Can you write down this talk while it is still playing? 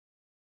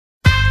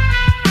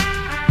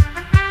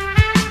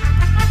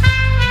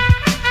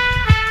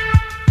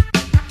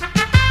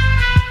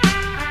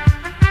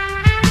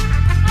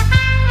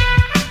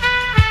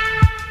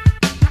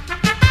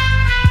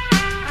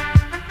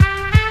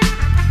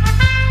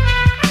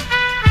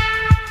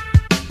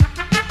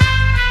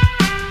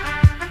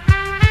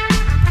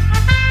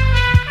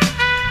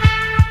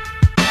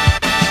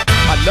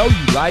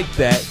like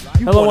that.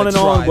 Hello, one and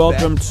all, and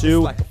welcome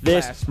to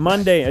this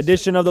Monday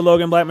edition of the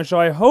Logan Blackman Show.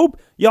 I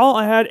hope y'all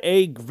had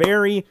a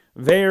very,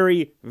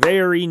 very,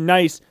 very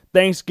nice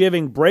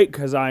Thanksgiving break,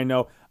 because I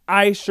know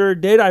I sure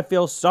did. I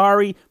feel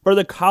sorry for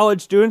the college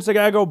students that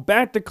gotta go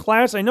back to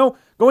class. I know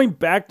going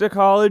back to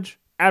college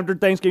after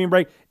Thanksgiving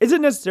break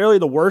isn't necessarily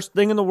the worst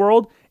thing in the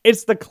world.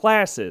 It's the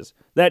classes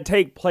that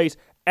take place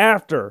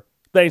after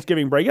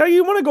Thanksgiving break. Yeah,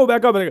 you want to go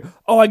back up and go,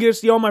 oh, I get to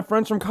see all my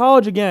friends from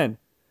college again.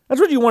 That's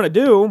what you want to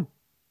do.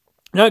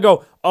 Not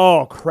go,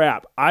 oh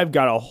crap, I've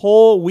got a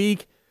whole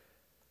week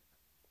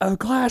of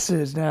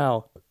classes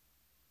now.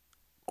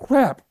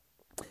 Crap.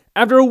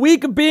 After a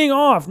week of being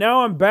off,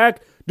 now I'm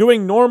back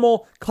doing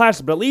normal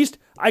classes, but at least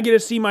I get to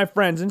see my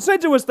friends. And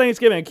since it was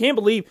Thanksgiving, I can't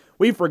believe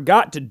we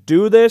forgot to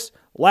do this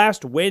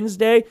last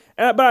Wednesday,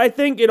 but I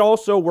think it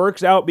also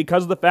works out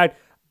because of the fact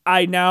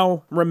I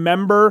now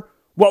remember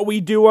what we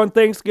do on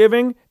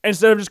Thanksgiving,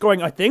 instead of just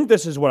going, I think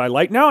this is what I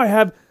like. Now I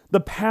have the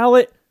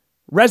palate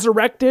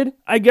resurrected,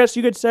 I guess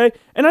you could say,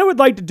 and I would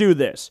like to do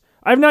this.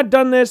 I've not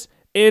done this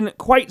in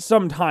quite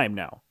some time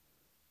now.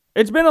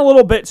 It's been a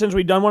little bit since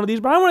we've done one of these,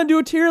 but I want to do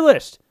a tier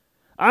list.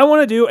 I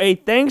want to do a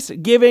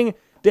Thanksgiving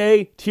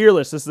Day tier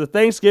list. This is the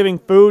Thanksgiving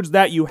foods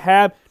that you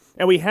have,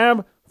 and we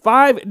have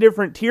 5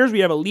 different tiers.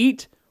 We have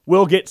elite,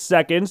 will get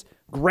seconds,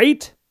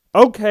 great,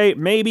 okay,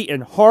 maybe,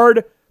 and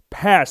hard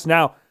pass.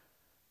 Now,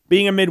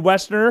 being a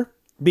Midwesterner,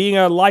 being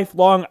a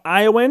lifelong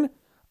Iowan,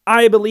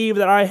 I believe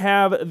that I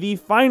have the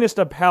finest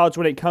of palates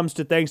when it comes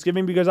to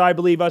Thanksgiving, because I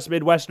believe us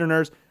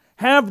Midwesterners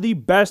have the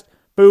best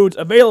foods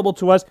available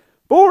to us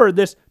for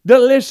this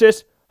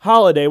delicious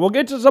holiday. We'll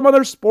get to some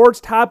other sports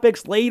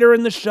topics later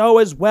in the show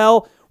as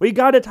well. We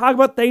got to talk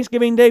about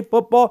Thanksgiving Day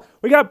football.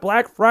 We got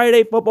Black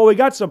Friday football. We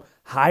got some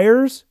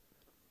hires,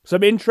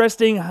 some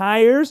interesting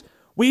hires.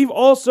 We've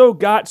also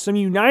got some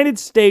United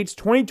States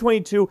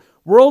 2022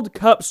 World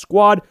Cup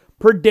squad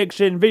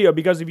prediction video,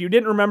 because if you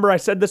didn't remember, I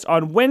said this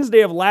on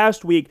Wednesday of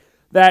last week,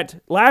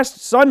 that last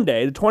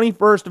Sunday, the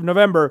 21st of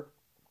November,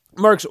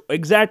 marks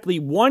exactly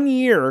 1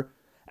 year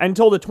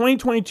until the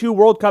 2022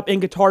 World Cup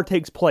in Qatar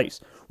takes place,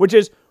 which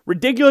is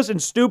ridiculous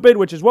and stupid,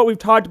 which is what we've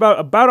talked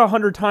about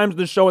 100 times in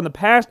the show in the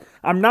past.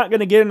 I'm not going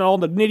to get into all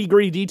the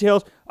nitty-gritty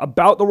details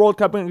about the World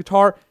Cup in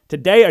Qatar.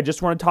 Today, I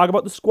just want to talk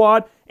about the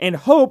squad and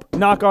hope,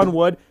 knock on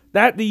wood,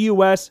 that the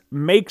U.S.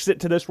 makes it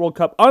to this World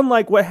Cup,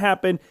 unlike what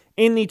happened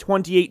in the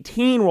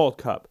 2018 World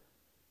Cup.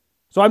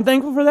 So I'm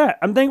thankful for that.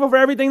 I'm thankful for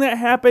everything that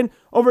happened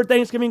over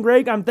Thanksgiving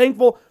break. I'm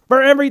thankful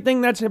for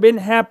everything that's been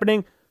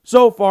happening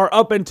so far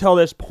up until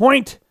this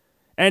point.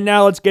 And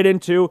now let's get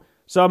into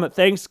some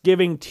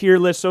Thanksgiving tier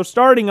lists. So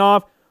starting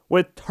off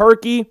with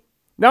turkey.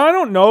 Now, I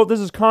don't know if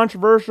this is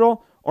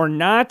controversial or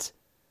not.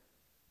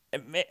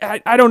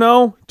 I don't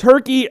know.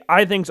 Turkey,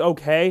 I think's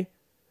okay.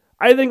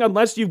 I think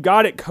unless you've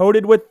got it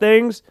coated with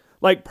things,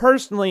 like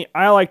personally,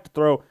 I like to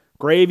throw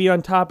gravy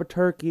on top of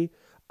turkey.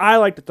 I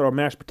like to throw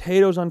mashed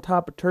potatoes on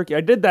top of turkey. I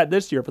did that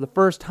this year for the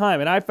first time,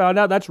 and I found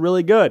out that's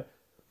really good.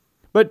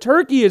 But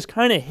turkey is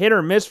kind of hit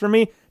or miss for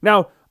me.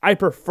 Now, I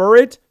prefer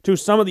it to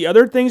some of the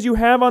other things you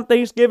have on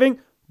Thanksgiving.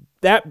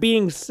 That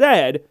being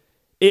said,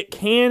 it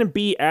can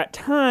be at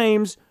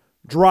times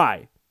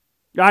dry.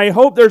 I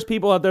hope there's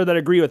people out there that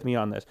agree with me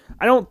on this.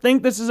 I don't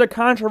think this is a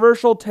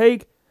controversial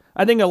take.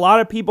 I think a lot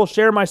of people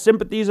share my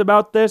sympathies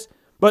about this.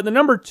 But the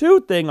number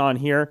 2 thing on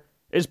here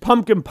is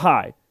pumpkin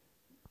pie.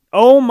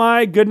 Oh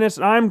my goodness,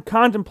 I'm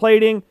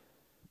contemplating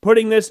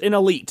putting this in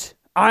elite.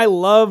 I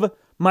love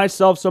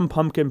myself some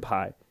pumpkin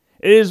pie.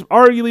 It is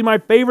arguably my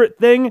favorite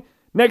thing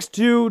next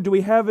to, do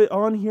we have it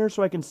on here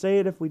so I can say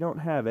it if we don't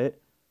have it?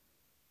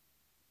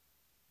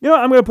 You know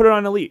what? I'm going to put it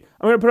on elite.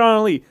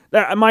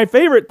 My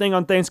favorite thing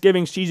on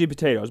Thanksgiving is cheesy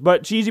potatoes,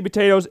 but cheesy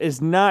potatoes is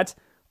not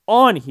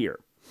on here.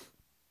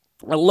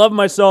 I love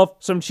myself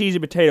some cheesy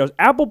potatoes.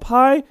 Apple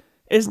pie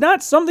is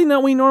not something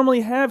that we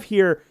normally have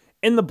here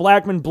in the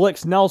Blackman,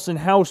 Blix, Nelson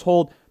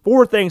household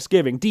for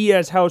Thanksgiving.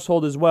 Diaz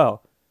household as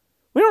well.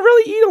 We don't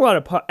really eat a lot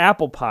of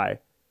apple pie.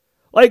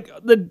 Like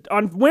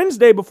on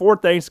Wednesday before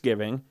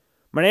Thanksgiving,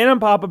 my Nana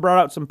and Papa brought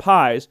out some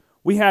pies.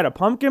 We had a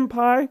pumpkin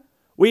pie,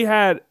 we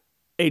had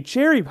a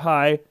cherry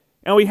pie,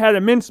 and we had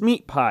a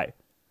mincemeat pie.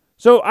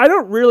 So I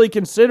don't really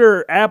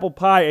consider apple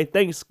pie a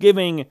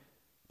Thanksgiving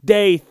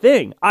Day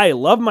thing. I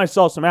love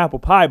myself some apple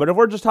pie, but if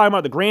we're just talking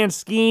about the grand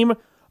scheme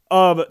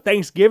of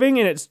Thanksgiving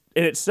in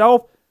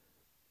itself,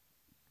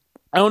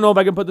 I don't know if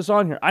I can put this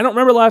on here. I don't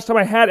remember the last time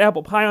I had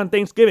apple pie on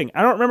Thanksgiving.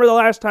 I don't remember the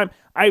last time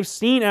I've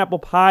seen apple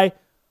pie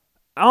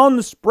on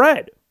the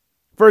spread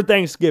for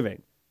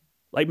Thanksgiving.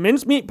 Like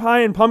mincemeat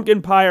pie and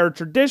pumpkin pie are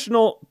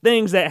traditional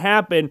things that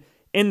happen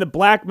in the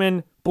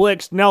Blackman,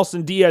 Blix,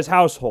 Nelson, Diaz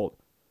household.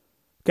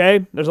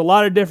 Okay? There's a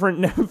lot of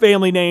different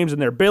family names in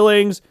there.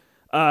 Billings,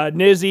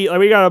 Nizzy, like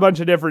we got a bunch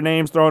of different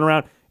names thrown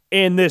around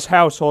in this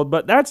household,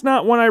 but that's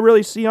not one I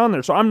really see on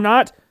there. So I'm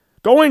not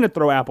going to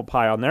throw apple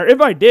pie on there.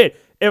 If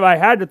I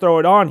had to throw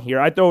it on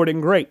here, I'd throw it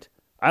in great.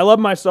 I love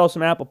myself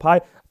some apple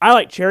pie. I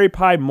like cherry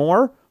pie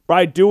more, but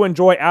I do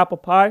enjoy apple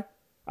pie.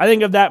 I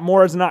think of that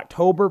more as an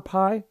October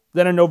pie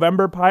than a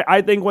November pie.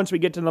 I think once we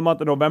get to the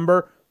month of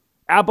November,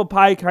 apple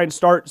pie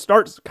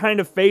starts kind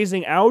of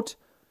phasing out,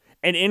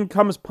 and in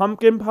comes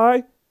pumpkin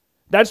pie.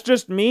 That's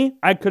just me.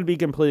 I could be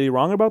completely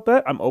wrong about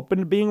that. I'm open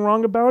to being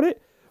wrong about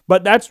it.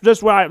 But that's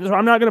just why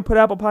I'm not going to put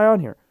apple pie on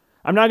here.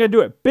 I'm not going to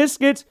do it.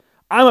 Biscuits,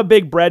 I'm a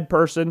big bread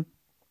person.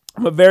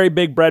 I'm a very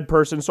big bread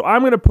person. So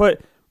I'm going to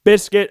put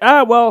biscuit.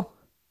 Well,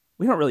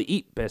 we don't really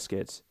eat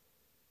biscuits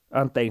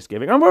on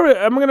Thanksgiving. I'm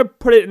going to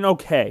put it in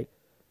okay.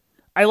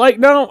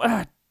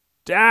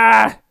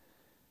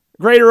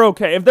 Great or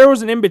okay. If there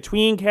was an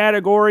in-between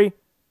category,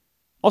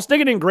 I'll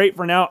stick it in great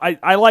for now.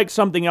 I like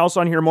something else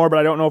on here more, but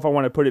I don't know if I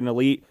want to put it in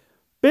elite.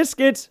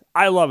 Biscuits,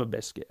 I love a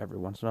biscuit every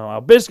once in a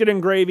while. Biscuit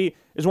and gravy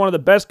is one of the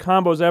best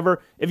combos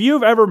ever. If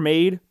you've ever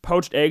made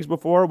poached eggs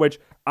before, which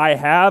I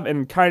have,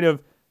 and kind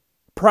of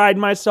pride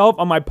myself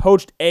on my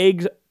poached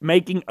eggs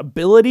making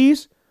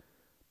abilities,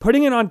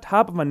 putting it on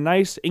top of a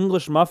nice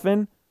English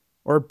muffin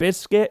or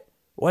biscuit,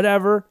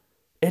 whatever,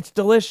 it's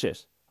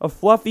delicious. A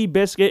fluffy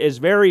biscuit is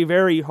very,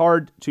 very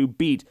hard to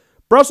beat.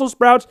 Brussels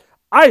sprouts,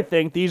 I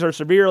think these are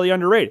severely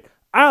underrated.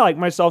 I like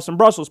myself some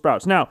Brussels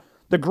sprouts. Now,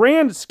 the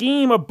grand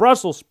scheme of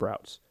Brussels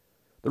sprouts,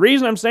 the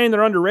reason I'm saying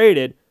they're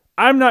underrated,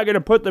 I'm not going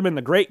to put them in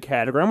the great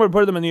category. I'm going to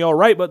put them in the all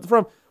right, but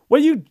from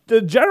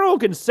the general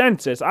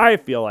consensus, I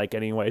feel like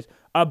anyways,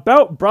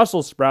 about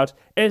Brussels sprouts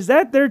is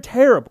that they're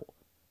terrible.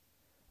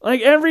 Like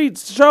every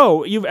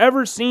show you've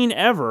ever seen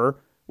ever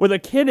with a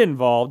kid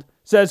involved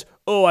says,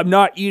 oh, I'm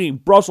not eating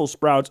Brussels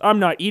sprouts. I'm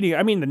not eating.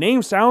 I mean, the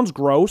name sounds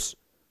gross.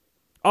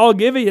 I'll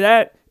give you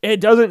that.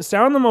 It doesn't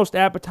sound the most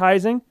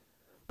appetizing.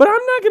 But I'm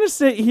not going to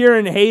sit here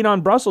and hate on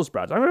Brussels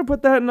sprouts. I'm going to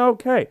put that in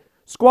okay.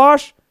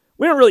 Squash,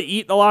 we don't really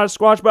eat a lot of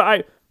squash,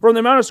 but from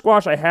the amount of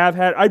squash I have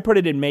had, I'd put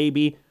it in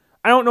maybe.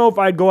 I don't know if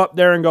I'd go up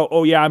there and go,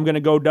 oh yeah, I'm going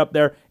to go up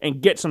there and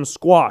get some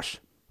squash.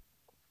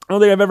 I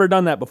don't think I've ever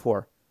done that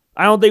before.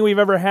 I don't think we've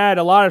ever had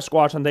a lot of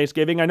squash on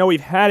Thanksgiving. I know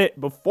we've had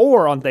it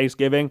before on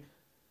Thanksgiving,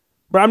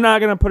 but I'm not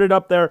going to put it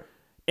up there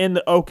in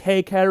the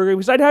okay category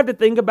because I'd have to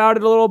think about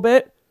it a little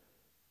bit.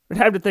 I'd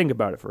have to think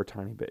about it for a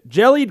tiny bit.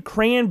 Jellied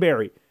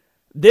cranberry.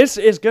 This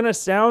is going to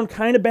sound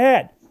kind of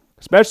bad,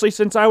 especially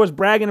since I was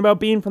bragging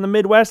about being from the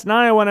Midwest in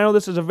Iowa, and I know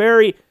this is a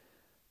very,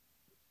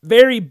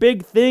 very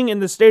big thing in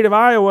the state of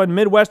Iowa and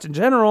Midwest in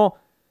general.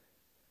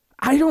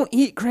 I don't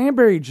eat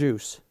cranberry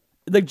juice.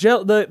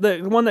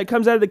 The one that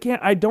comes out of the can,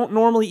 I don't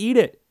normally eat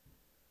it.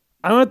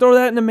 I'm going to throw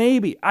that in the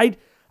maybe. I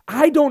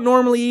don't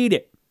normally eat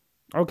it,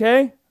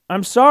 okay?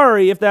 I'm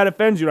sorry if that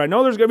offends you. I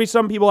know there's going to be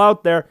some people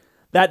out there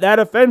that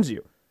offends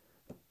you.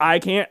 I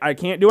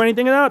can't do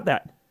anything about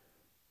that.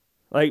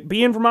 Like,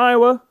 being from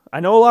Iowa,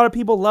 I know a lot of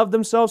people love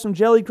themselves some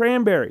jellied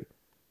cranberry,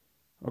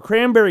 or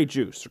cranberry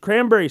juice, or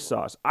cranberry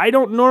sauce. I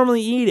don't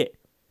normally eat it.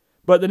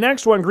 But the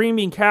next one, green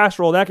bean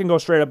casserole, that can go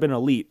straight up in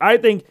elite. I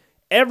think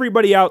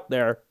everybody out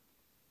there,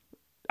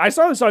 I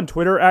saw this on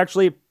Twitter,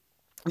 actually,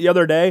 the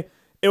other day.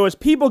 It was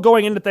people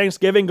going into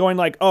Thanksgiving going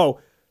like,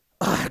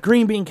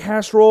 green bean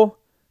casserole,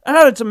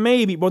 it's a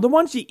maybe. But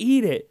once you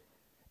eat it,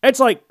 it's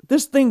like,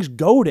 this thing's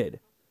goated.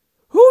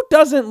 Who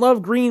doesn't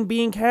love green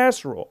bean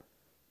casserole?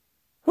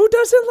 Who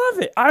doesn't love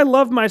it? I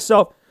love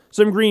myself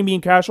some green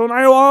bean casserole, and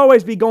I will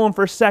always be going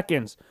for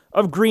seconds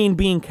of green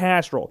bean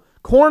casserole.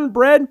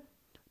 Cornbread,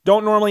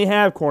 don't normally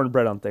have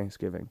cornbread on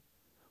Thanksgiving.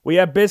 We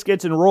have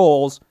biscuits and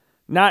rolls.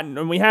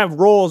 We have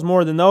rolls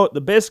more than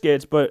the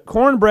biscuits, but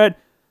cornbread,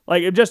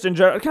 like just in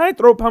general. Can I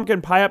throw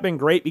pumpkin pie up in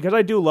great? Because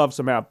I do love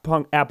some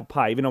apple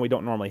pie, even though we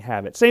don't normally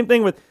have it. Same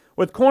thing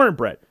with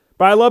cornbread.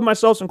 But I love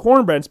myself some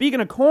cornbread. And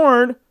speaking of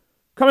corn,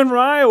 coming from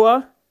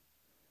Iowa,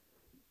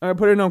 I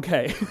put it in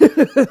okay.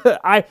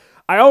 I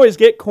always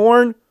get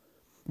corn,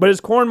 but is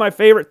corn my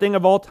favorite thing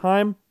of all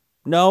time?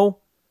 No.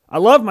 I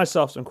love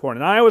myself some corn.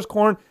 And Iowa's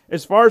corn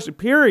is far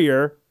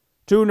superior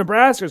to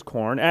Nebraska's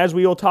corn, as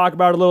we will talk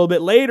about a little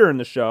bit later in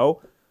the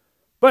show.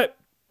 But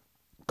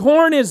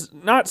corn is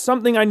not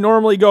something I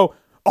normally go,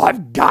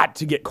 I've got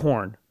to get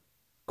corn.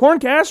 Corn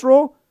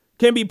casserole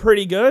can be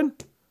pretty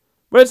good,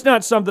 but it's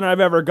not something I've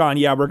ever gone,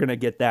 yeah, we're going to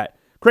get that.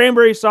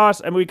 Cranberry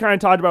sauce, and we kind of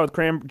talked about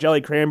with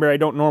jelly cranberry. I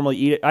don't normally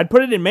eat it. I'd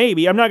put it in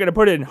maybe. I'm not going to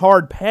put it in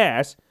hard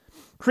pass.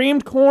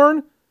 Creamed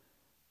corn,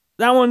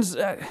 that one's...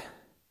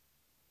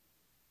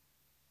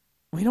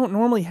 we don't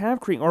normally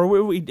have cream.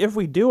 Or if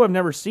we do, I've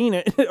never seen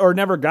it or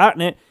never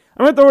gotten it.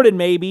 I'm going to throw it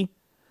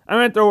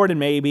in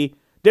maybe.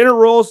 Dinner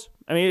rolls,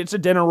 it's a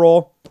dinner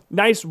roll.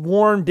 Nice,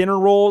 warm dinner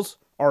rolls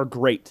are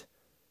great.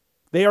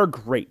 They are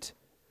great.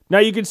 Now,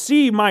 you can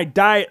see my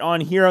diet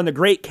on here on the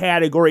great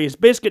category is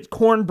biscuits,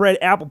 cornbread,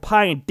 apple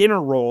pie, and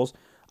dinner rolls.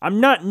 I'm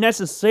not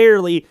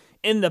necessarily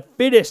in the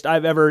fittest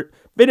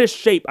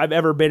shape I've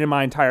ever been in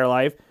my entire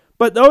life,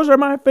 but those are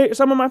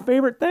some of my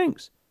favorite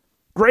things.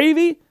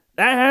 Gravy,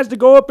 that has to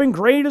go up in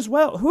great as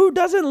well. Who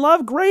doesn't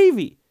love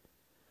gravy?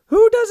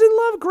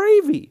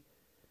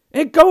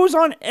 It goes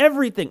on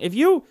everything. If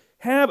you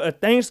have a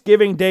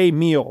Thanksgiving Day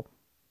meal,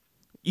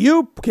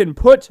 you can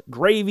put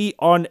gravy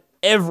on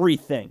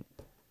everything.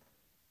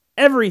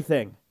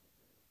 Everything.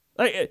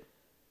 Like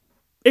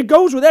it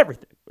goes with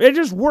everything. It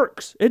just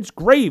works. It's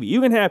gravy.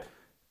 You can have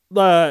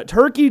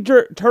turkey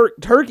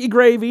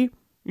gravy.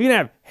 You can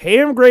have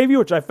ham gravy,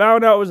 which I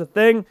found out was a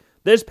thing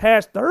this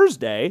past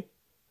Thursday.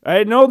 I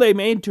didn't know they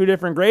made 2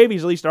 different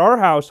gravies, at least our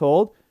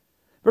household.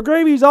 But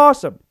gravy's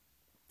awesome.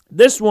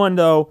 This one,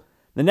 though,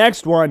 the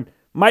next one,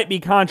 might be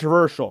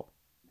controversial.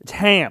 It's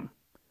ham.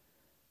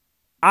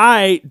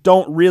 I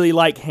don't really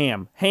like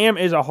ham. Ham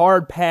is a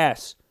hard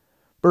pass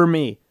for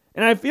me.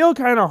 And I feel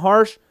kind of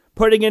harsh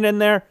putting it in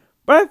there,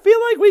 but I feel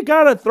like we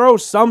got to throw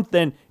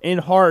something in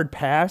hard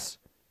pass.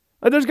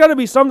 Like there's got to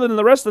be something in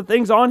the rest of the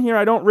things on here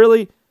I don't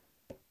really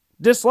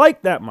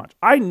dislike that much.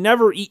 I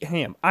never eat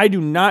ham. I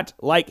do not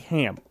like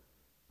ham.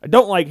 I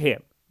don't like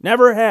ham.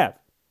 Never have.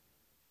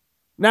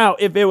 Now,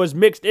 if it was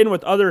mixed in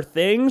with other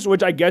things,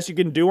 which I guess you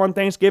can do on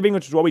Thanksgiving,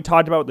 which is what we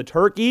talked about with the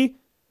turkey,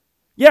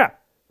 yeah,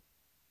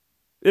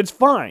 it's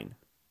fine.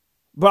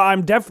 But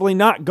I'm definitely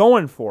not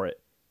going for it.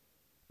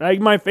 Like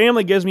my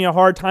family gives me a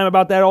hard time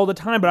about that all the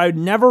time, but I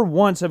never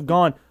once have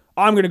gone,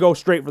 I'm going to go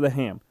straight for the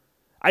ham.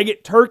 I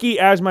get turkey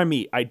as my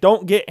meat. I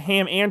don't get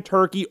ham and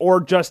turkey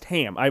or just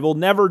ham. I will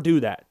never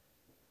do that.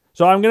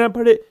 So I'm going to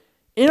put it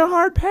in a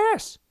hard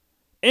pass.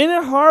 In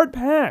a hard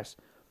pass.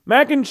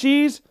 Mac and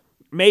cheese,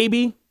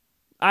 maybe.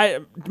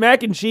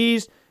 Mac and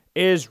cheese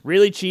is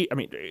really cheap. I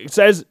mean, it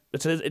says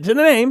it's in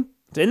the name.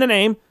 It's in the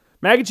name.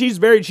 Mac and cheese is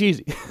very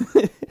cheesy.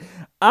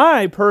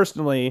 I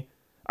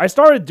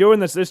started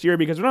doing this year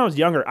because when I was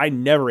younger, I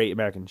never ate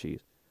mac and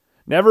cheese.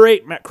 Never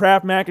ate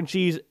Kraft mac and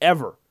cheese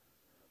ever.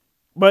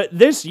 But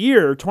this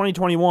year,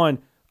 2021,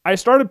 I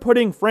started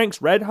putting Frank's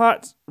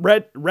hot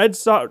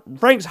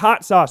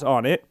sauce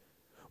on it,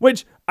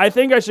 which I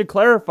think I should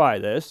clarify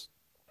this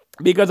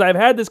because I've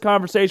had this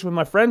conversation with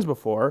my friends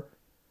before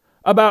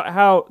about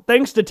how,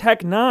 thanks to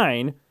Tech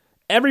 9,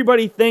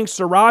 everybody thinks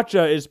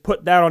sriracha is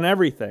put that on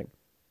everything.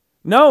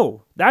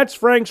 No, that's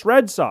Frank's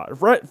Frank's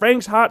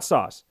hot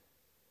sauce.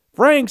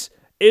 Frank's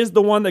is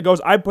the one that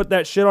goes, I put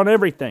that shit on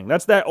everything.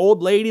 That's that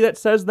old lady that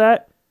says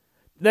that.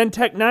 Then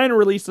Tech 9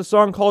 released a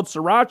song called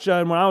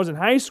Sriracha, and when I was in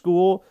high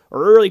school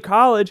or early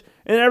college,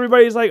 and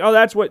everybody's like, oh,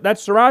 that's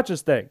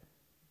Sriracha's thing.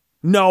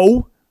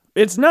 No,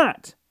 it's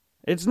not.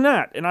 It's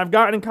not. And I've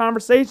gotten in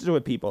conversations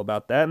with people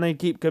about that, and they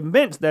keep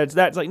convinced that it's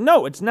that. It's like,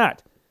 no, it's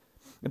not.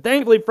 And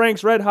thankfully,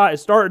 Frank's Red Hot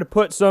has started to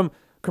put some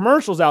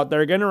commercials out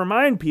there again to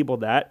remind people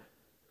that.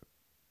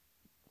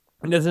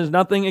 And this is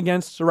nothing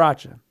against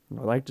Sriracha.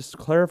 I'd like to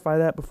clarify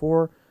that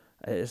before.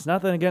 It's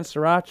nothing against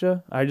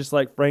Sriracha. I just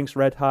like Frank's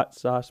Red Hot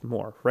sauce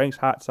more. Frank's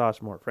hot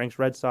sauce more. Frank's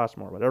red sauce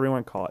more. Whatever you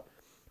want to call it.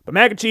 But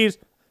mac and cheese,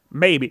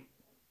 maybe.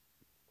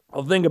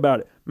 I'll think about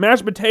it.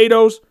 Mashed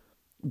potatoes,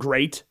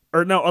 great.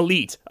 Or no,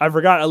 elite. I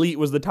forgot elite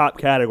was the top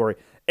category.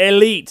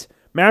 Elite.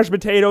 Mashed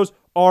potatoes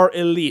are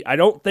elite. I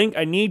don't think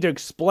I need to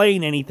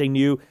explain anything to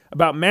you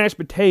about mashed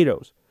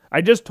potatoes.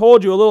 I just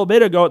told you a little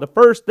bit ago, the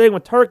first thing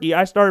with turkey,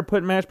 I started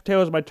putting mashed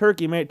potatoes in my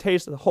turkey, made it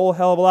taste a whole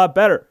hell of a lot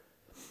better.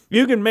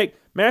 You can make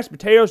mashed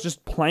potatoes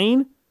just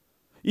plain.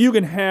 You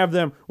can have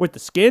them with the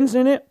skins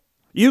in it.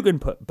 You can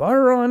put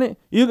butter on it.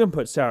 You can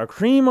put sour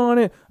cream on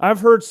it.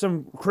 I've heard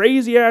some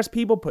crazy ass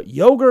people put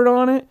yogurt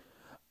on it.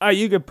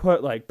 You could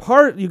put like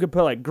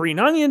green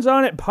onions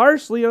on it,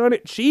 parsley on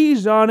it,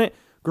 cheese on it,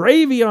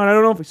 gravy on it. I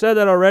don't know if we said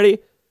that already.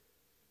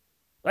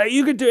 Like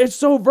you could do. It's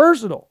so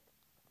versatile.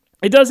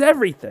 It does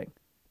everything,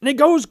 and it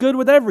goes good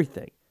with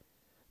everything.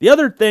 The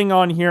other thing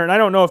on here, and I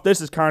don't know if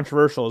this is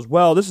controversial as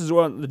well, this is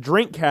the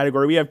drink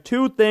category. We have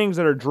 2 things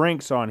that are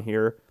drinks on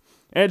here,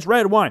 and it's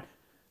red wine.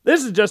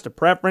 This is just a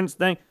preference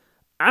thing.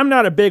 I'm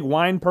not a big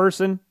wine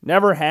person,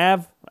 never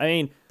have. I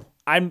mean,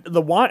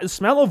 the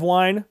smell of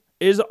wine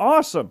is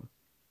awesome.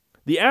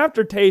 The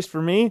aftertaste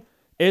for me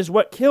is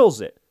what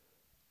kills it.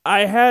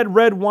 I had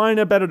red wine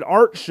up at an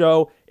art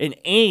show in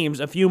Ames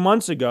a few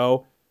months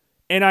ago,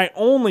 and I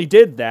only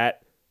did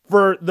that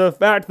for the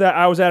fact that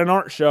I was at an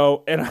art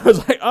show, and I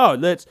was like, oh,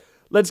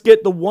 let's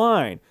get the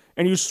wine.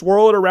 And you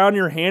swirl it around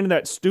your hand in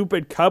that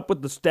stupid cup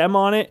with the stem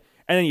on it,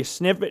 and then you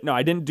sniff it. No,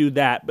 I didn't do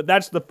that, but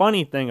that's the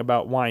funny thing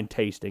about wine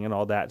tasting and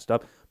all that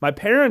stuff. My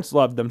parents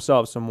loved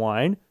themselves some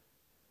wine.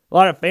 A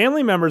lot of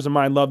family members of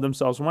mine love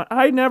themselves some wine.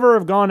 I never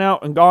have gone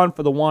out and gone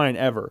for the wine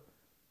ever.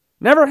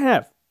 Never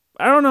have.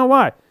 I don't know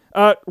why.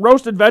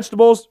 Roasted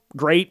vegetables,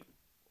 great.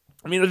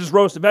 I mean, they're just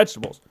roasted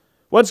vegetables.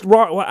 What's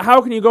wrong? How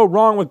can you go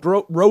wrong with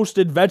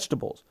roasted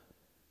vegetables?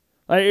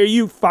 Like, are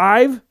you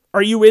 5?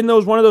 Are you in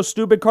one of those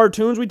stupid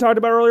cartoons we talked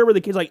about earlier where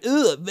the kid's like,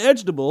 ugh,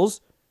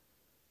 vegetables?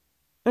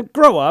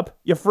 Grow up,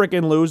 you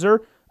freaking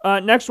loser.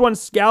 Next one,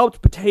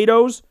 scalloped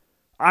potatoes.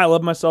 I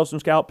love myself some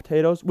scalloped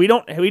potatoes. We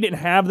didn't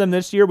have them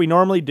this year. We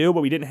normally do,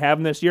 but we didn't have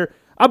them this year.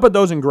 I put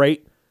those in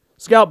great.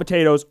 Scalloped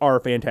potatoes are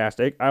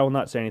fantastic. I will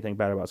not say anything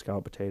bad about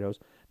scalloped potatoes.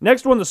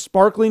 Next one, the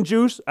sparkling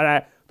juice.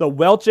 The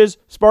Welch's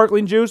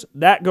sparkling juice,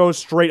 that goes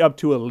straight up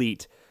to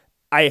elite.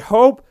 I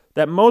hope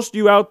that most of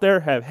you out there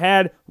have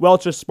had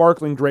Welch's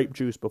sparkling grape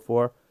juice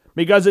before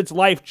because it's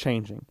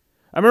life-changing.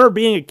 I remember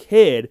being a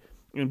kid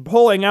and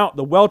pulling out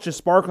the Welch's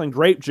sparkling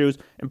grape juice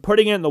and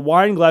putting it in the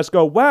wine glass,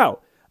 go,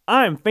 wow,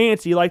 I'm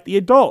fancy like the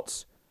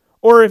adults.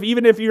 Or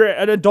even if you're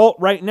an adult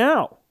right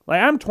now,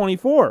 like I'm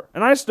 24,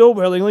 and I still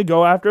willingly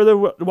go after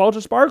the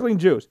Welch's sparkling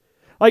juice.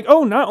 Like,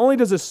 oh, not only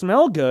does it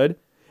smell good,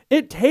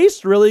 it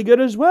tastes really good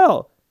as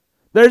well.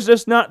 There's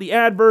just not the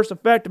adverse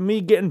effect of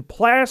me getting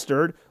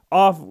plastered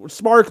off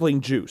sparkling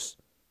juice.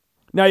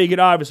 Now, you could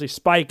obviously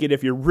spike it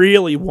if you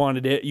really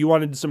wanted it. You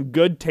wanted some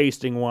good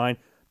tasting wine,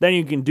 then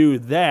you can do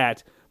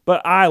that.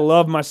 But I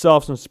love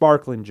myself some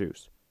sparkling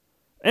juice.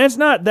 And it's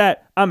not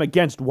that I'm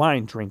against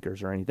wine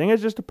drinkers or anything.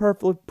 It's just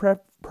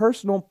a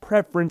personal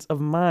preference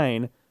of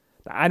mine.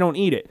 I don't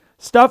eat it.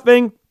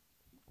 Stuffing,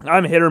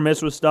 I'm hit or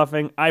miss with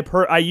stuffing.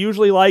 I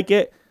usually like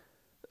it.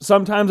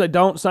 Sometimes I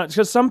don't.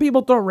 Because some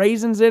people throw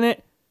raisins in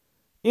it.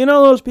 You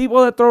know those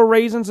people that throw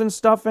raisins in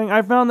stuffing?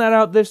 I found that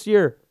out this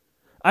year.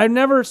 I've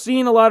never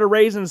seen a lot of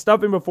raisin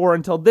stuffing before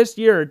until this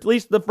year, at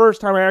least the first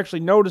time I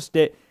actually noticed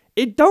it.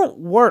 It don't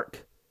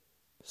work.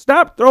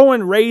 Stop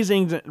throwing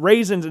raisins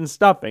in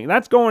stuffing.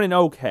 That's going in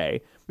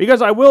okay,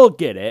 because I will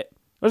get it.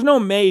 There's no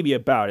maybe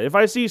about it. If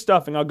I see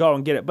stuffing, I'll go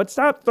and get it. But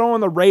stop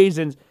throwing the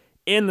raisins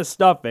in the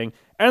stuffing.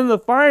 And the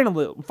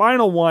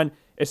final one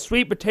is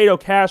sweet potato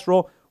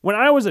casserole. When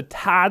I was a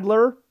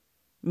toddler,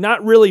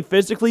 not really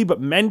physically,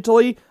 but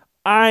mentally,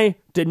 I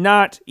did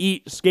not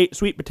eat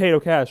sweet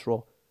potato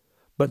casserole.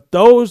 But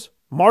those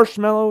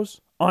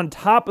marshmallows on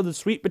top of the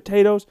sweet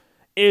potatoes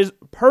is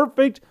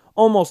perfect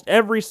almost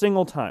every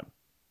single time.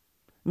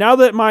 Now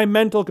that my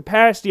mental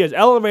capacity has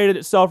elevated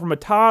itself from a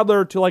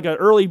toddler to like an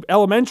early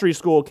elementary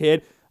school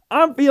kid,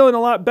 I'm feeling a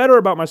lot better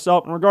about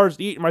myself in regards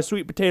to eating my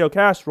sweet potato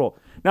casserole.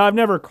 Now, I've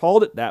never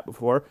called it that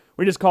before.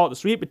 We just call it the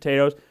sweet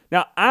potatoes.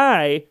 Now,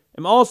 I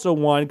am also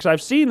one, because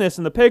I've seen this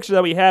in the picture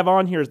that we have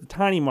on here, is the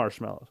tiny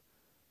marshmallows.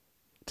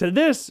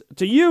 To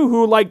you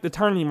who like the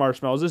tiny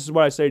marshmallows, this is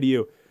what I say to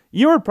you.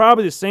 You are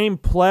probably the same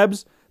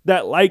plebs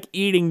that like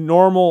eating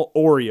normal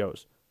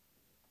Oreos.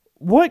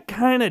 What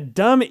kind of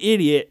dumb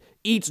idiot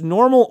eats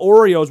normal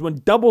Oreos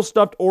when double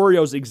stuffed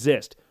Oreos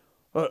exist?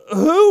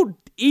 Who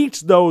eats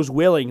those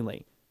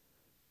willingly?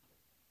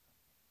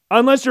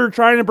 Unless you're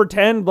trying to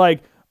pretend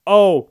like,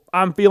 oh,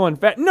 I'm feeling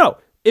fat. No,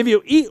 if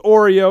you eat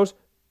Oreos,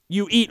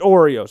 you eat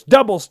Oreos.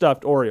 Double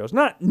stuffed Oreos,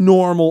 not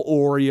normal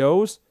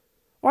Oreos.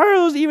 Why are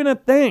those even a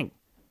thing?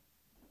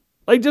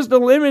 Like, just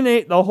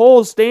eliminate the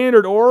whole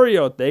standard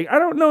Oreo thing. I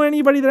don't know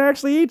anybody that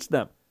actually eats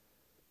them.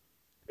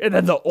 And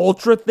then the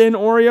ultra-thin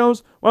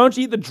Oreos? Why don't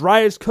you eat the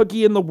driest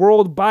cookie in the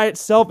world by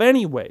itself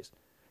anyways?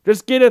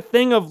 Just get a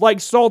thing of, like,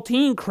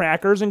 saltine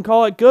crackers and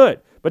call it good.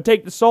 But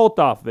take the salt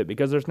off of it,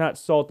 because there's not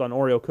salt on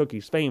Oreo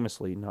cookies.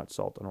 Famously, not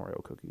salt on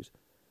Oreo cookies.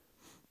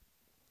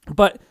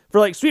 But for,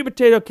 like, sweet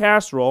potato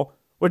casserole,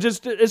 which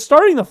is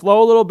starting to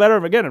flow a little better.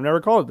 Again, I've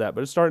never called it that,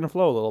 but it's starting to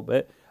flow a little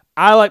bit.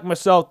 I like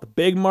myself the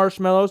big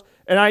marshmallows,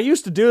 and I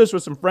used to do this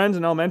with some friends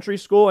in elementary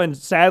school, and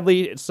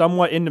sadly,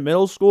 somewhat into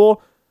middle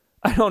school.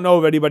 I don't know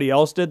if anybody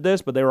else did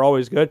this, but they were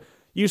always good.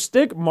 You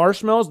stick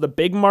marshmallows, the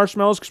big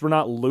marshmallows, because we're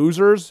not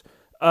losers,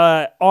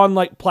 on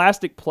like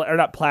plastic, or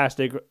not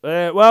plastic,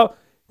 well,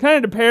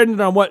 kind of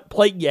depending on what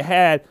plate you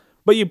had,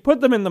 but you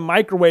put them in the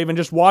microwave and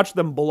just watch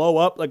them blow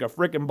up like a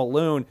freaking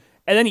balloon,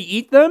 and then you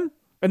eat them,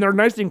 and they're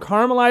nice and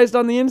caramelized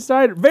on the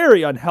inside.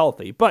 Very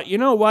unhealthy, but you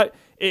know what?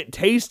 It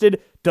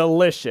tasted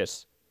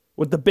delicious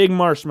with the big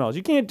marshmallows.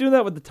 You can't do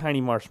that with the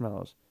tiny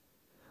marshmallows.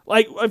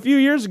 Like a few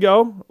years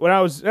ago, when I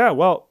was,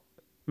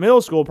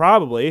 middle school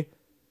probably,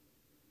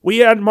 we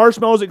had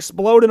marshmallows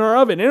explode in our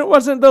oven. And it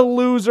wasn't the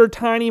loser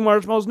tiny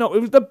marshmallows. No, it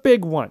was the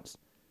big ones.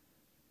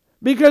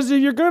 Because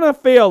if you're going to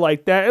fail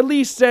like that, at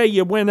least say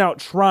you went out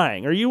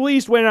trying. Or you at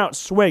least went out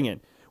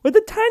swinging. With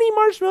the tiny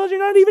marshmallows, you're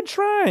not even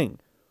trying.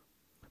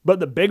 But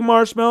the big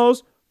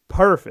marshmallows,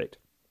 perfect.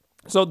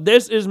 So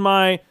this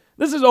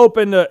is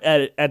open to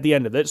edit at the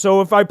end of it.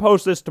 So if I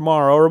post this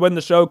tomorrow or when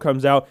the show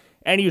comes out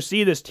and you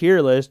see this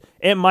tier list,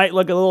 it might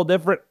look a little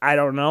different. I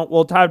don't know.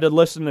 We'll have to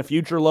listen to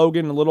future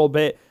Logan a little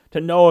bit to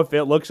know if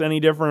it looks any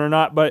different or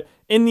not. But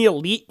in the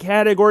elite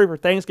category for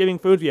Thanksgiving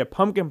foods, we have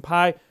pumpkin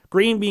pie,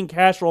 green bean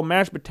casserole,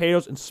 mashed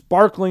potatoes, and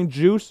sparkling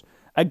juice.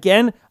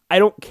 Again, I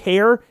don't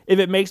care if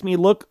it makes me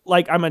look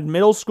like I'm a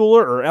middle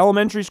schooler or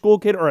elementary school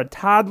kid or a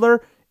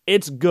toddler.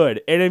 It's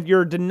good. And if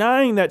you're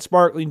denying that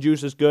sparkling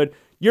juice is good,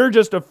 you're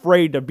just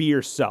afraid to be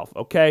yourself,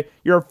 okay?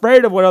 You're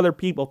afraid of what other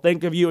people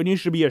think of you, and you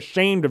should be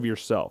ashamed of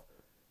yourself.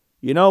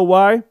 You know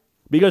why?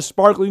 Because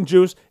sparkling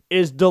juice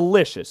is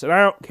delicious, and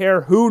I don't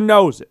care who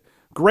knows it.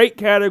 Great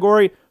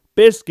category: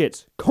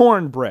 biscuits,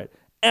 cornbread,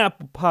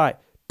 apple pie,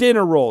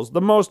 dinner rolls,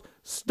 the most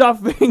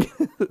stuffing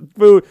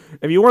food.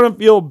 If you want to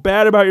feel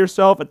bad about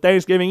yourself at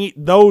Thanksgiving, eat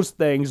those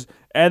things.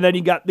 And then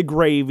you got the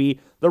gravy,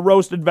 the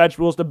roasted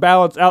vegetables to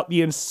balance out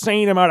the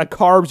insane amount of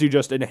carbs you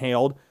just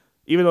inhaled.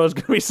 Even though it's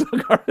going to be so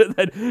hard to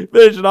then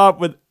finish it off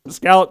with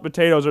scalloped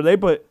potatoes. Or they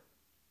put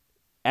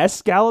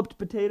escalloped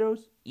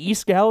potatoes?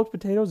 E-scalloped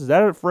potatoes? Is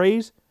that a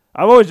phrase?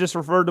 I've always just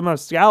referred to them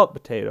as scalloped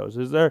potatoes.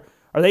 Are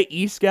they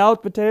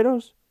E-scalloped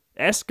potatoes?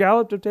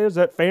 Escalloped potatoes? Is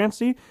that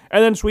fancy?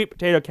 And then sweet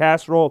potato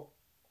casserole.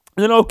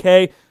 And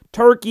then,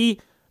 turkey,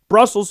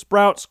 Brussels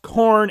sprouts,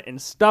 corn,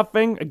 and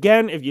stuffing.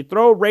 Again, if you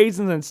throw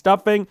raisins and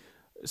stuffing,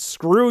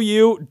 screw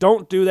you.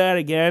 Don't do that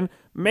again.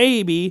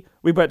 maybe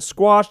we put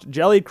squashed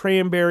jelly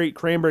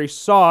cranberry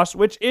sauce,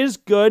 which is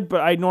good,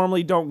 but I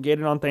normally don't get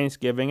it on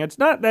Thanksgiving. It's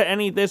not that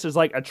any of this is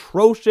like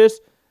atrocious.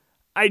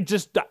 I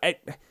just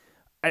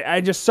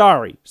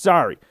sorry.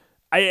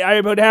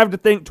 I would have to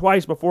think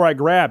twice before I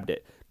grabbed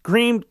it.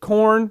 Creamed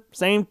corn,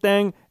 same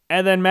thing,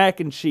 and then mac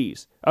and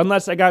cheese,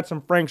 unless I got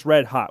some Frank's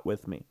Red Hot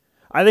with me.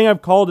 I think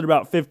I've called it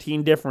about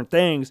 15 different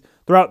things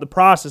throughout the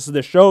process of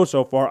the show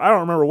so far. I don't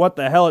remember what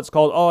the hell it's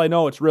called. All I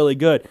know, it's really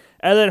good.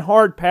 And then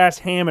hard pass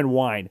ham and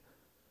wine.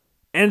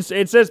 And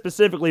it says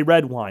specifically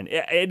red wine.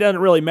 It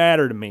doesn't really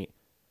matter to me.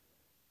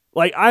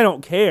 Like, I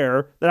don't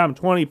care that I'm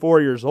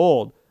 24 years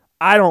old.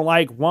 I don't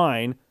like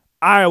wine.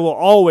 I will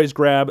always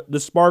grab the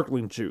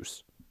sparkling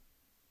juice.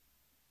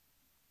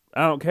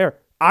 I don't care.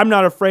 I'm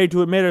not afraid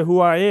to admit who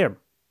I am.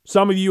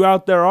 Some of you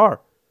out there are.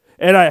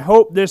 And I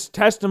hope this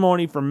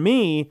testimony from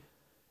me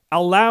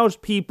allows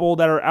people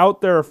that are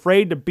out there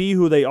afraid to be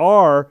who they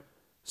are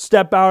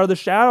step out of the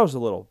shadows a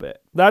little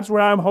bit. That's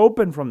what I'm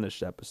hoping from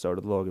this episode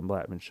of the Logan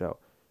Blackman Show.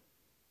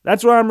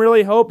 That's what I'm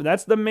really hoping.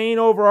 That's the main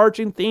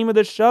overarching theme of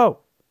this show.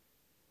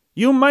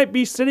 You might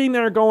be sitting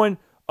there going,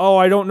 oh,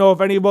 I don't know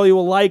if anybody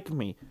will like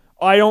me.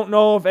 I don't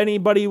know if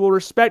anybody will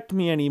respect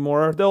me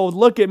anymore. Or they'll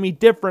look at me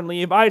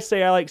differently if I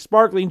say I like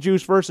sparkling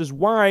juice versus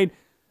wine.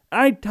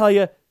 I tell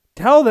you,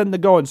 tell them to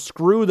go and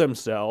screw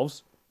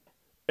themselves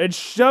and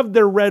shove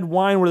their red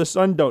wine where the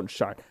sun don't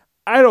shine.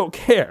 I don't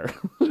care.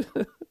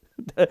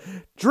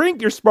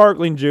 Drink your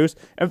sparkling juice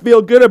and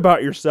feel good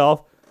about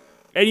yourself.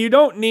 And you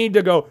don't need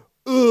to go,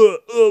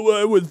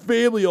 I'm with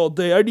family all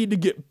day. I need to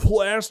get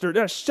plastered.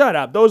 Shut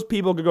up. Those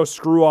people could go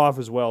screw off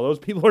as well. Those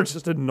people are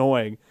just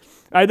annoying.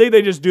 I think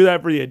they just do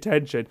that for the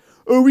attention.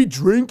 Are we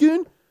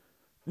drinking?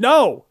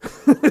 No.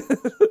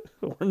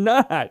 We're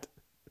not.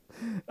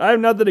 I have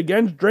nothing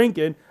against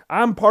drinking.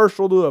 I'm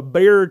partial to a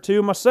beer or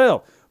two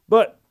myself.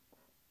 But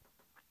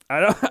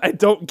I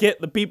don't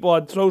get the people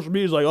on social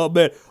media like, oh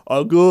man,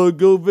 I'll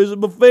go visit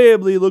my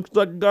family. Looks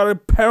like I got to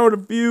pound a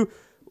few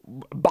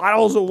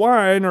bottles of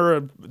wine or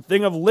a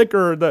thing of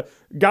liquor.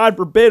 God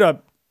forbid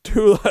a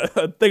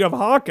thing of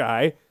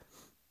Hawkeye.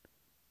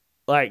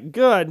 Like,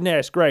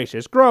 goodness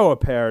gracious, grow a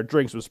pair of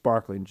drinks with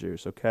sparkling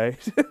juice, okay?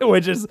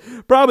 Which is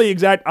probably the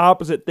exact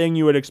opposite thing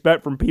you would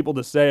expect from people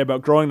to say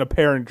about growing a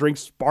pair and drink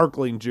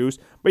sparkling juice.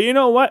 But you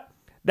know what?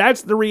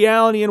 That's the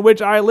reality in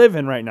which I live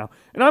in right now.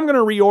 And I'm going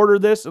to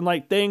reorder this and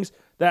like things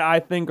that I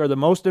think are the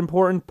most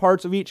important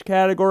parts of each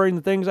category and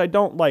the things I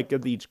don't like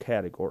of each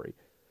category.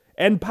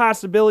 And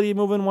possibility of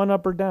moving one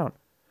up or down.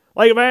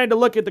 Like if I had to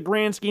look at the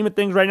grand scheme of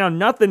things right now,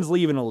 nothing's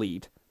leaving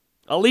elite.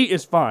 Elite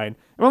is fine.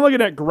 If I'm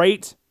looking at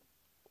great,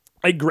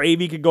 like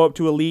gravy could go up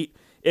to elite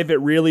if it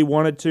really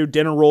wanted to.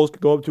 Dinner rolls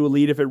could go up to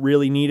elite if it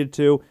really needed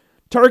to.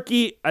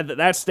 Turkey,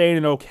 that's staying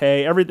in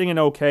okay. Everything in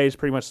okay is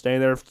pretty much staying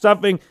there.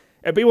 Stuffing,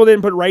 if people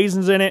didn't put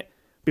raisins in it,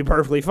 be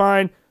perfectly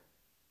fine.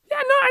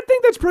 Yeah, no, I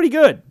think that's pretty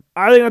good.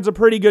 I think that's a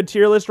pretty good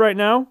tier list right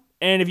now.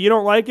 And if you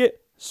don't like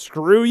it,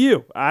 screw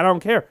you. I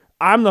don't care.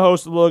 I'm the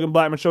host of the Logan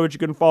Blackman Show, which you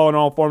can follow on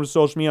all forms of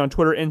social media on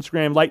Twitter,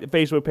 Instagram, like the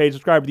Facebook page,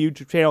 subscribe to the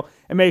YouTube channel,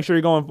 and make sure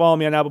you go and follow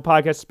me on Apple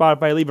Podcasts,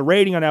 Spotify, leave a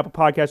rating on Apple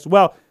Podcasts as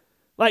well.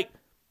 Like,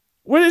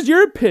 what is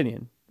your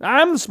opinion?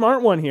 I'm the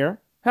smart one here.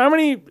 How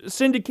many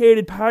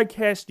syndicated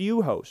podcasts do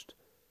you host?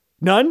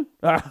 None?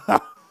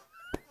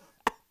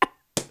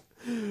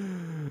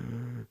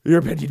 Your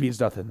opinion means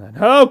nothing then.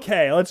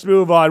 Okay, let's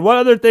move on. What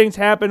other things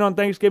happened on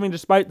Thanksgiving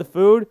despite the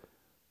food?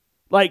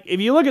 Like, if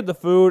you look at the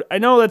food, I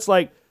know that's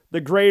like the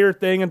greater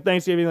thing in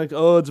Thanksgiving, like,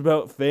 oh, it's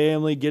about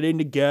family, getting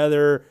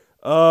together,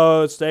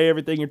 oh, say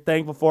everything you're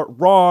thankful for.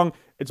 Wrong.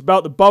 It's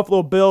about the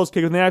Buffalo Bills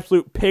kicking the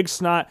absolute pig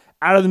snot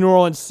out of the New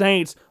Orleans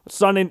Saints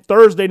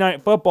Thursday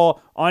night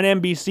football on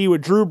NBC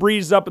with Drew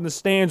Brees up in the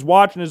stands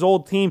watching his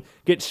old team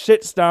get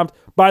shit stomped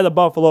by the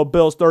Buffalo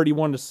Bills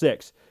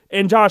 31-6.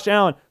 And Josh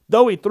Allen,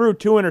 though he threw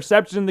 2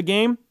 interceptions in the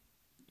game,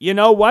 you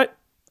know what?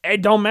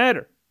 It don't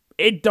matter.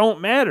 It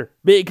don't matter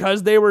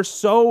because they were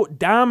so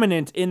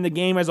dominant in the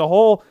game as a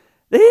whole.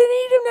 They didn't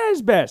need him at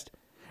his best.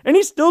 And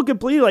he still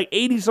completed like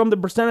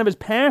 80-something% of his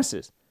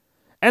passes.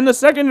 And the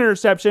second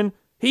interception,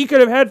 he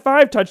could have had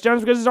 5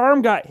 touchdowns because his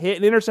arm got hit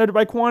and intercepted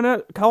by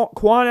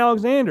Quan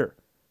Alexander.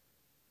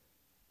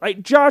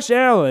 Like, Josh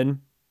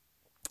Allen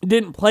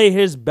didn't play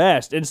his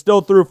best and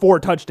still threw 4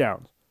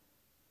 touchdowns.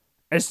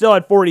 And still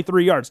had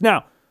 43 yards.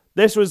 Now,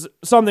 this was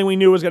something we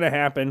knew was going to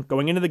happen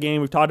going into the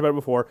game. We've talked about it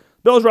before.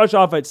 Bills rush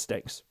offense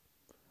stinks.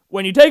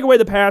 When you take away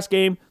the pass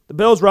game, the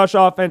Bills' rush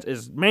offense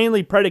is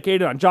mainly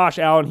predicated on Josh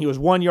Allen. He was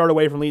 1 yard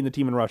away from leading the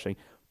team in rushing.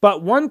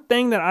 But one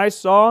thing that I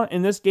saw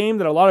in this game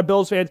that a lot of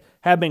Bills fans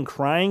have been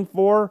crying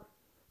for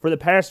the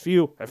past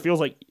few, it feels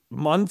like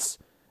months,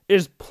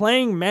 is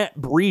playing Matt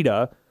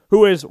Breida,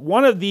 who is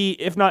one of the,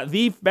 if not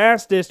the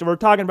fastest, if we're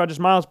talking about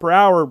just miles per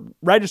hour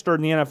registered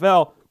in the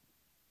NFL,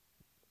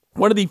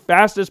 one of the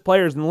fastest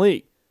players in the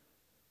league.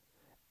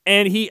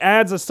 And he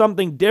adds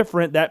something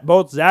different that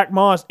both Zach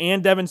Moss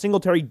and Devin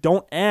Singletary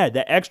don't add,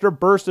 that extra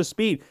burst of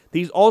speed.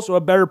 He's also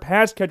a better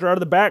pass catcher out of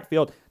the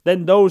backfield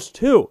than those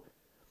two.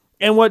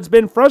 And what's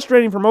been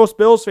frustrating for most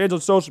Bills fans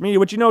on social media,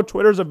 which you know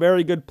Twitter's a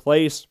very good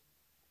place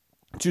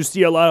to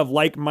see a lot of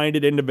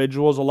like-minded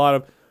individuals, a lot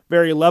of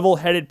very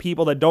level-headed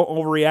people that don't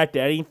overreact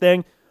to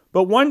anything.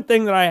 But one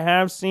thing that I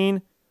have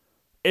seen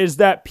is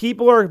that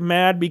people are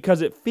mad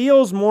because it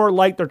feels more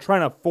like they're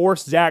trying to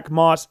force Zach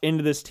Moss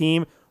into this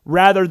team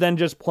rather than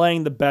just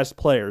playing the best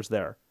players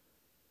there.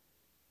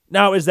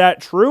 Now, is that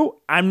true?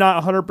 I'm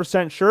not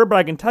 100% sure, but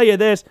I can tell you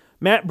this.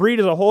 Matt Breed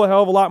is a whole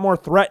hell of a lot more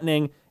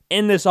threatening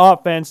in this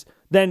offense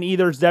than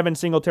either Devin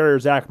Singletary or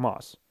Zach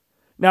Moss.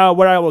 Now,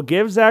 what I will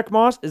give Zach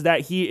Moss is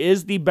that he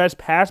is the best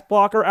pass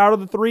blocker out of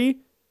the three,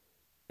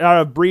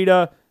 out of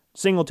Breida,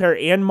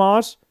 Singletary, and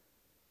Moss,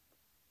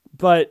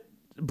 but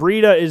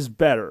Breida is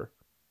better.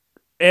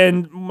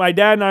 And my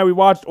dad and I, we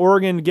watched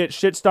Oregon get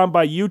shit stomped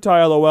by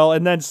Utah, LOL,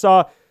 and then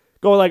saw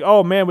going like,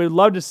 oh man, we'd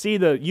love to see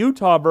the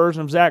Utah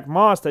version of Zach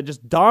Moss that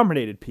just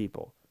dominated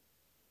people.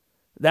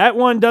 That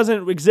one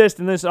doesn't exist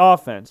in this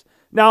offense.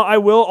 Now, I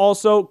will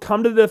also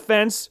come to the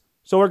defense,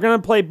 so we're going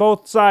to play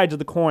both sides of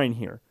the coin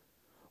here.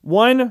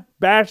 One,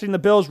 bashing the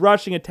Bills'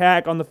 rushing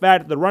attack on the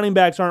fact that the running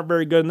backs aren't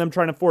very good and them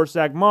trying to force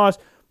Zach Moss.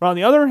 But on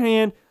the other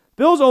hand,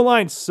 Bills'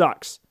 O-line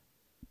sucks.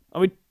 I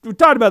mean, we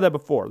talked about that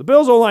before. The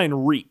Bills' O-line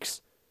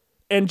reeks.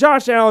 And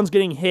Josh Allen's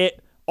getting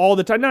hit all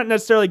the time. Not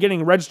necessarily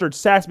getting registered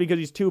sacks because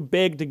he's too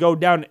big to go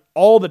down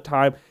all the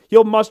time.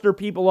 He'll muster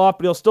people off,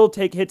 but he'll still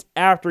take hits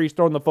after he's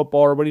thrown the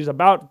football or when he's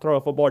about to throw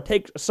a football or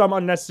take some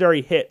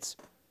unnecessary hits.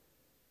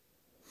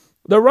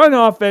 The run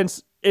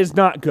offense is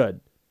not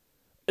good.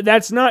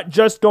 That's not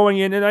just going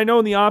in. And I know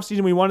in the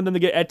offseason we wanted them to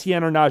get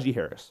Etienne or Najee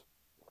Harris.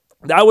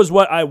 That was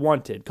what I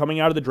wanted coming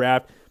out of the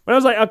draft. But I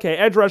was like, okay,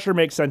 edge rusher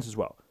makes sense as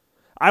well.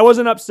 I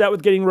wasn't upset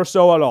with getting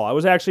Rousseau at all. I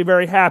was actually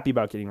very happy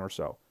about getting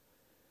Rousseau.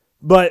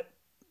 But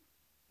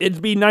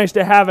it'd be nice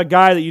to have a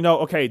guy that you know,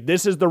 okay,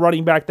 this is the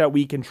running back that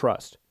we can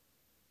trust.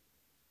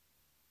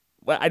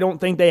 But I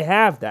don't think they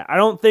have that. I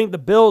don't think the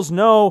Bills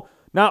know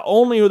not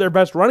only who their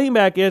best running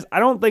back is, I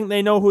don't think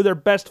they know who their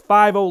best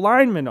 5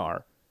 O-linemen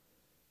are.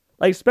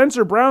 Like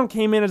Spencer Brown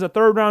came in as a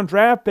third-round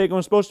draft pick and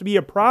was supposed to be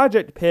a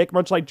project pick,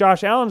 much like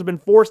Josh Allen's been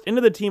forced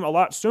into the team a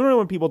lot sooner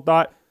than people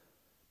thought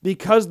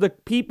because the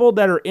people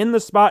that are in the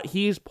spot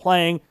he's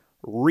playing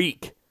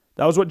reek.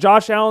 That was what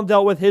Josh Allen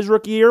dealt with his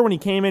rookie year when he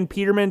came in.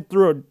 Peterman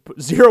threw a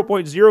 0.0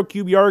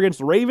 QBR against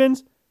the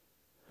Ravens.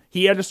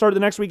 He had to start the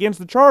next week against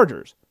the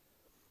Chargers.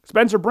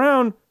 Spencer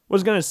Brown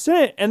was going to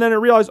sit, and then I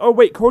realized, oh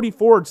wait, Cody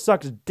Ford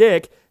sucks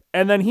dick,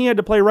 and then he had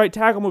to play right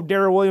tackle, move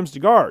Darrell Williams to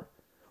guard,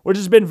 which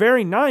has been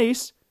very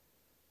nice.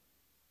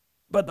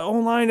 But the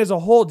O-line as a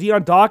whole,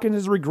 Deion Dawkins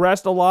has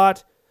regressed a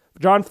lot.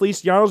 John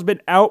Feliciano's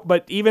been out,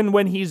 but even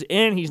when he's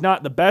in, he's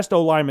not the best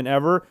O-lineman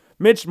ever.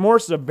 Mitch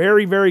Morse is a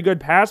very, very good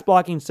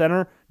pass-blocking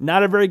center,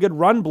 not a very good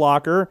run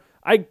blocker.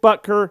 Ike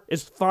Butker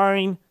is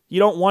fine. You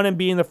don't want him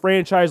being the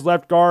franchise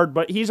left guard,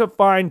 but he's a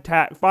fine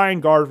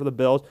guard for the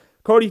Bills.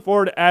 Cody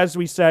Ford, as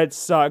we said,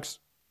 sucks.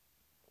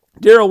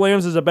 Darrell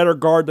Williams is a better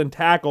guard than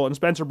tackle, and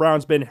Spencer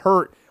Brown's been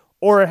hurt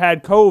or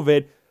had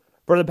COVID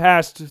for the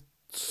past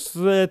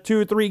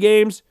 2-3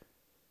 games.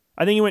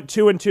 I think he went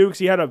 2-2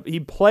 because he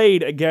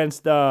played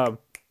against who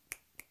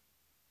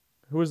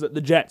was it?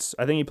 The Jets.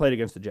 I think he played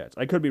against the Jets.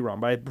 I could be wrong,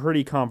 but I'm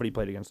pretty confident he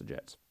played against the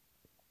Jets.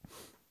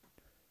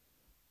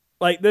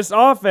 Like, this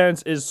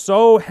offense is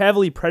so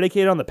heavily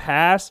predicated on the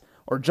pass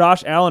or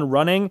Josh Allen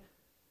running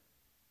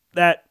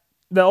that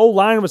the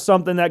O-line was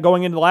something that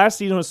going into last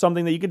season was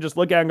something that you could just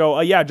look at and go,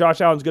 oh yeah, Josh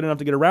Allen's good enough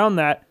to get around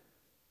that.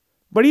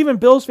 But even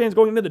Bills fans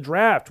going into the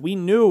draft, we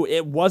knew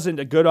it wasn't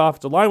a good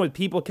offensive line when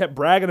people kept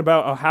bragging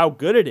about how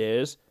good it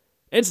is.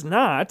 It's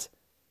not.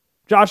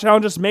 Josh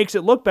Allen just makes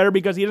it look better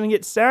because he doesn't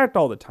get sacked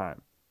all the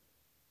time.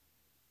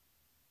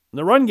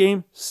 The run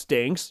game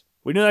stinks.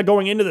 We knew that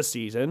going into the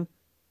season.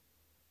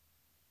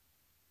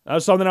 That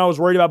was something I was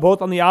worried about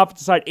both on the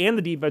offensive side and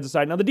the defensive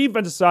side. Now, the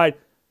defensive side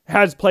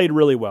has played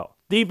really well.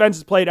 Defense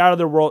has played out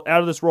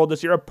of this world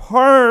this year,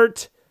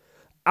 apart,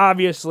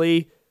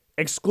 obviously,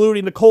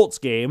 excluding the Colts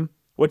game,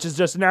 which is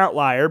just an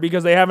outlier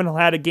because they haven't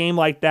had a game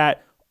like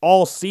that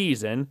all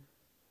season.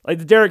 Like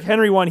the Derrick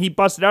Henry one, he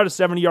busted out a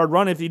 70-yard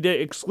run. If you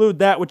did exclude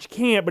that, which you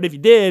can't, but if you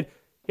did,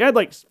 he had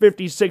like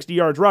 50, 60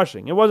 yards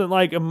rushing. It wasn't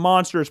like a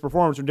monstrous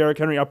performance from Derrick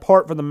Henry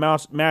apart from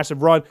the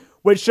massive run,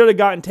 which should have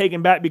gotten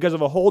taken back because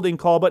of a holding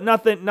call, but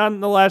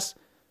nonetheless,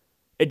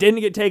 it didn't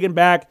get taken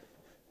back.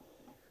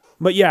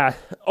 But yeah,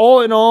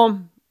 all in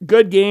all,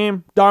 good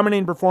game,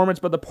 dominating performance.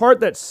 But the part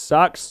that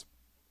sucks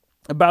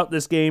about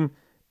this game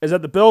is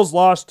that the Bills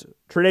lost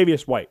Tre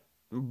White,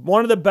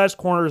 one of the best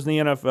corners in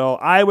the NFL.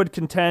 I would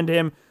contend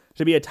him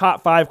to be a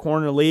top 5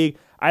 corner in the league.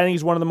 I think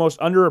he's one of the most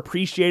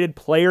underappreciated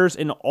players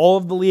in all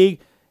of the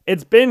league.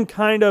 It's been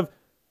kind of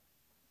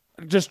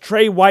just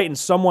Tre White and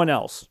someone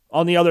else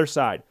on the other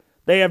side.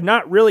 They have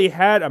not really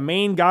had a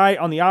main guy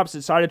on the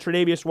opposite side of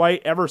Tre'Davious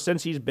White ever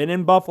since he's been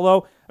in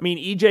Buffalo. I mean,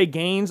 E.J.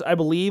 Gaines, I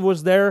believe,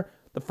 was there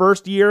the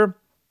first year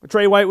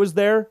Tre White was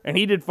there, and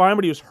he did fine,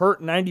 but he was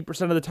hurt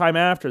 90% of the time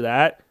after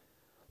that.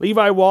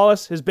 Levi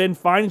Wallace has been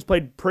fine. He's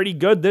played pretty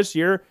good this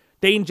year.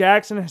 Dane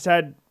Jackson has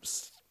had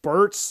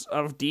spurts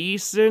of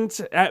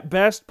decent, at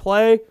best,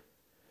 play.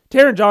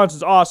 Taron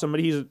Johnson's awesome, but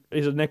he's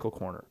a nickel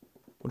corner,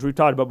 which we've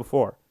talked about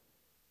before.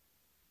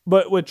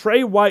 But with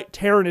Tre White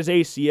tearing his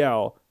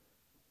ACL,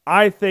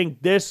 I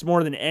think this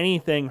more than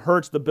anything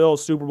hurts the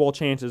Bills' Super Bowl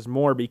chances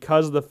more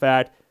because of the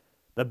fact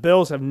the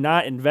Bills have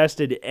not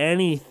invested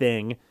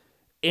anything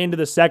into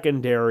the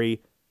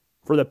secondary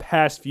for the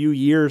past few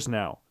years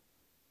now.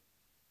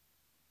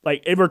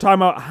 Like, if we're talking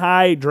about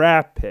high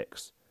draft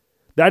picks,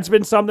 that's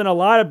been something a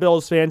lot of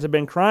Bills fans have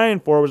been crying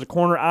for, was a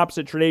corner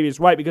opposite Tre'Davious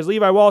White, because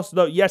Levi Wallace,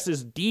 though, yes,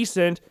 is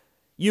decent,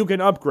 you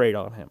can upgrade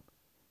on him.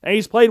 And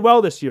he's played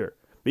well this year,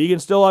 but you can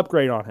still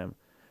upgrade on him.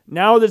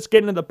 Now that's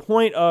getting to the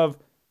point of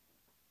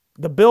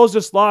the Bills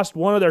just lost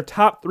one of their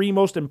top 3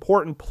 most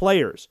important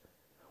players,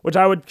 which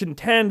I would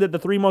contend that the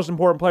 3 most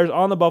important players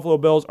on the Buffalo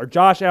Bills are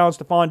Josh Allen,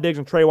 Stephon Diggs,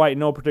 and Tre White in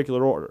no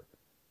particular order.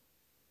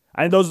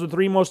 I think those are the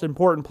 3 most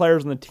important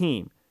players on the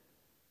team.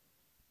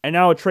 And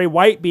now with Tre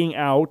White being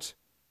out,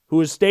 who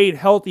has stayed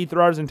healthy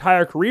throughout his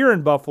entire career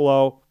in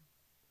Buffalo,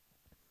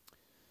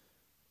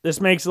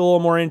 this makes it a little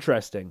more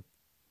interesting.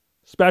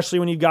 Especially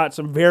when you've got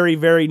some very,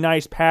 very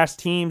nice past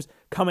teams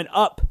coming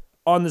up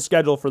on the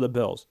schedule for the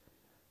Bills.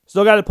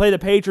 Still got to play the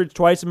Patriots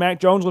twice, and Mac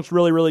Jones looks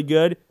really, really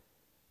good.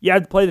 You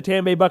had to play the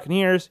Tampa Bay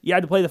Buccaneers. You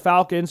had to play the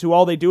Falcons, who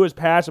all they do is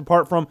pass,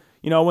 apart from,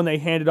 when they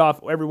hand it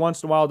off every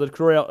once in a while to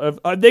Cordell.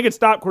 If they could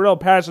stop Cordell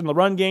passing the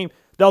run game,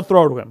 they'll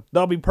throw to him.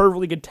 They'll be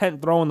perfectly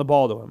content throwing the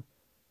ball to him.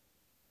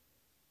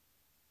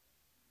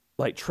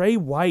 Like Tre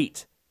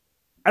White.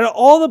 Out of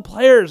all the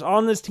players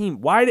on this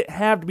team, why did it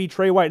have to be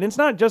Tre White? And it's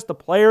not just the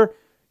player.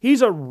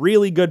 He's a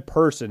really good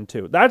person,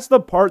 too. That's the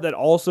part that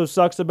also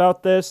sucks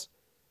about this.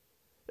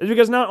 Is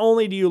because not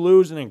only do you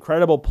lose an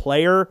incredible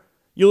player,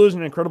 you lose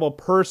an incredible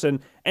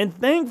person. And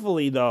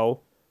thankfully,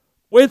 though,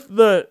 with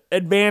the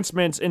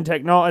advancements in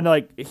technology and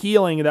like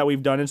healing that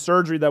we've done and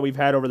surgery that we've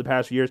had over the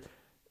past few years,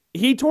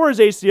 he tore his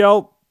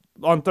ACL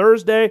on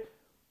Thursday.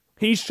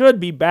 He should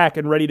be back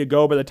and ready to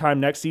go by the time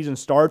next season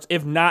starts,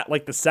 if not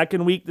like the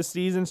second week the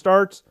season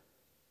starts.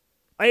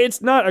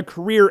 It's not a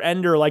career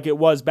ender like it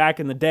was back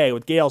in the day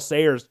with Gale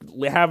Sayers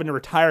having to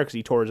retire because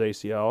he tore his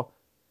ACL.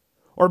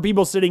 Or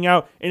people sitting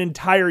out an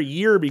entire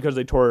year because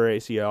they tore their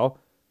ACL.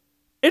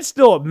 It's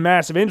still a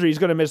massive injury. He's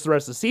going to miss the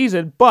rest of the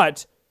season,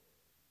 but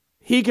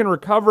he can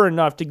recover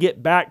enough to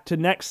get back to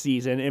next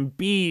season and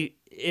be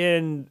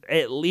in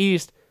at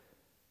least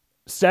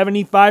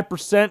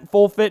 75%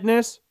 full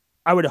fitness.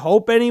 I would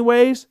hope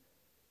anyways.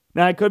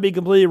 Now, I could be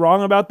completely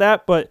wrong about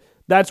that, but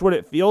that's what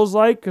it feels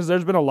like because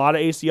there's been a lot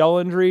of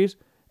ACL injuries,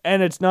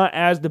 and it's not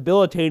as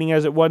debilitating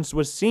as it once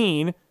was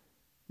seen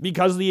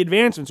because of the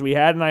advancements we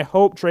had, and I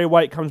hope Tre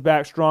White comes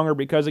back stronger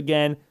because,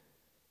 again,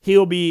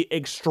 he'll be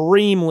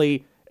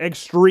extremely,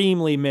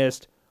 extremely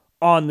missed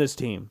on this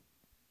team.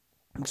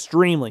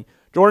 Extremely.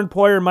 Jordan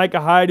Poyer and Micah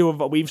Hyde, who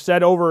we've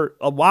said over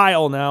a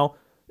while now,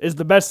 is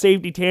the best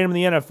safety tandem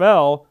in the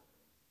NFL,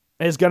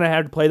 is going to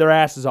have to play their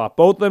asses off.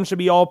 Both of them should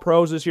be all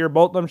pros this year.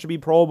 Both of them should be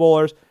Pro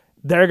Bowlers.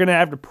 They're going to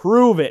have to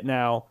prove it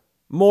now,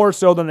 more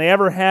so than they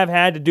ever have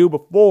had to do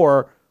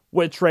before,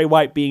 with Tre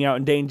White being out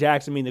and Dane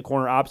Jackson being the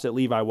corner opposite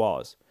Levi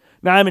Wallace.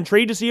 Now, I'm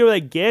intrigued to see what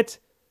they get,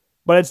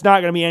 but it's not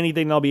going to be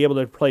anything they'll be able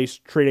to replace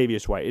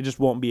Tre'Davious White. It just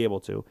won't be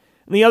able to.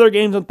 In the other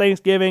games on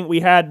Thanksgiving,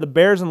 we had the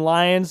Bears and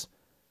Lions.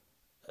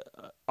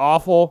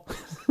 Awful.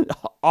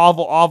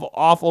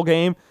 awful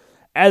game.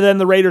 And then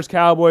the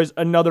Raiders-Cowboys,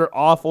 another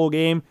awful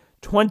game.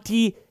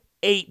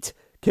 28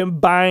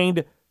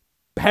 combined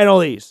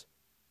penalties.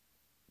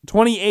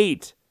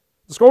 28.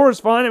 The score was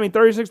fun.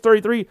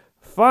 36-33,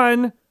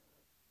 fun.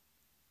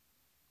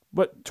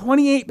 But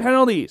 28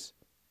 penalties.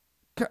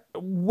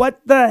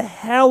 What the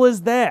hell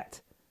is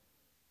that?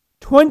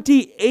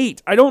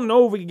 28. I don't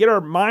know if we can get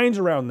our minds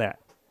around that.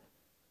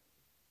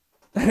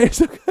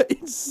 It's an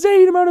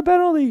insane amount of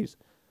penalties.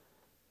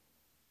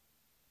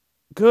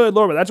 Good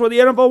Lord, but that's what the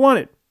NFL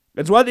wanted.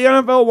 That's what the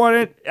NFL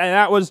wanted, and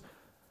that was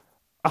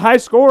a high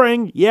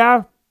scoring,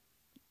 yeah.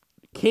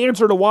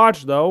 Cancer to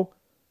watch, though.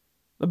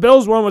 The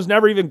Bills one was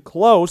never even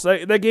close.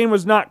 That game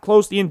was not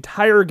close the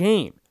entire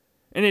game.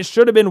 And it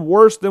should have been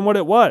worse than what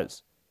it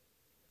was.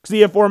 Because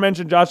the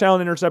aforementioned Josh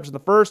Allen interception the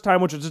first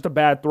time, which was just a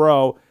bad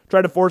throw,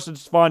 tried to force it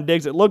to Stephon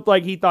Diggs. It looked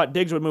like he thought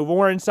Diggs would move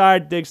more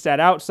inside. Diggs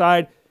sat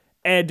outside.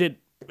 And it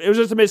was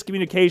just a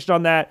miscommunication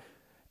on that.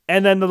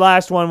 And then the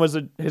last one was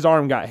his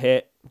arm got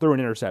hit through an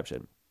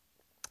interception.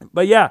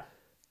 But yeah,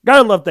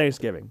 gotta love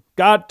Thanksgiving.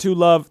 Got to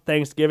love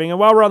Thanksgiving. And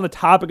while we're on the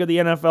topic of the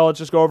NFL, let's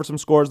just go over some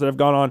scores that have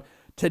gone on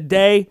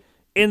today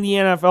in the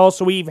NFL.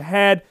 So we've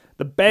had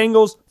the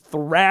Bengals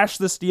thrash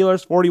the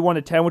Steelers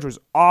 41-10, which was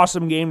an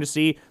awesome game to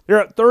see.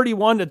 They're at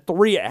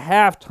 31-3 at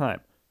halftime.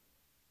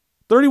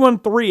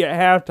 31-3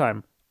 at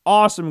halftime.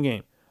 Awesome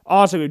game.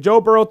 Awesome. Joe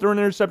Burrow threw an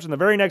interception. The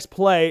very next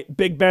play,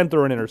 Big Ben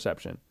threw an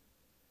interception.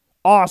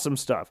 Awesome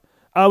stuff.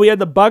 We had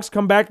the Bucks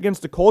come back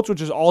against the Colts,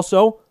 which is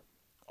also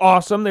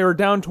awesome. They were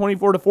down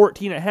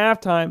 24-14 at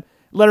halftime.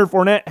 Leonard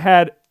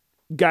Fournette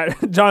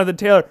got Jonathan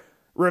Taylor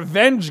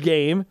revenge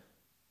game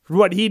for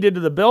what he did to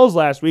the Bills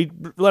last week.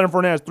 Leonard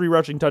Fournette has 3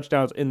 rushing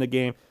touchdowns in the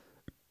game.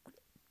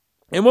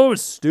 And what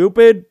was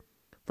stupid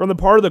from the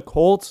part of the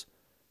Colts,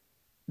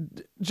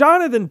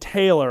 Jonathan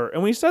Taylor,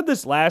 and we said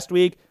this last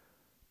week,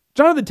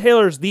 Jonathan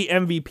Taylor is the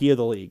MVP of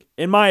the league,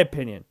 in my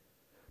opinion.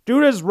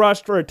 Dude has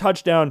rushed for a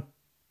touchdown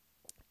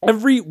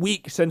every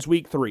week since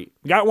week 3.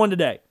 Got one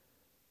today.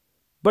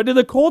 But did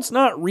the Colts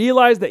not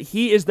realize that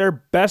he is their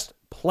best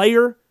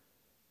player?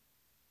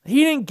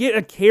 He didn't get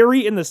a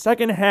carry in the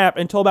second half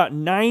until about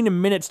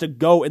 9 minutes to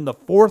go in the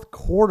fourth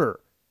quarter.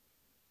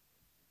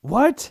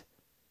 What?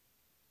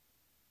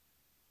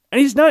 And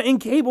he's not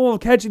incapable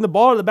of catching the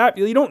ball out of the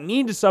backfield. You don't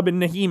need to sub in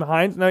Nyheim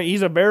Hines. Now,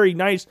 he's a very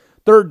nice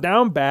third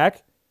down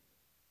back.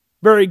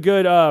 Very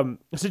good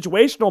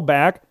situational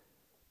back.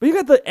 But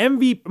you got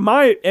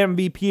my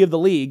MVP of the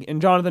league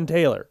in Jonathan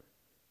Taylor.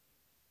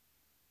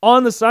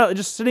 On the side,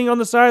 just sitting on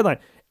the sideline.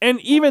 And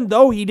even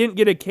though he didn't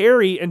get a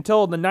carry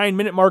until the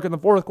 9-minute mark in the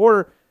fourth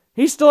quarter,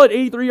 he's still at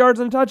 83 yards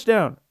and a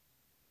touchdown.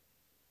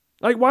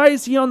 Like, why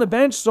is he on the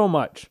bench so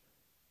much?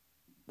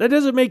 That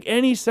doesn't make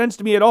any sense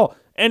to me at all.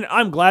 And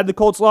I'm glad the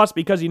Colts lost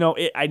because,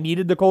 I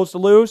needed the Colts to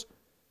lose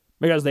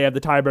because they have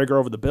the tiebreaker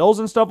over the Bills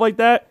and stuff like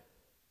that.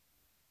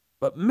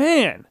 But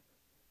man,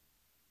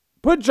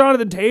 put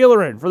Jonathan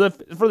Taylor in. For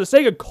the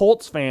sake of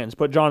Colts fans,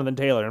 put Jonathan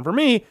Taylor in. For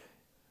me,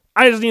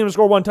 I just need him to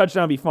score one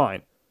touchdown and be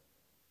fine.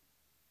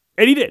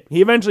 And he did.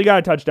 He eventually got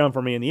a touchdown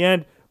for me in the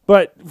end.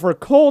 But for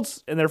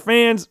Colts and their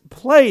fans,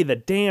 play the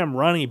damn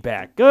running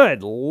back.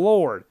 Good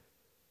Lord.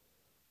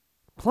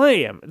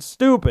 Play him. It's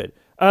stupid.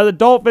 The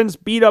Dolphins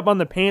beat up on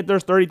the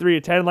Panthers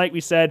 33-10, like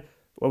we said,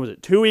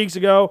 2 weeks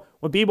ago?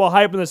 When people were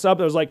hyping this up,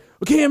 it was like,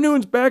 Cam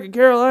Newton's back in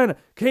Carolina.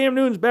 Cam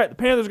Newton's back. The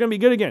Panthers are going to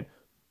be good again.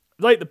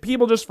 Like, the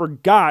people just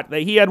forgot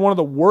that he had one of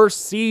the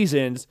worst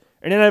seasons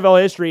in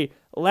NFL history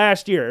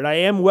last year. And I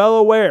am well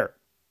aware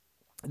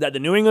that the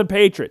New England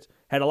Patriots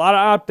had a lot of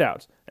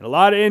opt-outs and a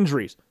lot of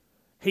injuries.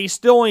 He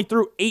still only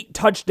threw 8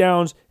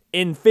 touchdowns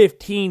in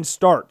 15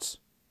 starts.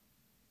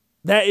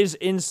 That is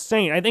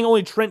insane. I think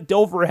only Trent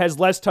Dilfer has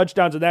less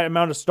touchdowns in that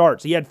amount of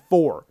starts. He had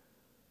 4.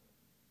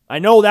 I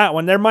know that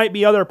one. There might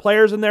be other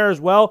players in there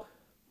as well,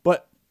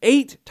 but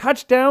 8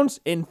 touchdowns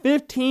in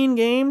 15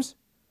 games?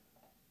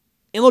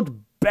 It looked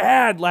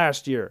bad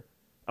last year.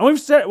 And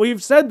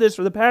we've said this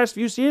for the past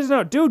few seasons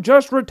now. Dude,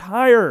 just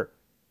retire.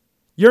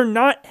 You're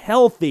not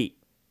healthy.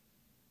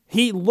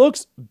 He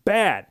looks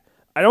bad.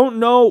 I don't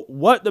know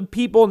what the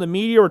people in the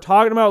media were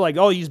talking about, like,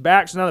 he's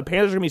back, so now the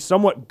Panthers are going to be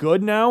somewhat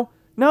good now.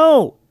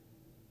 No.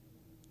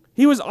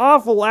 He was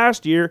awful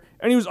last year,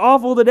 and he was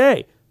awful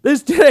today.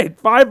 This today,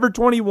 5 for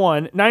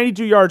 21,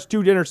 92 yards,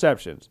 2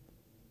 interceptions.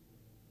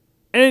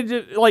 And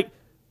it just,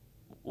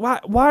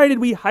 why did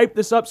we hype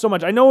this up so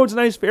much? I know it's a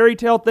nice fairy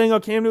tale thing.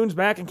 Cam Newton's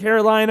back in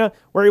Carolina,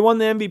 where he won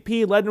the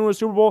MVP, led into a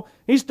Super Bowl.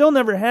 He still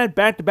never had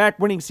back-to-back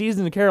winning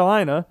seasons in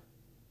Carolina.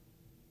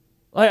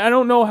 I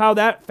don't know how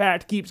that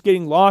fact keeps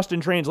getting lost in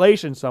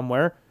translation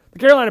somewhere. The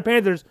Carolina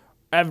Panthers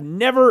have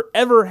never,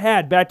 ever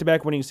had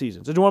back-to-back winning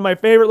seasons. It's one of my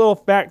favorite little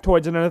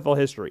factoids in NFL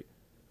history.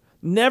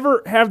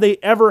 Never have they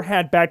ever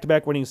had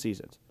back-to-back winning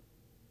seasons.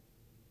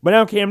 But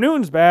now Cam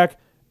Newton's back,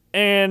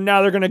 and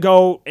now they're going to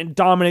go and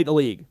dominate the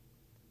league.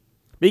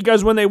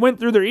 Because when they went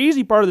through their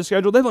easy part of the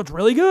schedule, they looked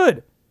really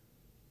good.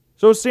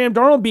 So Sam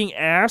Darnold being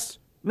ass,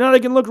 now they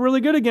can look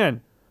really good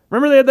again.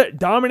 Remember they had that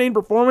dominating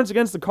performance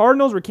against the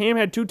Cardinals where Cam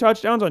had 2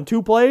 touchdowns on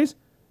 2 plays?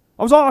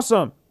 That was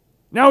awesome.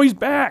 Now he's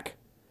back.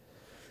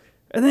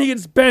 And then he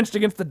gets benched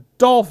against the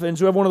Dolphins,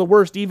 who have one of the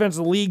worst defenses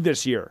in the league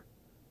this year.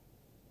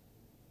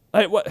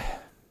 What?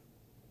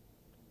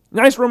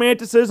 Nice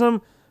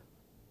romanticism,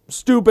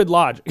 stupid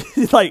logic.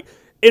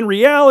 In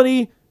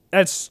reality,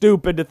 that's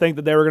stupid to think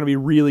that they were going to be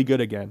really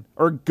good again.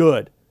 Or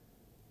good.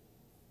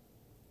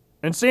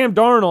 And Sam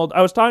Darnold,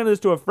 I was talking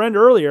to a friend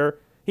earlier,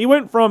 he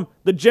went from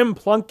the Jim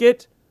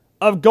Plunkett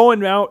of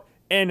going out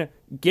and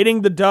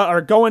getting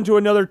going to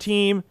another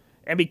team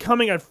and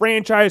becoming a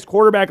franchise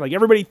quarterback like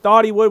everybody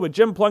thought he would, with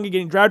Jim Plunkett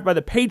getting drafted by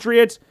the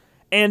Patriots,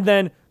 and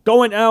then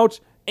going out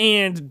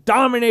and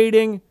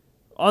dominating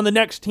on the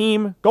next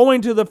team,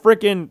 going to the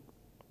frickin',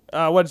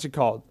 what's it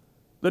called?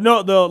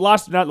 Not the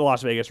Las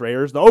Vegas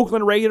Raiders, the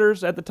Oakland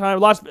Raiders at the time,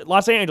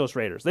 Los Angeles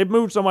Raiders. They've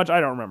moved so much, I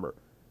don't remember.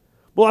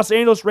 But Los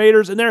Angeles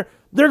Raiders, and they're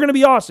going to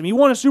be awesome. He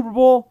won a Super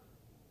Bowl,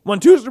 won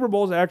 2 Super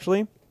Bowls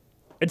actually,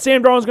 and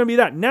Sam Darnold's going to be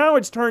that. Now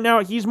it's turned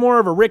out he's more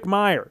of a Rick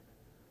Meyer.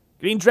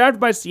 Getting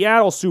drafted by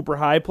Seattle super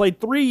high, played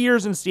 3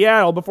 years in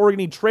Seattle before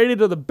getting traded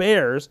to the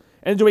Bears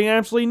and doing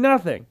absolutely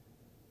nothing.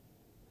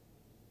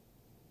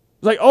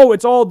 It's like,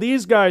 it's all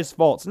these guys'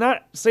 fault. It's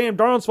not Sam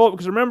Darnold's fault,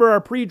 because remember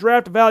our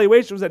pre-draft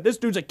evaluation was that this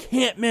dude's a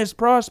can't-miss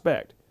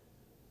prospect.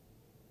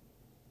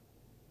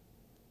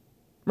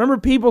 Remember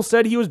people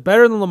said he was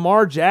better than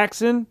Lamar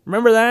Jackson?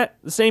 Remember that?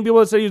 The same people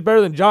that said he was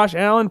better than Josh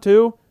Allen,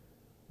 too?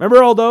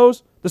 Remember all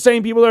those? The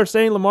same people that are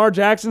saying Lamar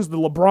Jackson's the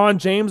LeBron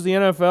James of the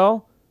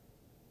NFL?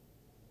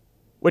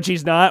 Which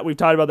he's not. We've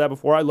talked about that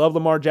before. I love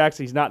Lamar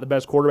Jackson. He's not the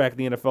best quarterback in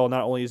the NFL.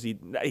 Not only is he's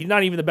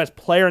not even the best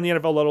player in the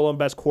NFL, let alone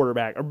best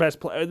quarterback or best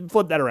player.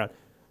 Flip that around.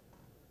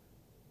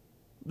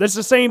 That's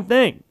the same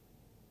thing.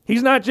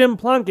 He's not Jim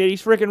Plunkett.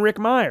 He's freaking Rick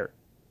Meyer.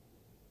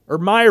 Or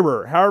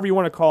Myrer, however you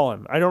want to call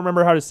him. I don't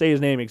remember how to say his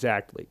name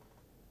exactly.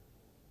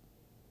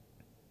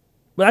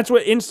 But that's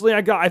what instantly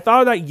I got. I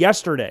thought of that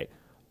yesterday.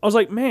 I was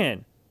like,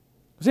 man,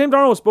 Sam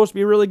Darnold was supposed to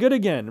be really good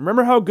again.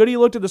 Remember how good he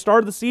looked at the start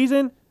of the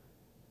season?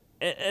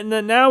 And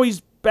then now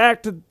he's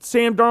back to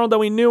Sam Darnold that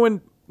we knew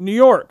in New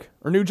York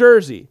or New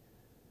Jersey.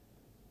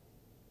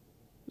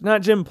 It's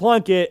not Jim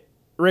Plunkett,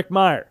 Rick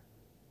Meyer.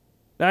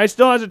 Now, he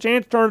still has a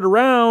chance to turn it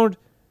around,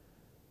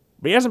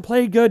 but he hasn't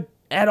played good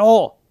at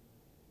all.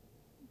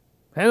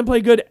 Hasn't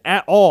played good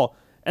at all.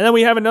 And then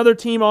we have another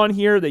team on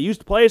here that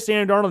used to play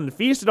Sam Darnold and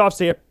feasted off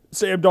Sam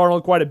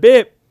Darnold quite a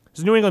bit. It's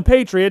the New England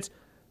Patriots.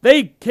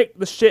 They kicked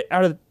the shit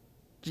out of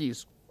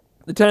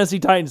the Tennessee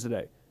Titans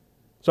today.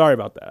 Sorry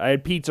about that. I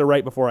had pizza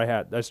right before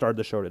I started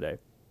the show today.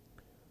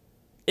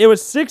 It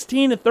was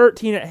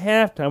 16-13 at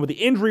halftime with the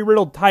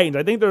injury-riddled Titans.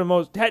 I think they're the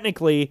most,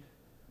 technically,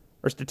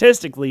 or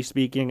statistically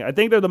speaking, I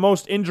think they're the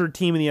most injured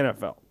team in the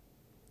NFL.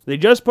 They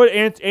just put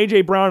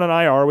A.J. Brown on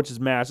IR, which is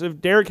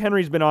massive. Derrick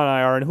Henry's been on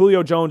IR, and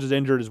Julio Jones is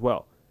injured as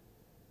well.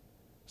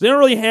 So they don't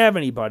really have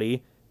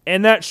anybody,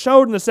 and that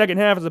showed in the second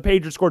half as the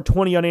Patriots scored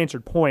 20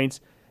 unanswered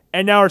points,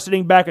 and now are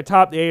sitting back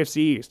atop the AFC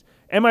East.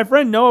 And my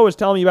friend Noah was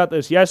telling me about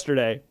this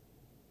yesterday,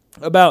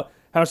 about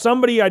how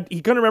somebody,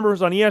 he couldn't remember if it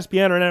was on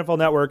ESPN or NFL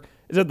Network,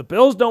 is that the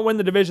Bills don't win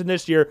the division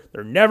this year,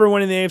 they're never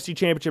winning the AFC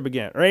Championship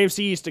again, or AFC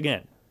East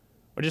again,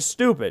 which is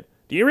stupid.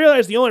 Do you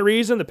realize the only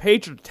reason the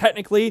Patriots are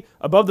technically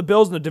above the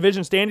Bills in the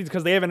division standings is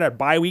because they haven't had a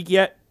bye week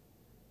yet?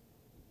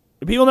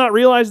 Do people not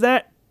realize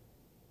that?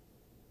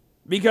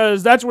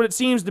 Because that's what it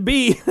seems to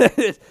be,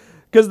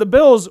 because the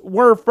Bills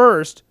were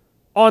first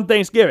on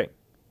Thanksgiving.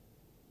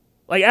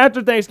 Like,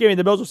 after Thanksgiving,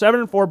 the Bills were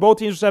 7-4, both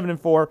teams were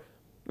 7-4.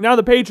 Now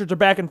the Patriots are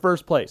back in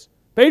first place.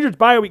 Patriots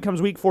bye week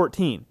comes week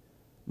 14.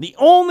 The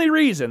only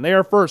reason they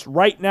are first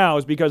right now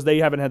is because they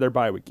haven't had their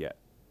bye week yet.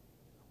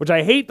 Which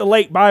I hate the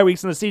late bye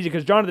weeks in the season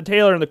because Jonathan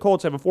Taylor and the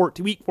Colts have a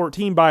week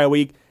 14 bye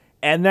week,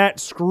 and that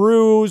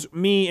screws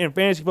me in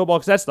fantasy football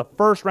because that's the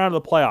first round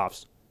of the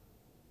playoffs.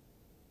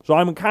 So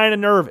I'm kind of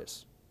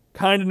nervous.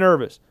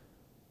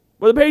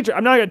 But the Patriots,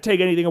 I'm not going to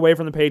take anything away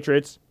from the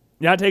Patriots.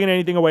 Not taking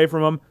anything away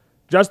from them.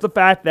 Just the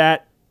fact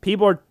that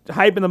people are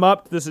hyping them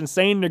up to this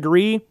insane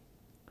degree.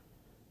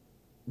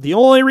 The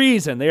only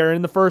reason they are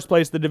in the first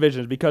place of the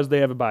division is because they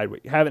have a bye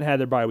week. Haven't had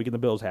their bye week, and the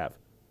Bills have.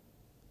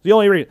 It's the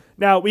only reason.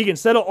 Now, we can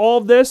settle all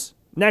of this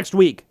next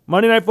week.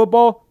 Monday Night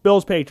Football,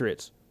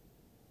 Bills-Patriots.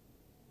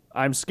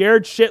 I'm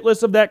scared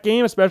shitless of that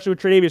game, especially with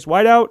Tre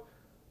White out,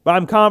 but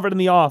I'm confident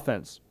in the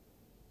offense.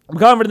 I'm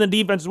confident in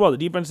the defense as well. The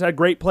defense had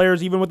great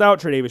players even without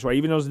Tre White.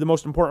 Even though he's the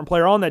most important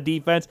player on that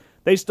defense,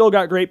 they still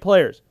got great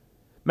players.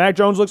 Mac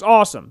Jones looks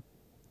awesome.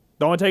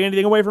 Don't want to take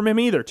anything away from him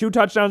either. 2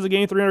 touchdowns a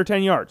game,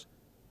 310 yards.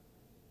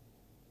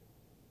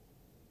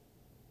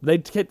 They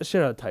kicked the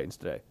shit out of the Titans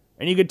today.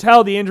 And you could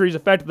tell the injuries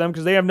affected them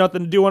because they have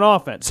nothing to do on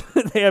offense.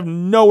 They have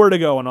nowhere to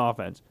go on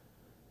offense.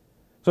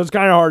 So it's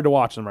kind of hard to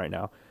watch them right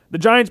now. The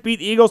Giants beat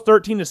the Eagles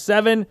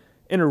 13-7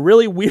 in a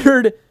really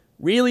weird,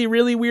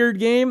 really weird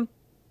game.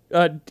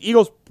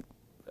 Eagles,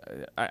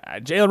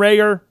 Jalen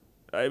Reagor,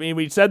 I mean,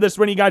 we said this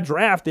when he got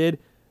drafted,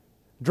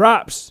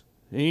 drops.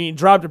 He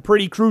dropped a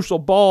pretty crucial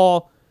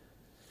ball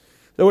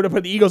that would have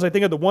put the Eagles, I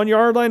think, at the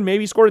 1-yard line.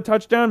 Maybe scored a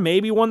touchdown.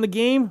 Maybe won the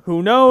game.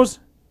 Who knows?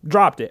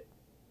 Dropped it.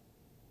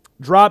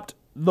 Dropped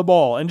the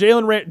ball. And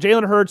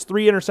Jalen Hurts,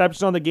 3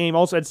 interceptions on the game,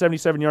 also had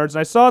 77 yards.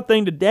 And I saw a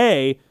thing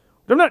today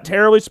that I'm not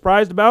terribly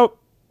surprised about.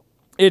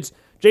 It's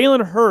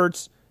Jalen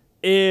Hurts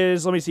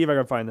is, let me see if I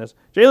can find this.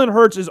 Jalen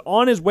Hurts is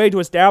on his way to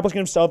establishing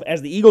himself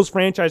as the Eagles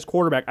franchise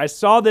quarterback. I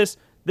saw this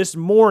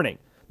morning.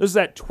 This is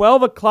at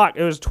 12 o'clock.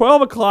 It was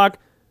 12 o'clock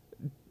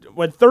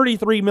with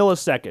 33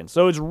 milliseconds.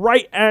 So it's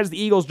right as the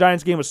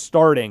Eagles-Giants game was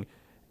starting.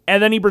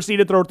 And then he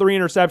proceeded to throw 3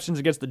 interceptions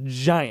against the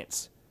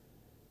Giants.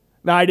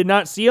 Now, I did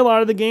not see a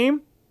lot of the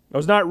game. I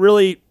was not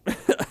really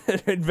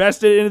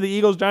invested into the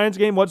Eagles-Giants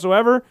game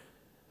whatsoever.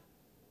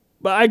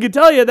 But I could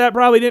tell you that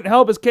probably didn't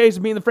help his case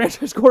of being the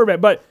franchise quarterback.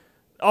 But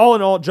all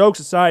in all, jokes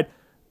aside,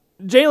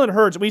 Jalen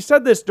Hurts, we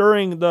said this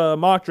during the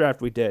mock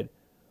draft we did.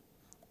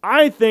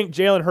 I think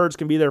Jalen Hurts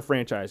can be their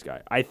franchise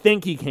guy. I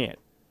think he can.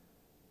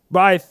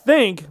 But I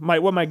think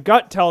what my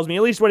gut tells me,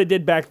 at least what it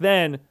did back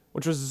then,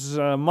 which was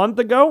a month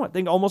ago, I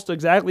think almost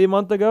exactly a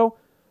month ago,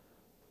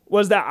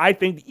 was that I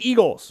think the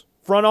Eagles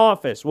front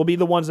office will be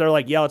the ones that are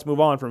like, yeah, let's move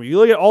on from him. You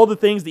look at all the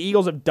things the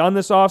Eagles have done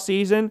this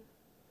offseason,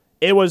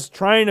 it was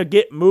trying to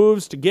get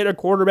moves to get a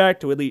quarterback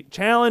to at least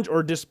challenge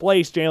or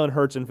displace Jalen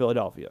Hurts in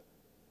Philadelphia.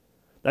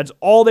 That's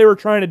all they were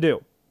trying to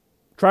do.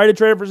 Tried to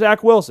trade for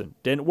Zach Wilson.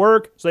 Didn't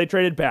work, so they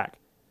traded back.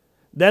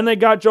 Then they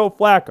got Joe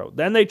Flacco.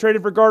 Then they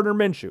traded for Gardner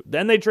Minshew.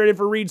 Then they traded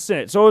for Reed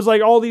Sinnett. So it was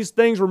like all these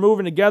things were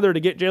moving together to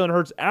get Jalen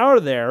Hurts out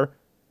of there.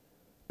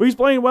 But he's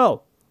playing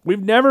well.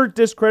 We've never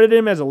discredited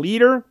him as a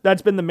leader.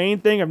 That's been the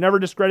main thing. I've never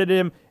discredited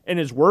him in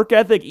his work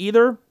ethic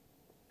either.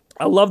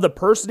 I love the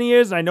person he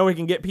is, and I know he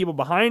can get people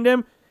behind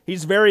him.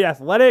 He's very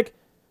athletic.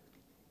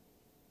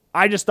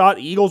 I just thought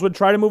the Eagles would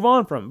try to move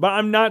on from him. But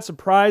I'm not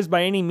surprised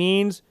by any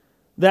means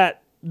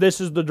that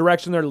this is the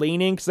direction they're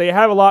leaning, because they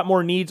have a lot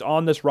more needs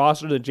on this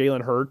roster than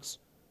Jalen Hurts.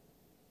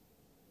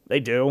 They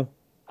do.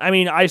 I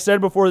mean, I said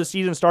before the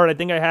season started, I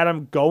think I had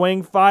him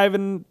going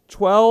 5-12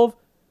 or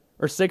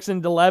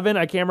 6-11.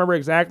 I can't remember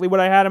exactly what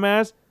I had him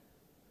as.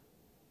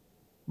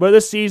 But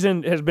this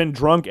season has been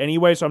drunk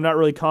anyway, so I'm not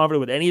really confident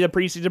with any of the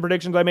preseason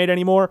predictions I made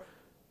anymore.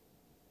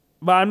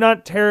 But I'm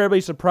not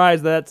terribly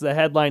surprised that's the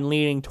headline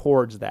leaning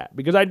towards that,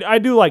 because I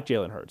do like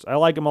Jalen Hurts. I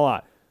like him a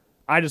lot.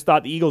 I just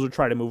thought the Eagles would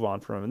try to move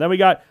on from him. And then we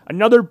got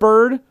another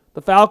bird,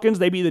 the Falcons.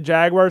 They beat the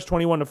Jaguars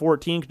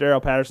 21-14.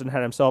 Cordarrelle Patterson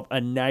had himself a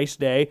nice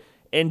day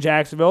in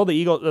Jacksonville.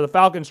 The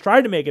Falcons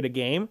tried to make it a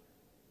game,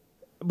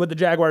 with the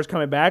Jaguars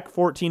coming back.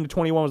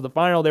 14-21 was the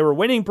final. They were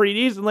winning pretty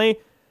decently,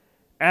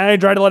 and they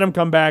tried to let them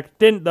come back.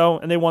 Didn't, though,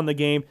 and they won the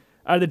game.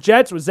 The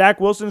Jets, with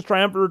Zach Wilson's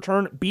triumphant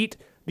return, beat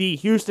the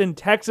Houston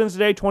Texans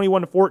today,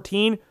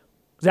 21-14.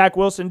 Zach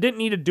Wilson didn't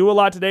need to do a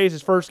lot today. It's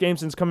his first game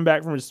since coming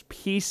back from his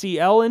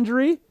PCL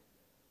injury.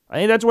 I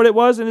think that's what it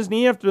was in his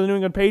knee after the New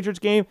England Patriots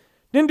game.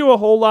 Didn't do a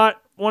whole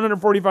lot.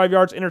 145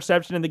 yards,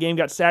 interception in the game,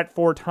 got sacked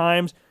 4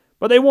 times,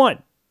 but they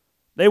won.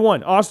 They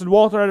won. Austin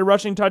Walter had a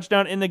rushing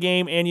touchdown in the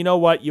game, and you know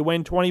what? You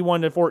win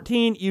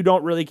 21-14. You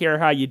don't really care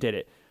how you did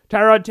it.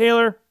 Tyrod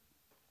Taylor,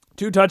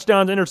 2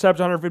 touchdowns,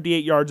 interception,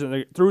 158 yards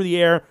through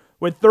the air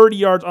with 30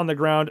 yards on the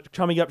ground,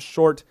 coming up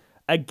short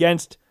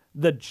against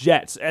the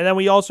Jets. And then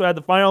we also had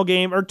the final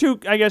game, or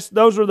 2, I guess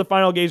those were the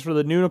final games for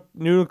the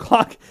noon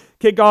o'clock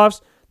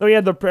kickoffs. Then we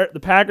had the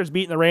Packers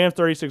beating the Rams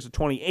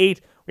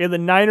 36-28. We had the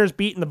Niners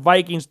beating the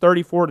Vikings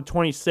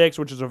 34-26,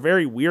 which is a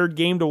very weird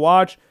game to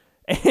watch.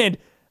 And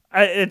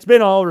it's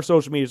been all over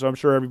social media, so I'm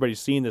sure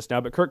everybody's seen this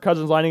now. But Kirk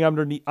Cousins lining up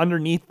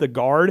underneath the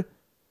guard.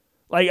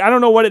 Like, I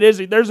don't know what it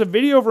is. There's a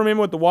video from him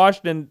with the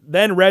Washington,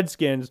 then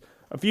Redskins,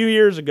 a few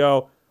years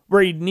ago,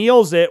 where he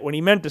kneels it when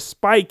he meant to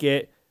spike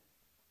it,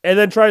 and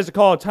then tries to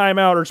call a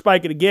timeout or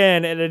spike it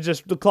again, and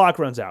the clock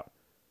runs out.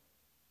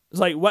 It's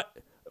like, what?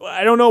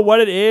 I don't know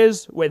what it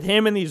is with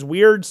him in these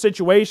weird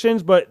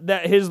situations, but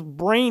that his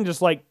brain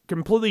just like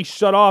completely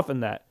shut off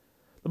in that.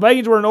 The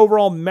Vikings were an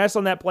overall mess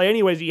on that play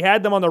anyways. He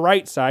had them on the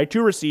right side,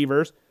 2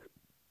 receivers.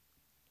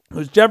 It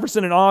was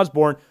Jefferson and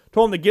Osborne.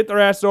 Told them to get their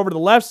asses over to the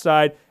left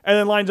side, and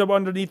then lines up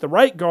underneath the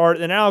right guard.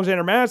 And then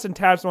Alexander Madison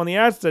taps him on the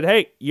ass and said,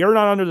 hey, you're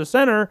not under the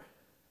center.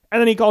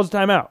 And then he calls a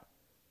timeout.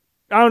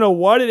 I don't know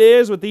what it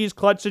is with these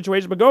clutch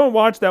situations, but go and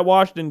watch that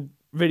Washington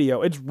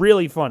video. It's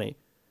really funny.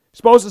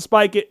 Supposed to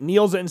spike it,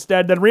 kneels it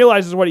instead, then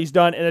realizes what he's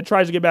done, and then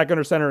tries to get back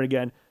under center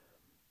again.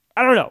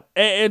 I don't know.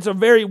 It's a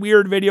very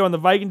weird video, and the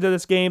Vikings in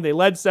this game, they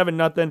led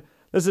 7-0.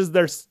 This is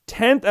their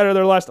 10th out of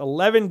their last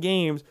 11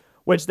 games,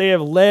 which they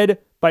have led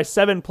by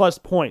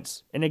 7+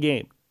 points in a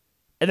game.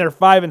 And they're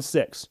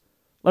 5-6.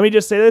 Let me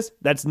just say this.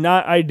 That's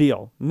not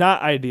ideal.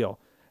 Not ideal.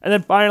 And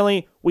then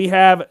finally, we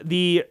have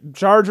the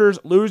Chargers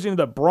losing to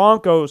the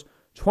Broncos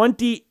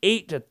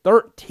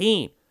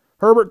 28-13.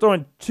 Herbert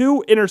throwing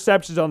 2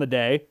 interceptions on the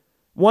day.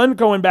 1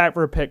 going back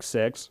for a pick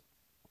 6.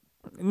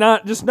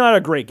 Not a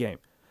great game.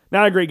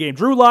 Not a great game.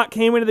 Drew Lock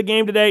came into the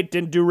game today,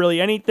 didn't do really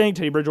anything.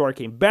 Teddy Bridgewater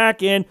came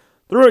back in,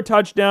 threw a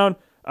touchdown.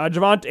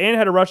 Javonte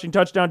had a rushing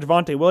touchdown.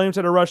 Javonte Williams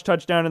had a rush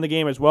touchdown in the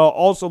game as well.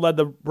 Also led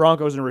the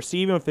Broncos in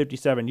receiving with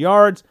 57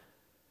 yards.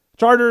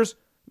 Chargers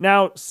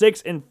now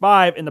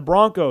 6-5, and the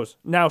Broncos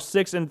now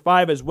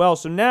 6-5 as well.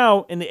 So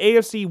now in the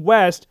AFC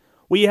West,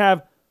 we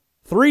have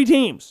 3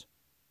 teams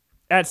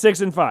at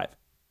 6-5.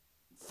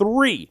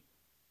 3.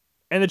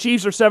 And the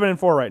Chiefs are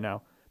 7-4 right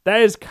now.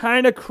 That is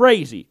kind of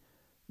crazy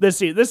this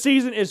season. This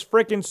season is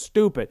freaking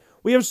stupid.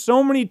 We have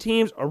so many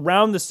teams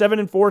around the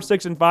 7-4,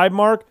 6-5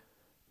 mark.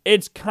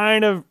 It's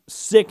kind of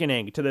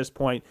sickening to this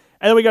point.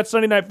 And then we got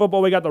Sunday Night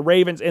Football. We got the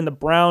Ravens and the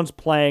Browns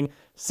playing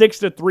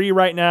 6-3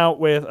 right now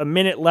with a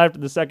minute left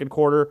in the second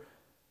quarter.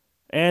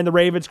 And the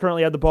Ravens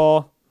currently have the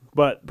ball,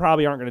 but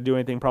probably aren't going to do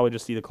anything. Probably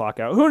just see the clock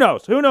out. Who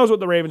knows? Who knows what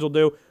the Ravens will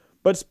do?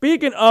 But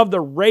speaking of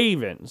the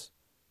Ravens,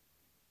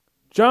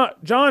 John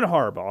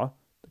Harbaugh,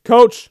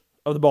 coach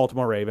of the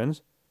Baltimore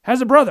Ravens,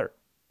 has a brother.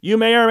 You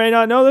may or may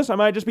not know this. I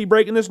might just be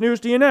breaking this news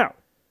to you now.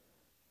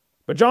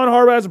 But John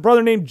Harbaugh has a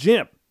brother named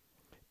Jim.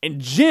 And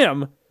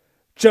Jim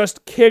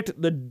just kicked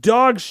the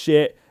dog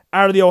shit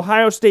out of the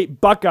Ohio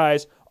State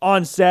Buckeyes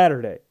on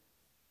Saturday,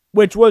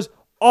 which was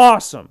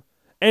awesome.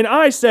 And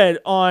I said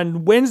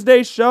on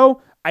Wednesday's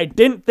show, I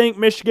didn't think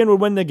Michigan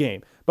would win the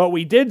game. But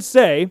we did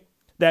say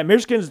that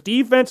Michigan's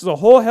defense is a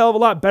whole hell of a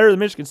lot better than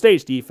Michigan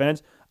State's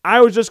defense.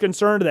 I was just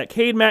concerned that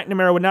Cade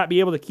McNamara would not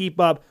be able to keep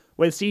up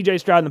with C.J.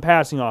 Stroud in the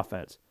passing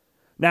offense.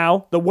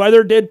 Now, the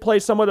weather did play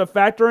somewhat of a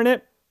factor in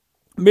it.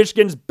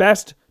 Michigan's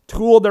best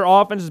tool of their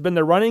offense has been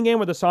their running game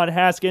with Hassan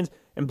Haskins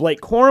and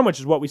Blake Corum, which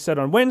is what we said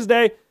on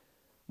Wednesday.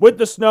 With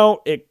the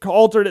snow, it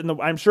altered it,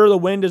 and I'm sure the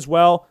wind as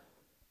well,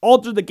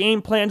 altered the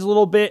game plans a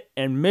little bit,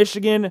 and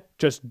Michigan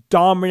just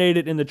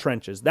dominated in the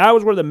trenches. That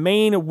was where the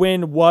main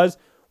win was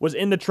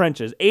in the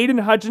trenches. Aidan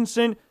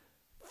Hutchinson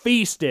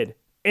feasted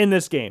in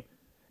this game.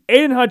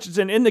 Aidan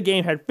Hutchinson in the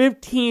game had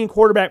 15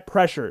 quarterback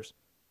pressures,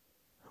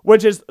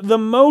 which is the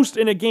most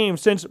in a game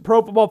since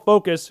Pro Football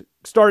Focus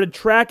started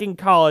tracking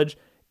college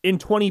in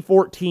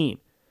 2014.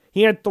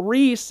 He had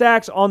 3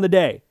 sacks on the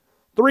day.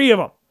 3 of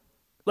them.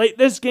 Like,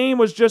 this game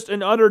was just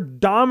an utter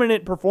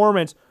dominant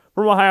performance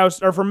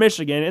from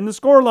Michigan, and the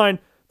scoreline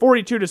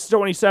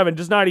 42-27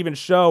 does not even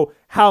show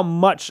how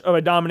much of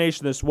a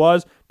domination this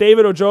was.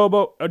 David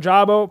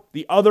Ojabo,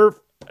 the other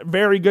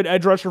very good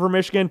edge rusher for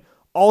Michigan.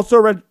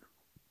 Also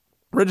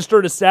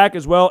registered a sack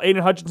as well.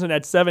 Aidan Hutchinson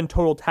had 7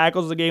 total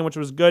tackles in the game, which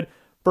was good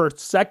for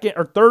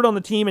third on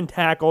the team in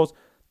tackles.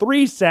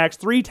 3 sacks,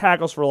 3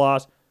 tackles for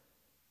loss.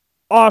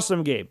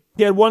 Awesome game.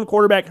 He had 1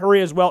 quarterback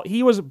hurry as well.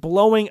 He was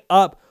blowing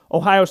up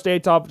Ohio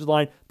State's offensive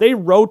line. They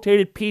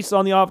rotated pieces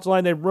on the offensive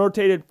line. They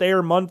rotated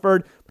Thayer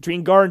Munford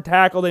between guard and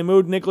tackle. They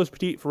moved Nicholas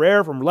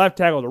Petit-Frere from left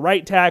tackle to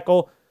right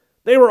tackle.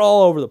 They were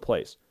all over the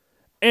place.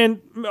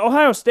 And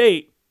Ohio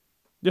State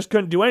just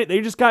couldn't do anything.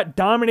 They just got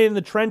dominated in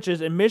the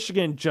trenches, and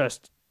Michigan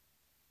just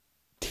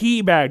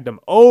teabagged them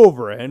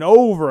over and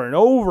over and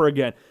over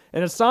again.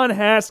 And Hassan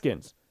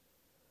Haskins,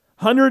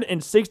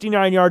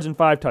 169 yards and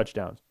 5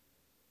 touchdowns.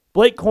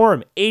 Blake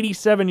Corum,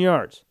 87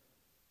 yards.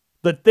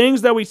 The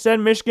things that we said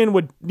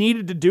Michigan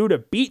needed to do to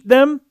beat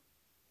them,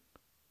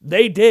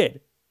 they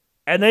did.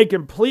 And they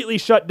completely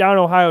shut down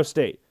Ohio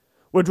State,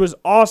 which was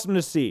awesome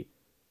to see.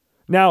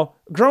 Now,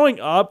 growing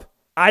up,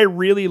 I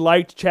really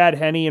liked Chad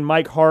Henne and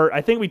Mike Hart.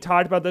 I think we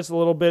talked about this a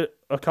little bit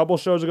a couple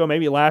shows ago,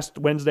 maybe last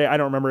Wednesday. I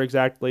don't remember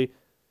exactly.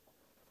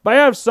 But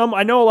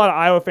I know a lot of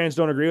Iowa fans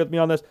don't agree with me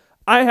on this.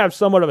 I have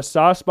somewhat of a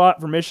soft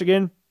spot for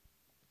Michigan.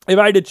 If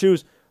I had to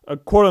choose a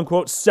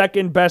quote-unquote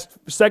second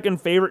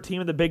favorite team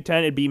in the Big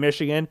Ten, it'd be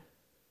Michigan.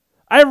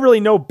 I have really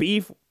no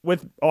beef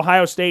with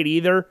Ohio State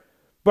either,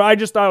 but I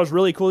just thought it was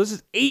really cool. This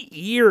is 8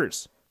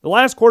 years. The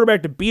last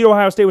quarterback to beat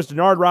Ohio State was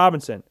Denard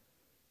Robinson.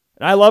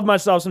 And I love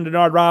myself some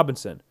Denard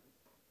Robinson.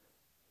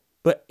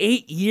 But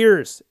 8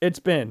 years it's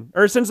been,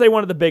 or since they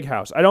won at the Big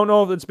House. I don't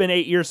know if it's been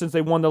 8 years since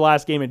they won the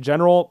last game in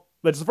general,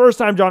 but it's the first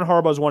time John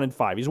Harbaugh's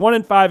 1-5. He's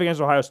 1-5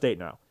 against Ohio State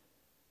now.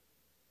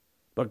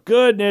 But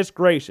goodness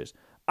gracious.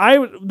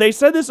 They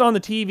said this on the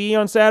TV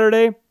on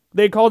Saturday.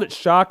 They called it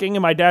shocking,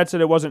 and my dad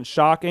said it wasn't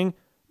shocking.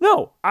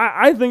 No,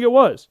 I think it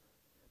was.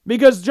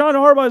 Because John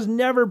Harbaugh has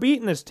never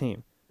beaten this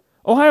team.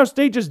 Ohio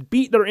State just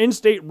beat their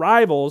in-state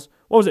rivals.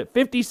 What was it,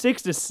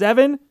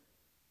 56-7?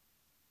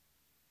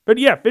 But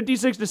yeah,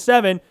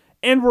 56-7,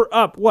 and we're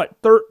up, what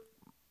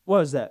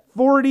was that?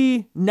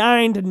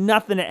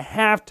 49-0 at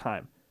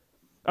halftime.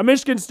 A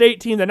Michigan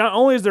State team that not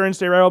only is their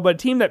in-state rival, but a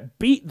team that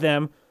beat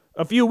them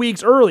a few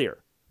weeks earlier.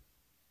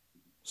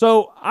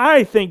 So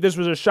I think this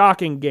was a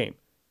shocking game.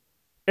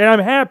 And I'm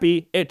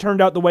happy it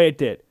turned out the way it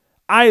did.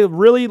 I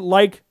really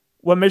like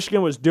what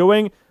Michigan was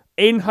doing.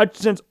 Aidan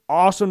Hutchinson's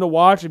awesome to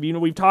watch.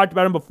 We've talked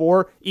about him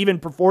before, even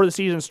before the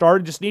season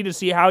started. Just need to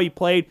see how he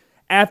played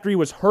after he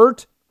was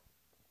hurt.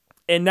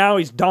 And now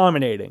he's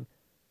dominating.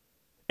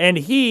 And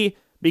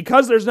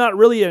because there's not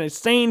really an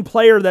insane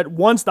player that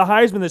wants the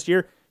Heisman this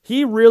year,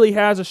 he really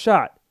has a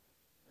shot.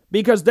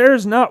 Because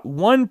there's not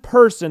one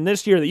person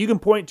this year that you can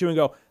point to and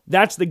go,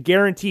 that's the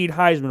guaranteed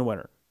Heisman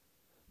winner.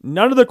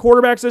 None of the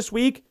quarterbacks this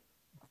week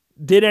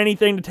did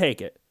anything to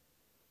take it.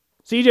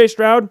 CJ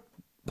Stroud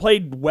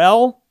played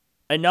well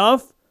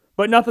enough,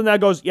 but nothing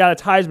that goes, yeah,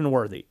 that's Heisman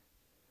worthy.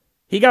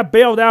 He got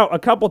bailed out a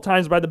couple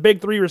times by the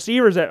big 3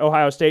 receivers at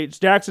Ohio State,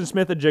 Jackson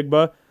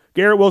Smith-Njigba,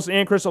 Garrett Wilson,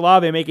 and Chris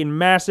Olave, making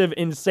massive,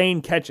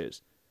 insane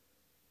catches.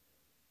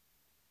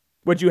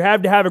 Which you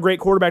have to have a great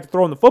quarterback to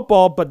throw in the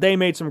football, but they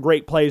made some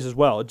great plays as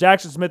well.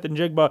 Jackson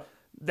Smith-Njigba,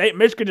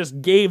 Michigan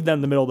just gave them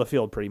the middle of the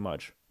field pretty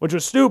much, which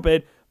was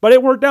stupid, but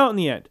it worked out in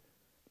the end.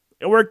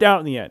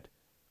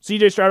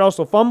 CJ Stroud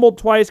also fumbled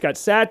twice, got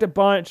sacked a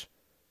bunch,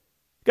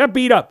 got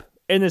beat up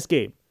in this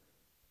game.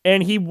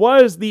 And he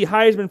was the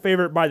Heisman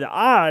favorite by the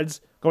odds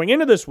going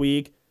into this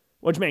week,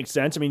 which makes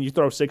sense. You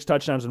throw 6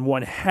 touchdowns in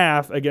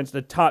 1/2 against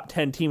the top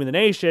 10 team in the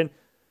nation,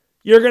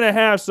 you're going to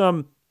have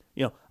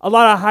a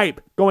lot of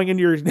hype going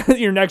into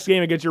your next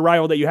game against your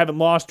rival that you haven't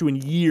lost to in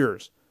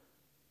years.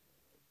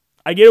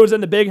 I get it was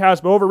in the Big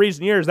House, but over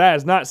recent years, that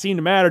has not seemed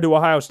to matter to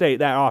Ohio State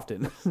that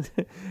often.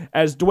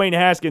 As Dwayne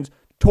Haskins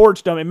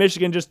torched them, and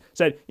Michigan just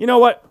said, you know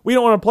what, we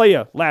don't want to play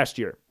you last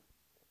year.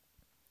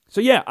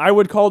 So yeah, I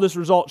would call this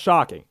result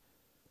shocking.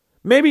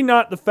 Maybe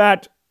not the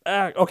fact,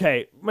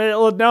 okay,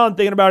 now I'm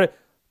thinking about it,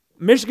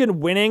 Michigan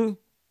winning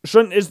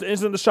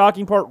isn't the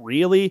shocking part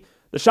really.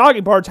 The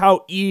shocking part's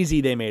how easy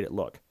they made it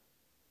look.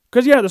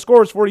 Because yeah, the score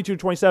was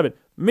 42-27.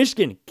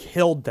 Michigan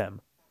killed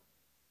them.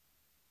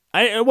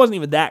 It wasn't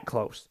even that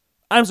close.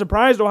 I'm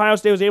surprised Ohio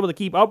State was able to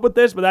keep up with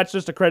this, but that's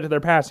just a credit to their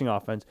passing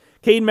offense.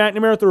 Caden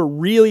McNamara threw a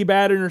really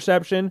bad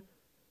interception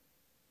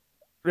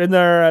in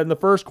the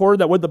first quarter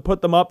that would have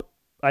put them up,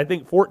 I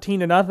think,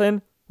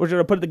 14-0, which would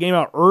have put the game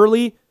out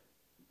early.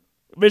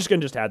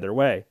 Michigan just had their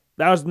way.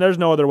 There's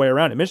no other way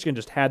around it. Michigan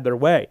just had their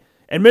way.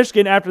 And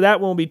Michigan, after that,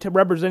 will be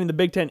representing the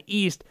Big Ten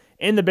East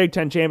in the Big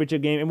Ten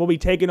Championship game, and will be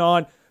taking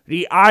on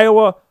the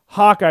Iowa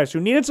Hawkeyes, who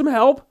needed some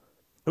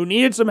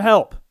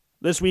help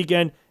this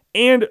weekend,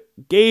 and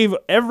gave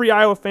every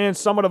Iowa fan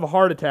somewhat of a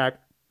heart attack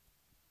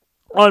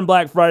on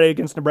Black Friday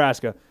against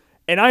Nebraska.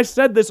 And I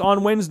said this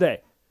on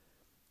Wednesday,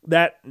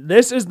 that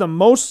this is the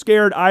most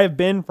scared I have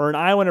been for an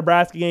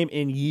Iowa-Nebraska game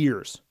in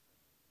years.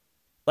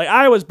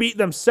 Iowa's beat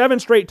them 6 or 7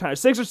 straight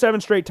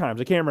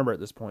times. I can't remember at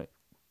this point.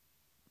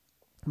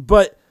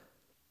 But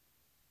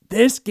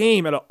this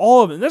game, out of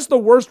all of them, this is the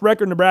worst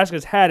record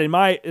Nebraska's had in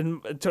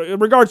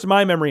regards to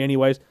my memory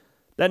anyways.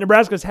 that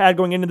Nebraska's had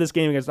going into this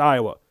game against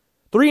Iowa.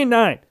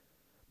 3-9.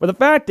 But the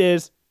fact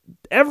is,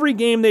 every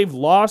game they've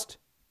lost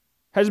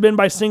has been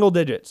by single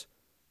digits.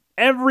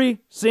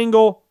 Every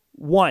single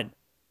one.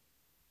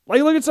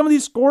 Like, look at some of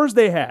these scores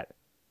they had.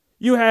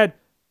 You had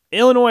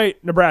Illinois,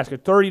 Nebraska,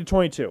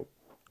 30-22.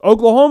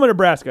 Oklahoma,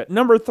 Nebraska,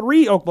 number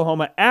 3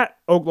 Oklahoma at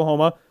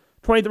Oklahoma,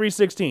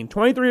 23-16.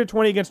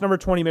 23-20 against number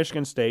 20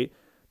 Michigan State.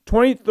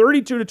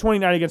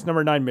 32-29 against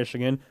number 9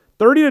 Michigan.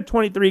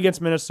 30-23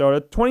 against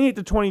Minnesota.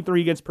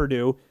 28-23 against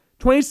Purdue.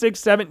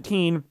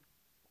 26-17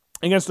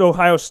 against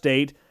Ohio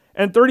State.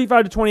 And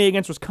 35-28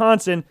 against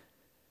Wisconsin.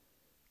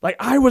 Like,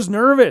 I was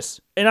nervous.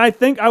 And I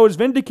think I was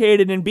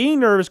vindicated in being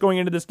nervous going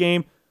into this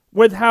game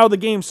with how the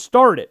game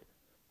started.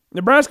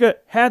 Nebraska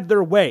had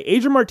their way.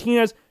 Adrian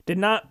Martinez did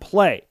not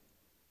play.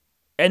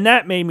 And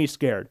that made me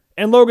scared.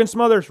 And Logan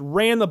Smothers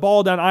ran the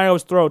ball down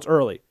Iowa's throats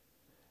early.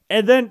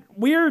 And then,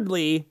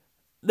 weirdly,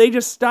 they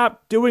just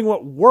stopped doing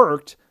what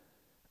worked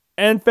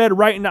and fed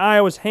right into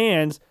Iowa's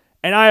hands,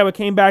 and Iowa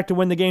came back to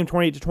win the game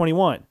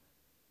 28-21.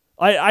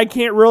 I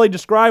can't really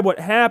describe what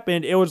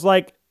happened. It was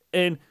like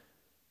a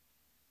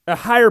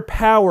higher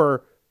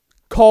power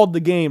called the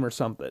game or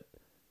something.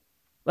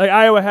 Like,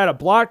 Iowa had a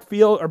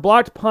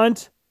blocked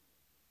punt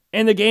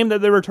in the game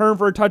that they returned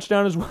for a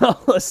touchdown as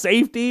well, a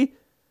safety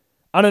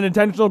on an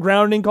intentional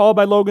grounding call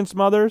by Logan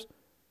Smothers,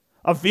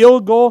 a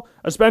field goal,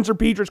 a Spencer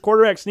Petras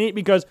quarterback sneak,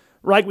 because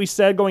like we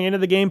said going into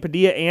the game,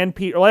 Padilla and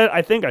Pete,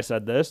 I think I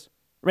said this.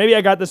 Maybe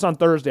I got this on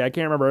Thursday. I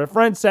can't remember. A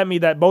friend sent me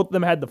that both of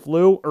them had the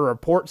flu, or a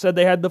report said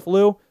they had the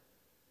flu,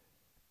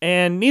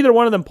 and neither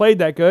one of them played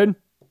that good.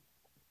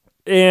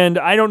 And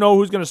I don't know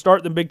who's going to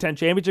start the Big Ten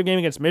Championship game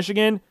against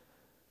Michigan,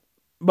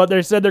 but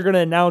they said they're going to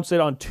announce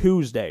it on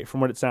Tuesday, from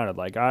what it sounded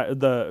like.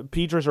 The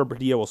Petras or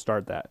Padilla will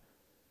start that.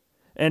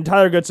 And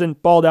Tyler Goodson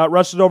balled out,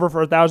 rushes over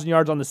for 1,000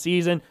 yards on the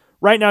season.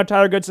 Right now,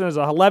 Tyler Goodson has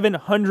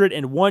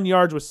 1,101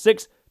 yards with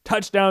 6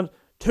 touchdowns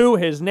to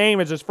his name.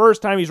 It's his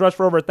first time he's rushed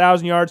for over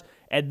 1,000 yards.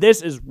 And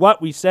this is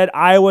what we said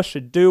Iowa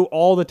should do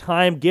all the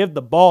time. Give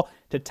the ball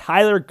to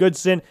Tyler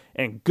Goodson,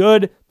 and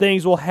good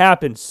things will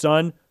happen,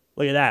 son.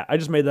 Look at that. I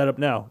just made that up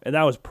now. And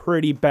that was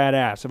pretty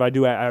badass,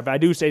 if I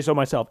do say so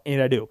myself,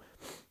 and I do.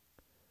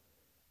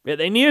 Yeah,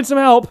 they needed some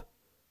help.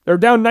 They were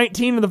down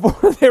 19 in the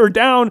fourth. They were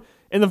down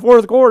in the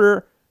fourth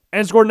quarter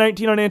and scored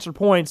 19 unanswered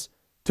points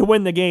to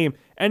win the game.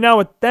 And now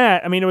with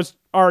that, I mean, it was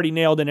already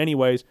nailed in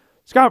anyways.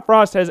 Scott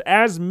Frost has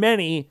as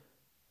many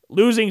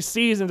losing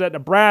seasons at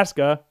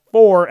Nebraska,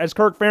 4, as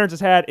Kirk Ferentz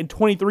has had in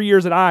 23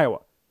 years at Iowa.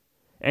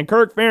 And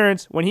Kirk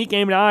Ferentz, when he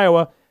came to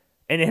Iowa,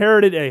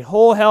 inherited a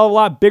whole hell of a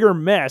lot bigger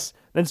mess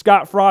than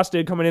Scott Frost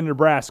did coming into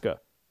Nebraska.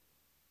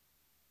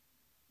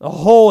 A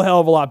whole hell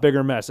of a lot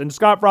bigger mess. And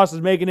Scott Frost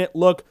is making it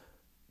look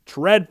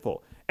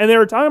dreadful. And they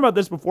were talking about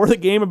this before the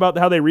game, about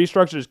how they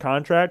restructured his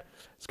contract.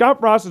 Scott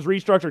Frost's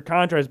restructured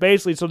contract is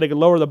basically so they could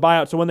lower the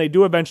buyout, so when they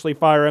do eventually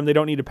fire him, they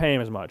don't need to pay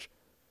him as much.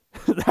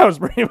 That was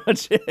pretty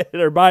much it.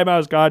 Or buy him out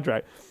his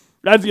contract.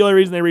 That's the only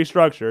reason they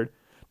restructured.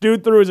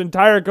 Dude threw his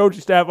entire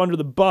coaching staff under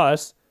the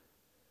bus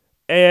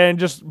and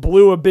just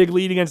blew a big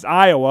lead against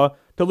Iowa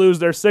to lose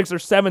their 6th or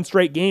 7th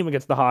straight game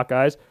against the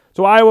Hawkeyes.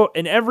 So Iowa,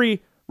 in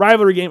every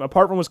rivalry game,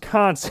 apart from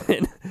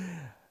Wisconsin,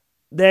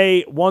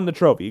 they won the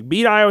trophy.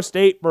 Beat Iowa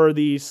State for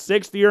the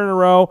 6th year in a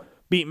row.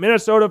 Beat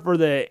Minnesota for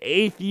the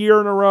 8th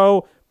year in a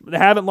row. They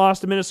haven't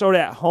lost to Minnesota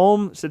at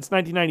home since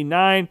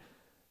 1999.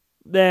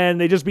 Then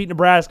they just beat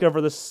Nebraska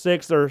for the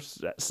 5th,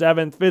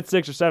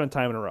 6th, or 7th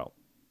time in a row.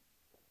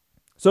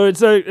 So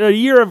it's a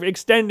year of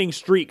extending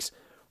streaks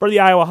for the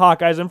Iowa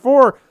Hawkeyes. And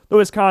for the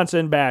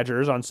Wisconsin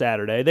Badgers on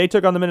Saturday, they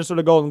took on the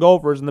Minnesota Golden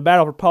Gophers in the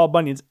battle for Paul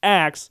Bunyan's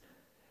axe.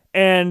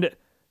 And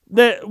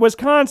the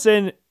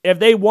Wisconsin, if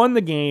they won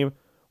the game,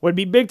 would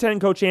be Big Ten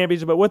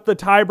co-champions, but with the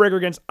tiebreaker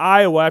against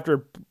Iowa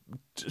after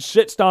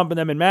shit-stomping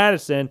them in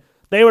Madison,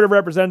 they would have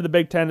represented the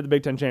Big Ten at the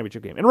Big Ten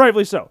Championship game. And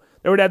rightfully so.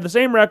 They would have the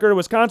same record.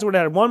 Wisconsin would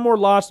have had one more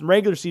loss in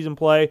regular season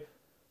play,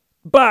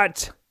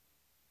 but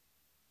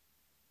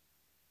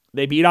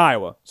they beat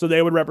Iowa, so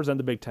they would represent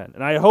the Big Ten.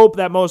 And I hope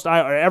that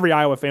every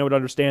Iowa fan would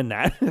understand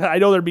that. I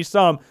know there'd be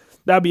some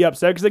that would be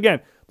upset, because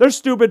again, there's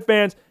stupid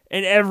fans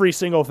in every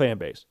single fan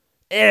base.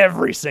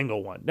 Every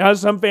single one. Now,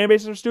 some fan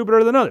bases are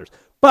stupider than others,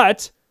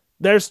 but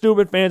there's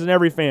stupid fans in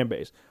every fan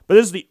base. But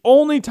this is the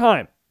only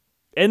time,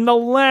 and the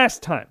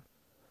last time,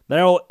 that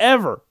I will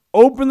ever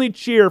openly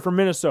cheer for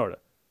Minnesota.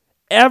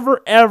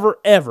 Ever, ever,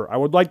 ever. I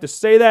would like to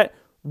say that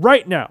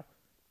right now.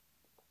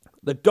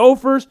 The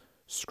Gophers,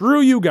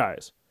 screw you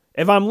guys.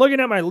 If I'm looking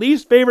at my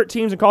least favorite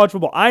teams in college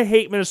football, I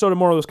hate Minnesota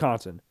more than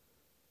Wisconsin.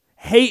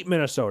 Hate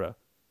Minnesota.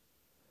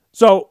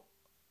 So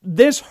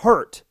this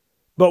hurt,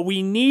 but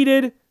we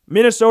needed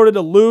Minnesota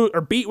to lose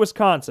or beat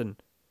Wisconsin.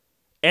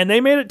 And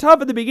they made it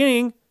tough at the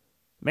beginning.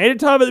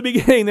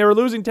 They were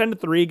losing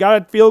 10-3,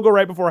 got a field goal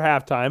right before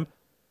halftime.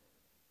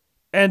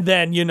 And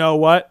then, you know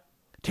what?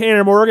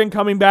 Tanner Morgan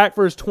coming back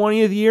for his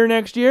 20th year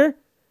next year.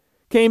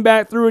 Came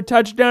back, threw a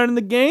touchdown in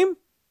the game.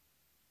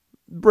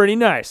 Pretty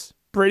nice.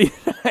 Graham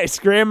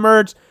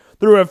Mertz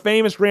threw a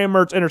famous Graham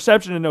Mertz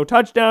interception and no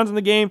touchdowns in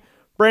the game.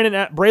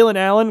 Braylon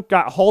Allen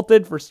got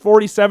halted for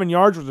 47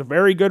 yards, which was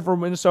very good for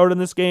Minnesota in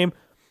this game.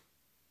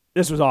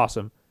 This was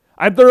awesome.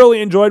 I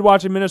thoroughly enjoyed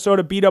watching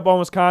Minnesota beat up on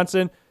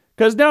Wisconsin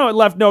because now it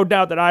left no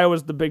doubt that Iowa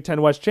was the Big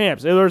Ten West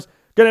champs. There's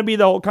going to be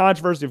the whole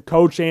controversy of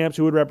co-champs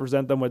who would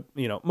represent them with,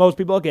 most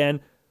people,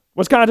 again,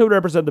 Wisconsin would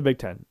represent the Big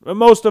Ten.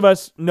 Most of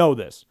us know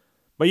this.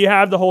 But you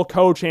have the whole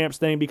co-champs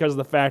thing because of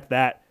the fact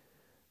that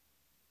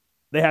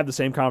they have the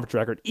same conference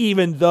record,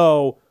 even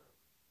though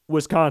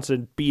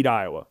Wisconsin beat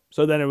Iowa.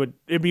 So then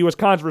it'd be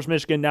Wisconsin versus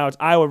Michigan. Now it's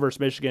Iowa versus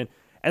Michigan.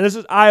 And this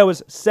is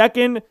Iowa's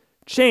second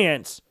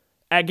chance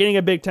at getting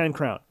a Big Ten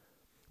crown.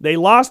 They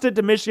lost it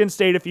to Michigan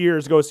State a few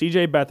years ago,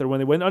 C.J. Beathard, when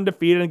they went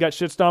undefeated and got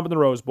shit stomped in the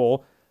Rose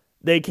Bowl.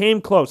 They came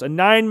close. A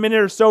 9-minute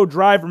or so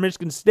drive from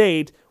Michigan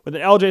State with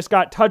an L.J.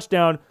 Scott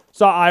touchdown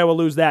saw Iowa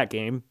lose that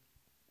game.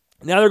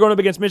 Now they're going up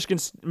against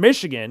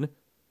Michigan,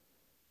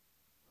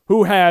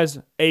 who has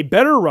a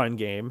better run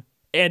game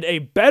and a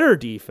better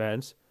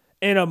defense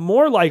and a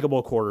more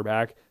likable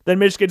quarterback than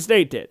Michigan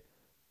State did.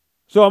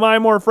 So am I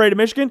more afraid of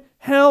Michigan?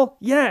 Hell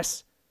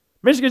yes.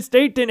 Michigan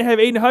State didn't have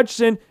Aidan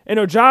Hutchinson and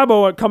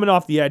Ojabo coming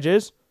off the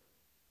edges.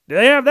 Do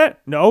they have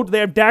that? No. Do they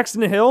have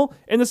Daxton Hill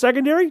in the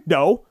secondary?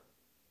 No.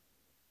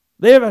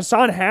 They have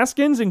Hassan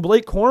Haskins and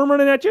Blake Corum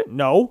running at you?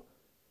 No.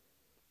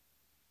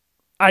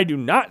 I do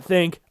not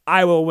think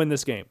Iowa will win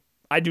this game.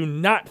 I do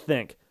not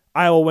think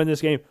Iowa will win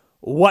this game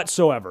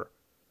whatsoever.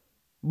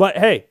 But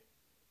hey,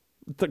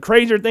 the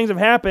crazier things have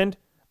happened.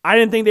 I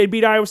didn't think they'd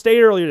beat Iowa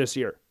State earlier this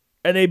year,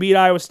 and they beat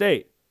Iowa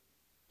State.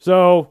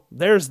 So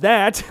there's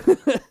that.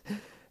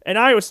 And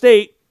Iowa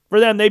State, for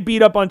them, they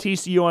beat up on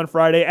TCU on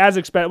Friday, as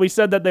expected. We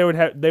said that they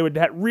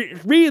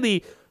would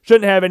really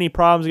shouldn't have any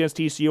problems against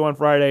TCU on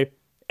Friday,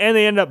 and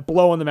they ended up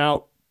blowing them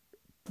out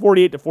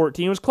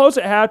 48-14. It was close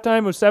at halftime.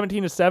 It was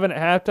 17-7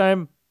 at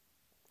halftime,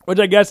 which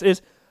I guess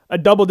is a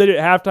double-digit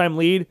halftime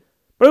lead,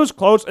 but it was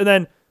close, and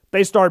then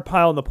they started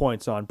piling the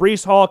points on.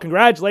 Breece Hall,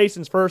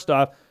 congratulations first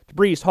off to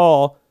Breece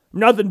Hall.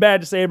 Nothing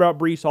bad to say about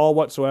Breece Hall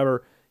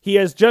whatsoever. He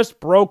has just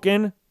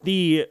broken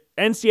the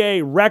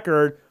NCAA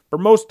record for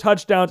most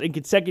touchdowns in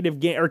consecutive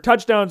games, or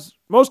touchdowns,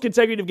 most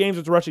consecutive games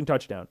with rushing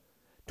touchdown.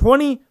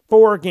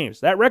 24 games.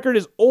 That record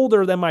is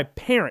older than my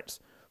parents,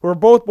 who were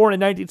both born in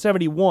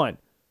 1971.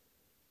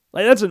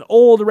 Like, that's an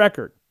old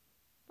record.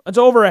 That's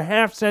over a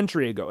half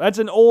century ago. That's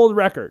an old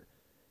record.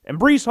 And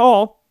Breece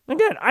Hall,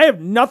 again, I have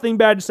nothing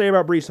bad to say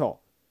about Breece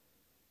Hall.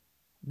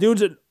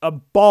 Dude's a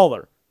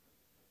baller.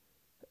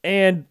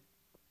 And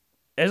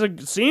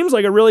it seems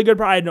like a really good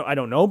I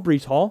don't know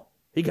Breece Hall.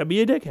 He could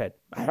be a dickhead.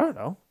 I don't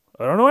know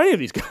any of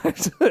these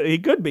guys. He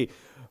could be.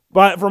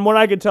 But from what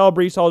I could tell,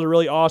 Breece Hall is a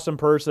really awesome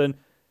person.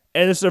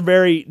 And it's a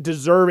very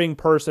deserving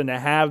person to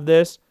have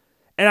this.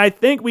 And I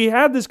think we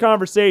had this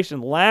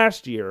conversation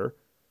last year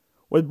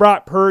with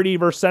Brock Purdy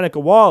versus Seneca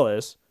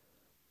Wallace.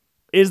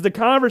 Is the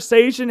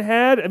conversation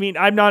had? I mean,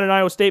 I'm not an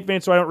Iowa State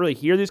fan, so I don't really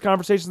hear these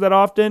conversations that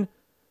often.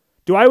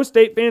 Do Iowa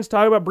State fans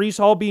talk about Breece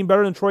Hall being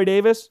better than Troy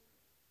Davis?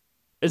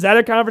 Is that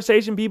a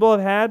conversation people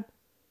have had?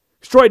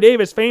 Troy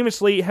Davis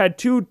famously had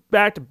 2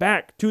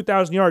 back-to-back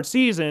 2,000-yard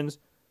seasons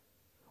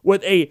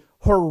with a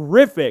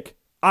horrific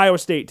Iowa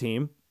State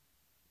team.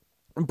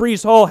 And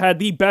Breece Hall had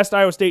the best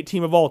Iowa State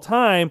team of all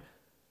time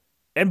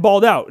and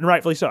balled out, and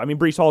rightfully so. I mean,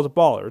 Breece Hall is a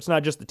baller. It's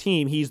not just the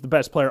team. He's the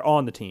best player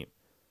on the team.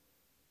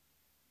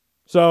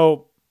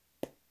 So,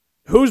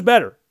 who's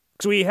better?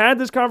 Because we had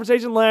this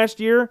conversation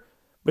last year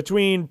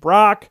between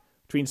Brock,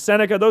 between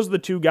Seneca. Those are the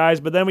two guys.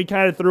 But then we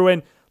kind of threw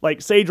in,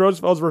 like, Sage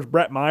Rosenfels versus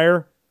Brett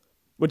Meyer,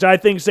 which I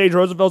think Sage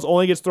Rosenfels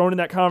only gets thrown in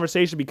that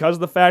conversation because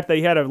of the fact that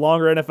he had a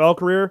longer NFL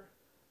career.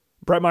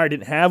 Brett Meyer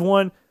didn't have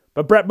one.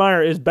 But Brett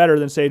Meyer is better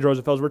than Sage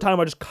Rosenfels. We're talking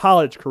about just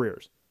college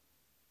careers.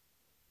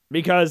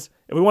 Because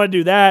if we want to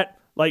do that,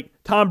 like,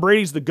 Tom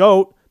Brady's the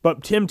GOAT,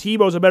 but Tim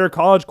Tebow's a better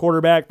college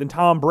quarterback than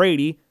Tom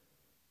Brady.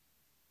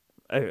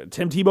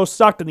 Tim Tebow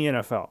sucked in the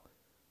NFL.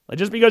 Like,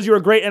 just because you're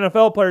a great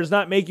NFL player does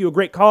not make you a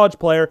great college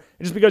player.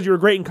 And just because you were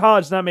great in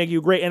college does not make you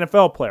a great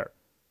NFL player.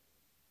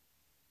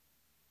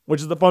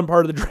 Which is the fun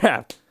part of the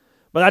draft.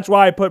 But that's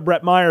why I put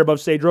Brett Meyer above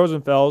Sage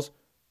Rosenfels,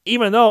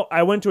 even though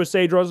I went to a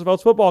Sage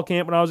Rosenfels football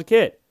camp when I was a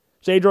kid.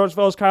 Sage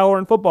Rosenfels Kyle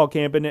Orton football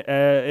camp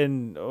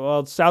in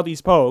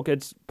Southeast Polk.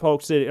 It's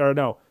Polk City, or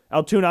no,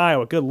 Altoona,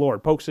 Iowa. Good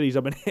Lord. Polk City's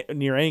up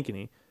near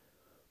Ankeny.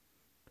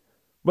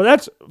 But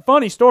that's a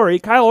funny story.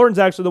 Kyle Orton's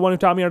actually the one who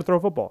taught me how to throw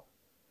football.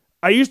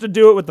 I used to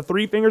do it with the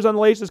 3 fingers on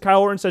the laces.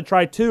 Kyle Orton said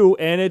try 2,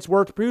 and it's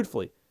worked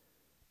beautifully.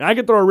 And I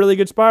could throw a really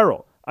good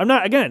spiral. I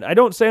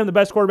don't say I'm the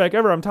best quarterback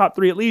ever. I'm top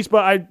 3 at least,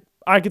 but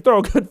I could throw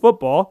a good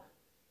football.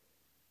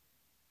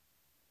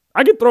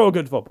 I could throw a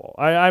good football.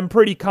 I'm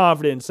pretty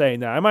confident in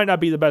saying that. I might not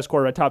be the best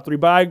quarterback, top 3,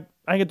 but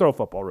I can throw a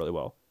football really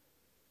well.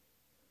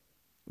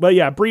 But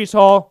yeah, Breece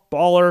Hall,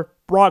 baller.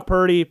 Brock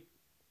Purdy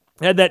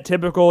had that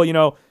typical,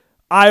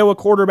 Iowa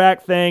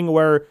quarterback thing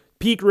where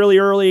peak really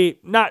early,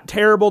 not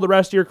terrible the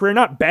rest of your career,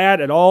 not bad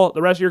at all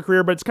the rest of your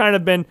career, but it's kind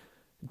of been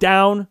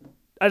down,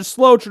 a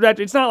slow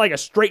trajectory. It's not like a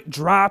straight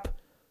drop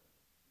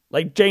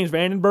like James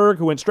Vandenberg,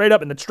 who went straight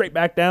up and then straight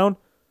back down.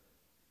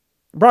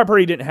 Brock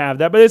Purdy didn't have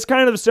that, but it's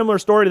kind of a similar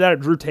story to that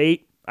of Drew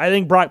Tate. I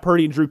think Brock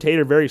Purdy and Drew Tate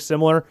are very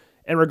similar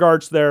in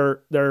regards to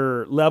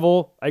their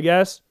level, I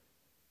guess.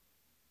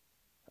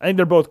 I think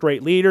they're both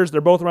great leaders.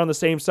 They're both around the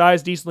same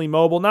size, decently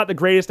mobile. Not the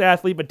greatest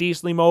athlete, but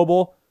decently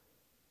mobile.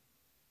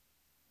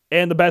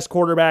 And the best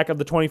quarterback of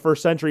the 21st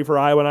century for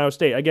Iowa and Iowa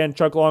State. Again,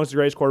 Chuck Long is the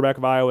greatest quarterback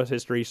of Iowa's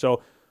history,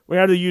 so we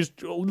have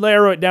to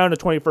narrow it down to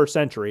 21st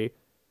century.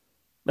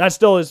 That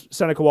still is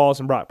Seneca Wallace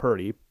and Brock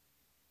Purdy.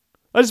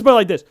 Let's just put it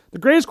like this. The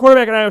greatest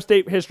quarterback in Iowa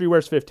State history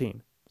wears 15.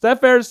 Is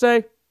that fair to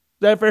say?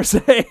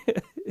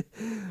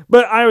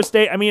 But Iowa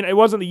State, I mean, it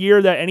wasn't the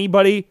year that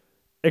anybody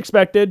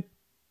expected.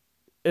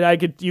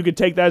 And you could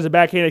take that as a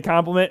backhanded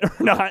compliment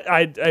or not.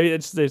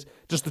 It's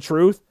just the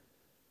truth.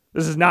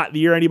 This is not the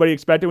year anybody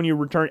expected when you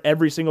return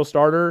every single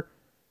starter.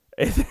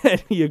 And then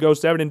you go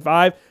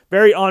 7-5.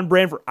 Very on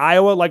brand for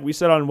Iowa, like we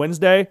said on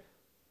Wednesday,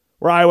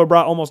 where Iowa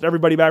brought almost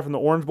everybody back from the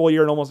Orange Bowl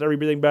year and almost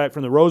everything back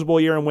from the Rose Bowl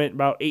year and went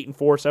about 8-4,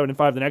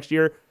 7-5 the next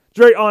year. It's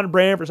very on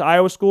brand for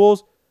Iowa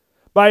schools.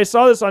 But I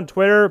saw this on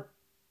Twitter.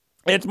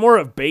 It's more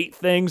of bait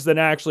things than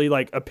actually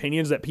like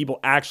opinions that people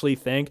actually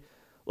think.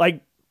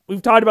 Like,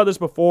 we've talked about this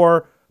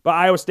before, but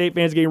Iowa State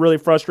fans getting really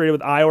frustrated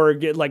with Iowa, or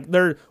get like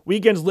their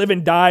weekends live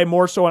and die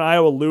more so on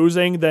Iowa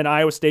losing than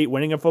Iowa State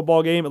winning a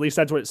football game. At least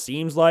that's what it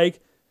seems like.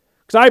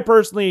 Because I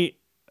personally,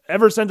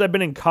 ever since I've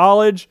been in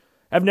college,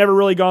 have never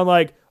really gone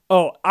like,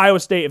 oh, Iowa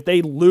State, if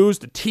they lose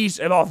to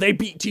TCU, if they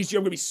beat TCU,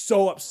 I'm going to be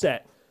so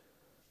upset.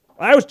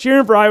 I was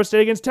cheering for Iowa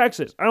State against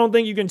Texas. I don't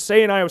think you can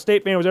say an Iowa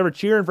State fan was ever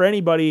cheering for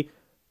anybody,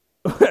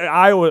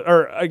 Iowa,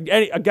 or a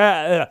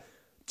guy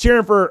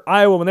cheering for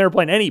Iowa when they were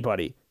playing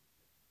anybody.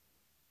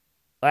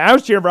 Like, I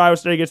was cheering for Iowa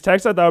State against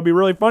Texas. I thought it would be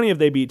really funny if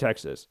they beat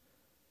Texas.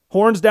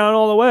 Horns down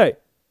all the way.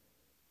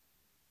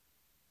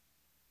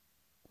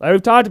 Like,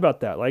 we've talked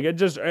about that. Like, it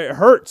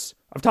hurts.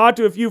 I've talked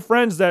to a few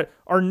friends that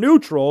are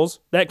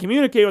neutrals that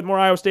communicate with more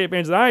Iowa State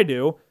fans than I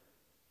do.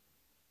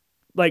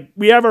 Like,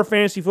 we have our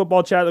fantasy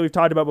football chat that we've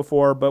talked about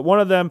before, but one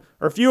of them,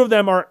 or a few of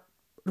them, are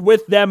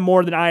with them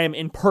more than I am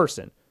in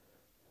person.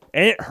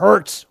 And it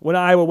hurts when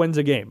Iowa wins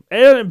a game. It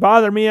doesn't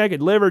bother me. I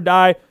could live or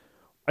die.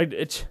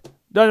 It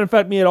doesn't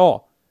affect me at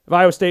all if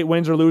Iowa State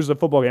wins or loses a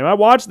football game. I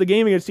watched the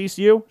game against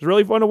TCU. It was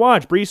really fun to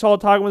watch. Breece Hall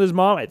talking with his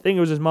mom, I think it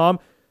was his mom,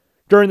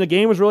 during the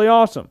game was really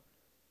awesome.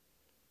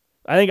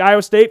 I think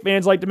Iowa State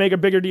fans like to make a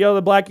bigger deal of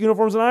the black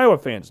uniforms than Iowa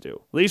fans do,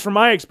 at least from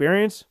my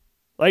experience.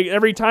 Like,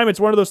 every time it's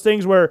one of those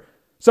things where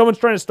someone's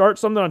trying to start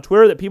something on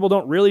Twitter that people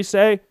don't really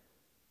say.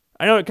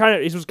 I know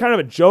it was kind of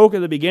a joke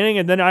at the beginning,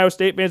 and then Iowa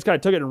State fans kind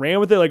of took it and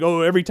ran with it. Like,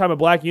 oh, every time a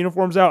black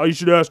uniform's out, you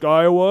should ask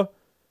Iowa.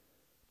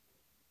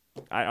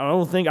 I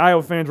don't think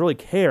Iowa fans really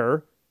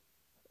care.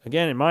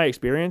 Again, in my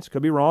experience,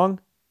 could be wrong.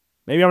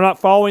 Maybe I'm not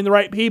following the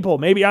right people.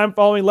 Maybe I'm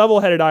following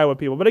level-headed Iowa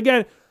people. But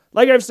again,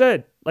 like I've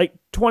said, like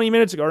 20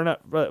 minutes ago, or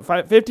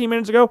not, 15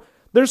 minutes ago,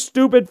 there's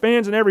stupid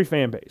fans in every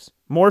fan base.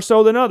 More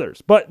so than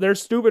others. But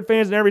there's stupid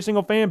fans in every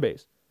single fan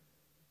base.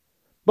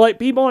 But like,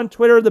 people on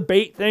Twitter, the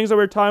bait things that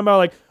we're talking about,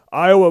 like,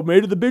 Iowa made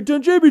it to the Big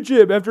Ten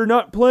Championship after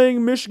not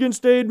playing Michigan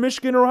State,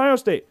 Michigan, or Ohio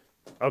State.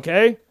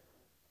 Okay.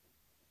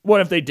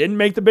 What if they didn't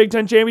make the Big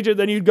Ten Championship?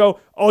 Then you'd go,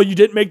 oh, you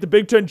didn't make the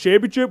Big Ten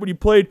Championship when you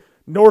played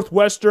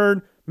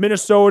Northwestern,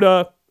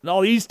 Minnesota, and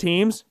all these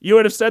teams. You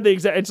would have said the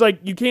exact. It's like,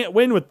 you can't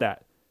win with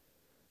that.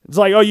 It's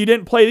like, oh, you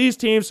didn't play these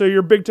teams, so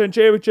your Big Ten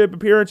Championship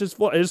appearance is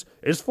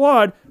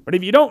flawed. But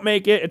if you don't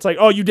make it, it's like,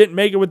 oh, you didn't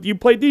make it with, you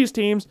played these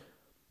teams.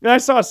 And I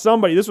saw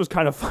somebody, this was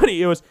kind of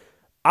funny. It was,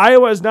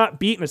 Iowa has not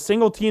beaten a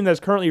single team that's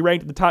currently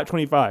ranked in the top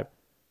 25.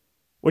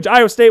 Which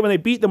Iowa State, when they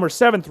beat them, were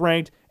 7th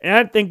ranked. And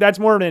I think that's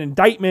more of an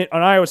indictment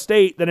on Iowa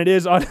State than it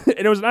is on, and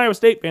it was an Iowa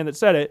State fan that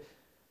said it.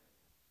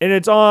 And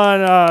it's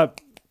on,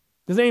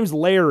 his name's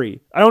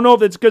Larry. I don't know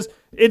if it's because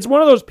it's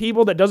one of those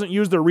people that doesn't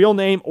use their real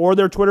name or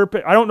their Twitter.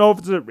 I don't know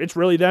if it's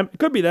really them. It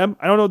could be them.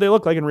 I don't know what they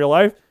look like in real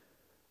life.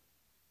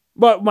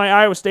 But my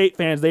Iowa State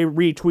fans, they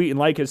retweet and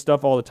like his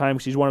stuff all the time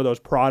because he's one of those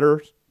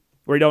prodders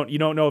where you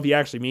don't know if he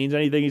actually means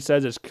anything he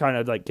says. It's kind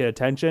of like get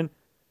attention.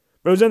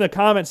 But it was in the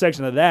comment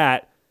section of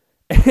that,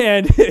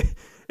 and it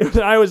was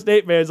an Iowa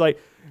State fan. It's like,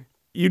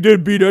 you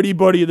didn't beat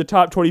anybody in the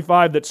top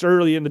 25 that's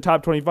early in the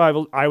top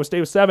 25. Iowa State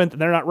was 7th,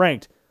 and they're not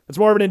ranked. It's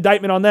more of an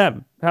indictment on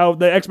them. How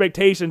the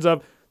expectations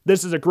of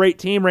this is a great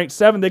team ranked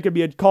 7th, they could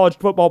be a college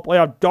football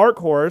playoff dark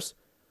horse,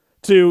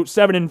 to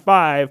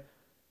 7-5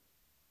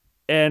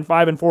 and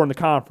 5-4 in the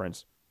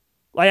conference.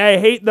 Like, I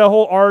hate the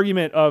whole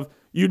argument of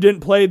you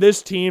didn't play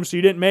this team, so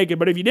you didn't make it.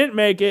 But if you didn't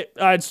make it,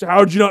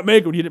 how'd you not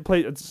make it when you didn't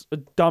play? It's a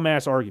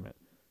dumbass argument.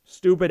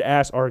 Stupid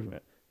ass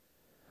argument.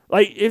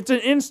 Like, if it's an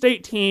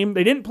in-state team,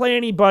 they didn't play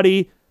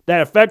anybody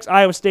that affects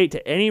Iowa State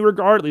to any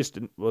regard, at least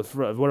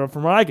from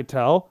what I could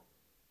tell.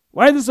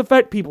 Why did this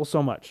affect people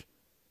so much?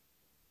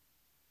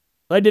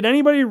 Like, did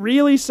anybody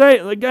really say,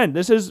 again,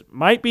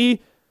 might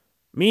be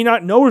me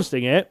not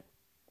noticing it.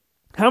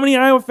 How many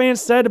Iowa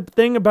fans said a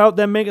thing about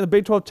them making the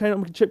Big 12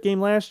 championship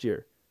game last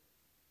year?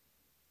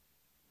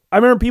 I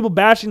remember people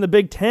bashing the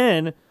Big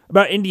Ten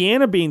about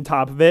Indiana being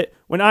top of it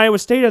when Iowa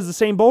State has the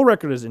same bowl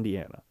record as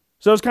Indiana.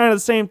 So it's kind of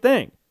the same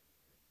thing.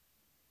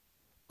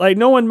 Like,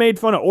 no one made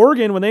fun of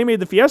Oregon when they made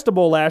the Fiesta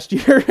Bowl last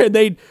year.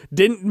 They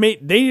didn't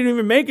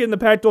even make it in the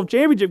Pac-12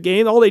 championship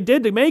game. All they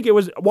did to make it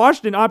was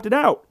Washington opted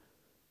out.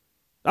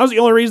 That was the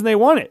only reason they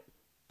won it.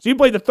 So you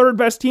played the third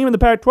best team in the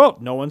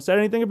Pac-12. No one said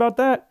anything about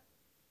that.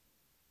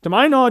 To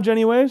my knowledge,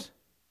 anyways.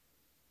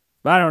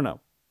 But I don't know.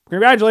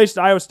 Congratulations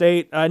to Iowa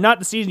State. Not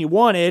the season you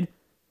wanted,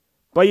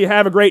 but you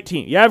have a great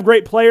team. You have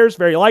great players,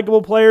 very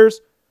likable players.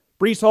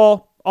 Breece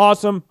Hall,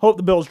 awesome. Hope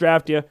the Bills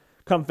draft you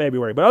come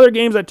February. But other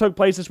games that took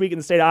place this week in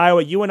the state of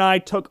Iowa, UNI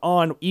took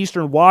on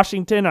Eastern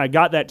Washington. I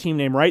got that team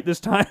name right this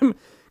time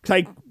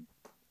because I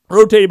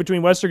rotated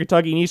between Western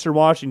Kentucky and Eastern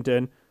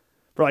Washington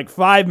for like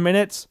 5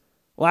 minutes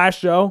last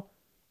show.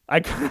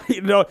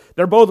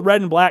 They're both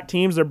red and black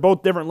teams. They're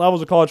both different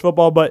levels of college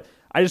football, but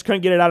I just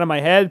couldn't get it out of my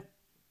head.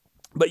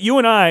 But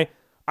UNI,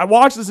 I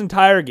watched this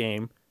entire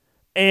game,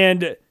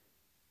 and it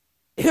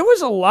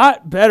was a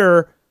lot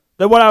better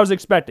than what I was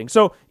expecting.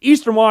 So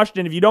Eastern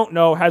Washington, if you don't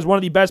know, has one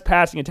of the best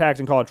passing attacks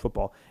in college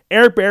football.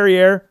 Eric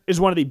Barriere is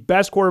one of the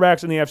best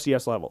quarterbacks in the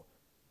FCS level.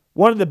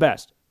 One of the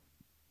best.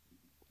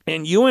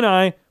 And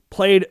UNI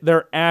played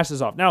their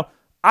asses off. Now,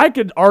 I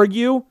could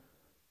argue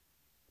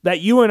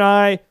that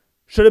UNI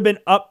should have been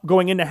up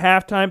going into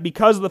halftime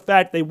because of the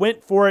fact they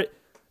went for it.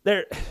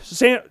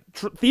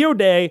 Theo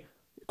Day,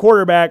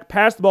 quarterback,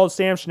 passed the ball to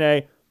Sam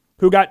Schnee,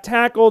 who got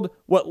tackled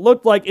what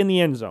looked like in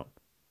the end zone.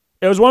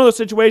 It was one of those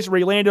situations where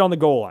he landed on the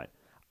goal line.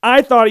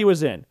 I thought he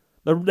was in.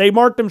 They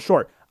marked him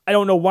short. I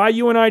don't know why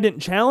UNI didn't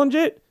challenge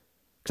it,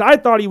 because I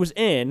thought he was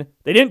in.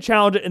 They didn't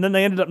challenge it, and then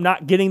they ended up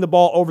not getting the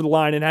ball over the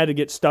line and had to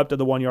get stuffed at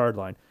the 1 yard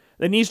line.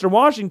 Then Eastern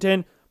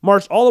Washington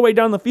marched all the way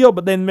down the field,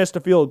 but then missed a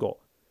field goal.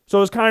 So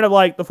it was kind of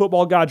like the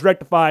football gods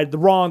rectified the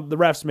wrong the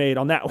refs made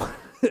on that one.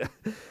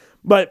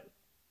 But,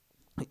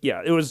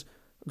 yeah, it was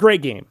a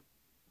great game.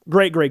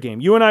 Great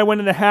game. UNI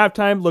went into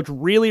halftime, looked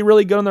really,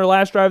 really good on their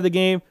last drive of the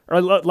game,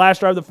 or last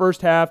drive of the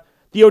first half.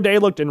 Theo Day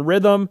looked in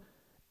rhythm,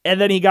 and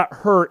then he got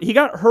hurt. He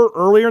got hurt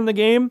earlier in the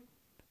game.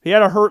 He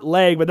had a hurt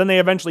leg, but then they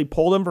eventually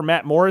pulled him for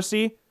Matt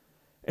Morrissey,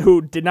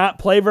 who did not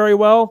play very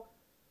well,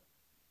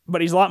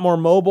 but he's a lot more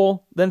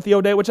mobile than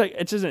Theo Day, which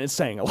it's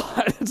saying a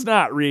lot. It's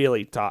not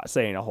really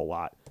saying a whole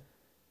lot.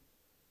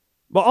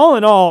 But all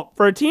in all,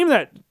 for a team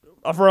that,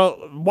 for a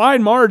wide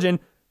margin,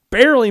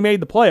 barely made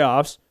the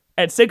playoffs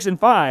at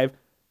 6-5,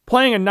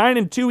 playing a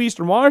 9-2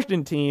 Eastern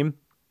Washington team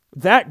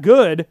that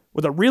good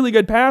with a really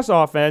good pass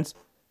offense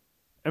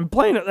and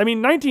playing,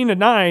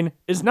 19-9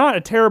 is not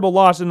a terrible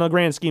loss in the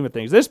grand scheme of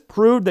things. This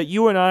proved that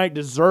UNI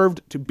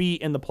deserved to be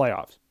in the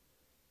playoffs.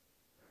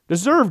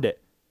 Deserved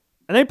it.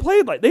 And they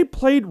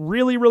played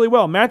really, really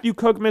well. Matthew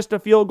Cook missed a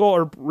field goal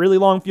or really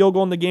long field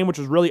goal in the game, which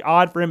was really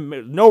odd for him.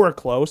 It was nowhere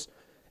close.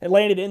 It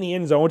landed in the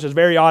end zone, which is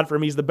very odd for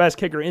him. He's the best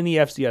kicker in the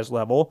FCS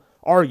level,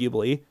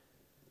 arguably.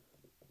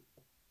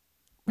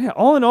 Yeah,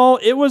 all in all,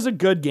 it was a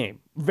good game.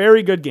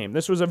 Very good game.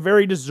 This was a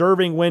very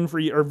deserving win for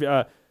you,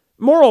 or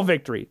moral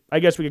victory, I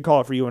guess we could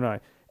call it for UNI.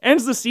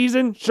 Ends the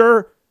season,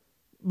 sure,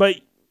 but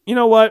you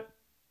know what?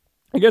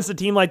 Against a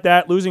team like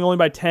that, losing only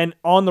by 10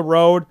 on the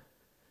road,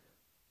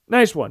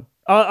 nice one.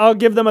 I'll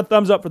give them a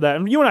thumbs up for that.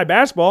 And UNI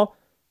basketball,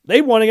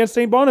 they won against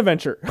St.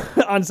 Bonaventure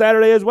on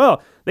Saturday as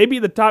well. They beat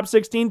the top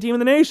 16 team in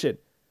the nation.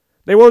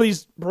 They wore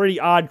these pretty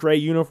odd gray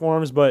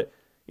uniforms, but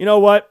you know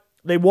what?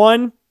 They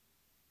won.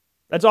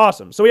 That's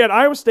awesome. So we had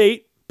Iowa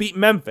State beat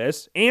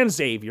Memphis and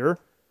Xavier,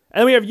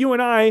 and then we have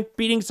UNI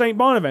beating St.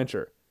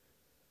 Bonaventure.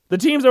 The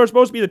teams that were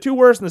supposed to be the two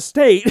worst in the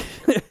state,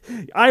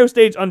 Iowa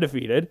State's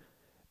undefeated,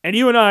 and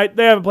UNI,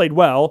 they haven't played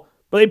well,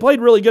 but they played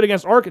really good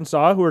against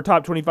Arkansas, who were a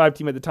top 25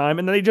 team at the time,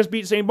 and then they just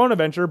beat St.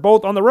 Bonaventure,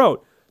 both on the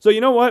road. So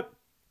you know what?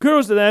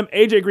 Kudos to them.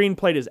 AJ Green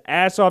played his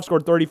ass off,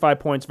 scored 35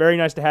 points. Very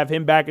nice to have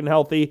him back and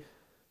healthy.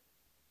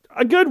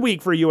 A good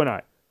week for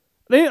UNI.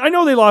 I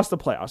know they lost the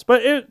playoffs,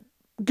 but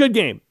good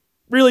game.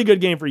 Really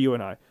good game for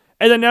UNI.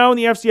 And then now in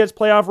the FCS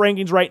playoff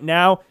rankings right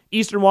now,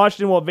 Eastern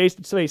Washington will face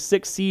a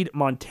 6th seed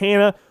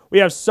Montana. We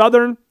have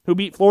Southern, who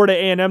beat Florida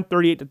A&M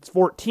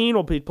 38-14.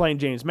 Will be playing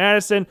James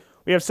Madison.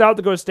 We have South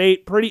Dakota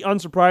State, pretty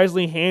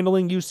unsurprisingly,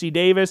 handling UC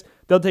Davis.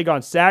 They'll take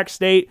on Sac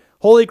State.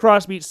 Holy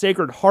Cross beats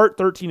Sacred Heart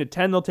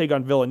 13-10. They'll take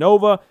on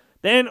Villanova.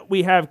 Then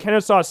we have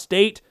Kennesaw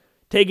State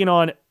taking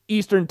on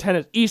East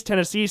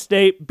Tennessee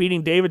State,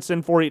 beating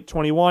Davidson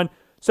 48-21.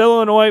 Southern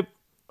Illinois,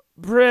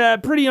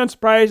 pretty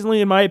unsurprisingly,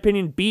 in my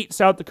opinion, beat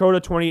South Dakota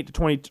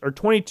 28-20 or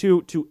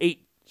 22-8.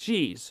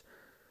 Jeez,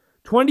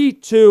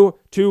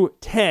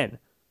 22-10. I'm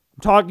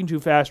talking too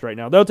fast right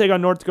now. They'll take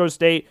on North Dakota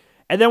State.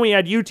 And then we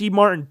had UT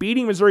Martin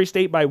beating Missouri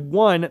State by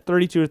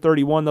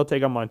 32-31. They'll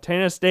take on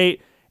Montana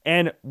State.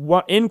 And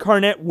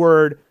Incarnate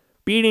Word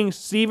beating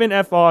Stephen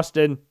F.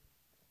 Austin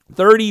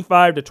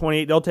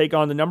 35-28. They'll take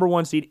on the number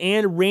 1 seed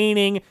and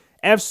reigning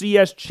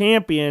FCS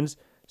champions,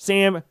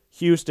 Sam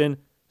Houston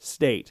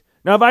State.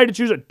 Now, if I had to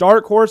choose a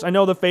dark horse, I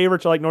know the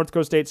favorites are like North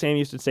Dakota State, Sam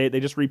Houston State.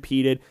 They just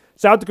repeated.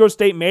 South Dakota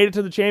State made it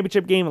to the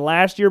championship game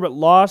last year, but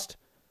lost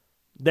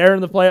there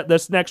in the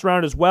this next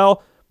round as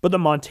well. But the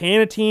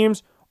Montana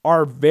teams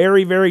are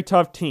very, very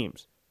tough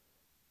teams.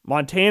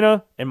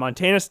 Montana and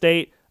Montana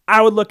State,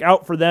 I would look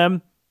out for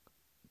them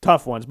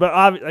tough ones.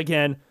 But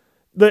again,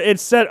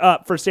 it's set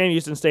up for Sam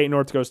Houston State and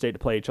North Dakota State to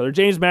play each other.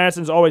 James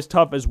Madison's always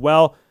tough as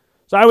well.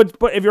 So I would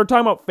put, if you're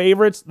talking about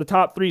favorites, the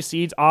top 3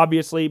 seeds,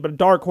 obviously, but a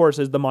dark horse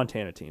is the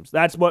Montana teams.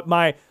 That's what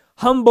my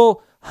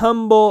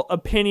humble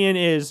opinion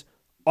is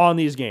on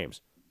these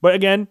games. But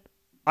again,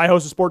 I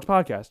host a sports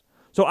podcast,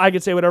 so I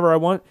can say whatever I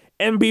want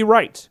and be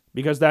right,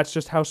 because that's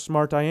just how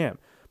smart I am.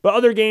 But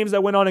other games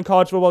that went on in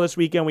college football this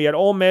weekend, we had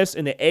Ole Miss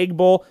in the Egg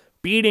Bowl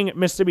beating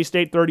Mississippi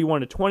State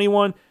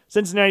 31-21.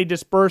 Cincinnati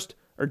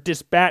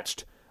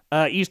dispatched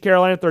East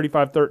Carolina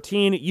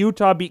 35-13.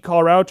 Utah beat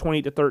Colorado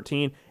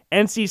 28-13.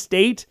 NC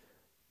State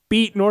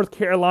beat North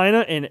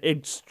Carolina in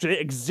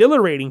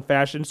exhilarating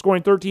fashion,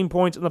 scoring 13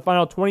 points in the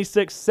final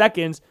 26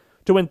 seconds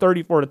to win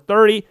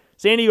 34-30.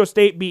 San Diego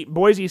State beat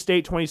Boise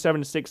State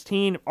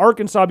 27-16.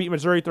 Arkansas beat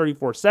Missouri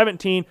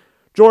 34-17.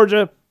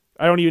 Georgia,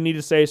 I don't even need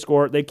to say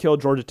score. They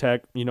killed Georgia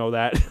Tech. You know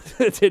that.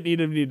 Didn't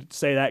even need to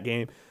say that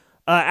game.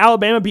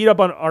 Alabama beat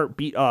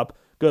up.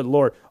 Good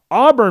Lord.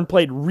 Auburn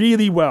played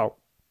really well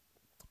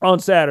on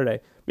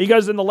Saturday,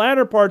 because in the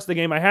latter parts of the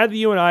game, I had the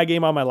UNI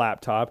game on my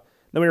laptop.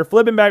 Then we were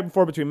flipping back and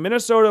forth between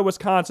Minnesota,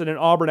 Wisconsin, and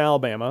Auburn,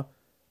 Alabama.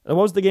 And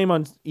what was the game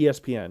on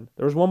ESPN?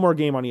 There was one more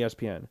game on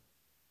ESPN.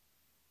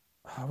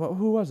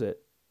 Who was it?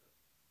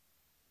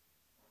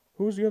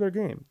 Who was the other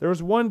game? There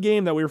was one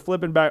game that we were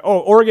flipping back. Oh,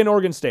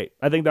 Oregon State.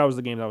 I think that was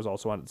the game that was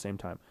also on at the same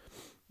time.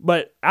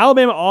 But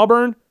Alabama,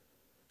 Auburn,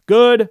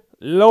 good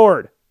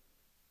Lord.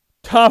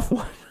 Tough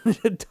one.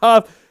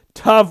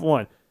 tough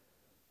one.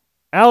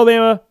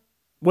 Alabama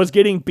was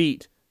getting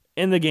beat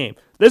in the game.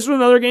 This was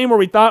another game where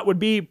we thought would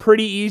be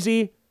pretty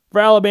easy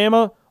for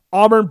Alabama.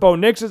 Auburn, Bo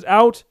Nix is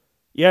out.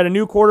 You had a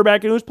new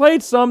quarterback who's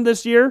played some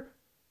this year.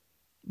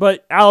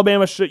 But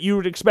you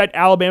would expect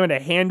Alabama to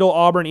handle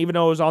Auburn even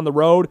though it was on the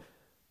road.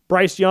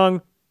 Bryce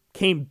Young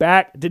came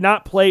back, did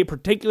not play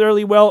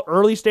particularly well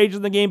early stages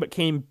of the game, but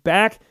came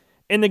back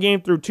in the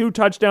game through 2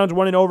 touchdowns,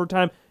 1 in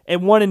overtime,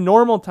 and 1 in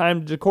normal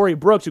time to Corey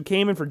Brooks, who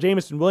came in for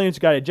Jamison Williams,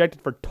 who got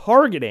ejected for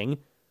targeting,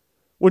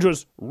 which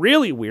was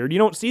really weird. You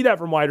don't see that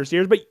from wide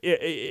receivers, but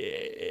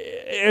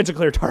it's a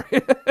clear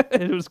target.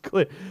 It was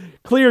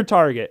clear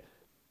target.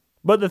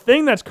 But the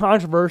thing that's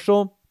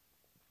controversial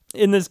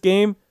in this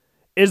game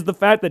is the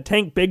fact that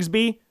Tank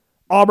Bigsby,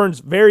 Auburn's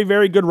very,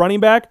 very good running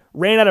back,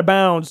 ran out of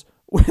bounds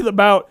with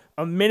about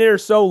a minute or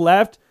so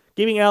left,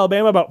 giving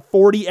Alabama about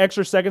 40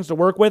 extra seconds to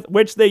work with,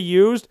 which they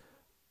used,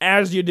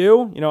 as you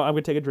do. I'm going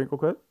to take a drink real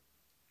quick.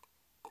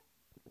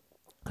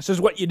 This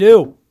is what you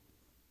do.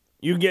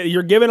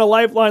 You're given a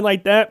lifeline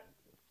like that,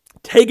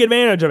 take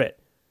advantage of it.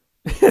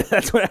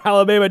 That's what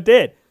Alabama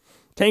did.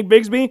 Tank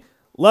Bigsby,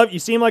 you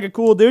seem like a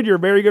cool dude. You're a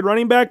very good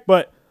running back,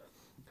 but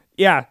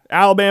yeah,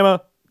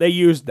 Alabama, they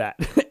used that.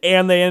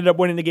 And they ended up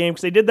winning the game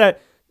because they did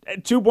that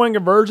 2-point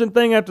conversion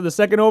thing after the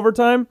second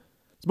overtime.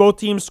 Both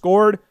teams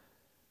scored.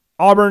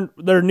 Auburn,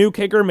 their new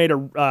kicker, made a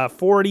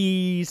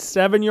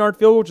 47-yard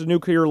field goal, which is a new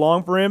career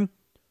long for him,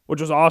 which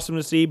was awesome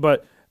to see.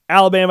 But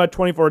Alabama,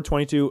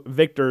 24-22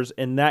 victors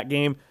in that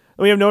game.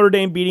 And we have Notre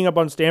Dame beating up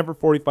on Stanford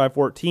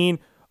 45-14.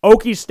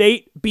 Okie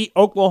State beat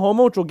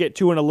Oklahoma, which we'll get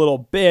to in a little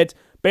bit.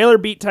 Baylor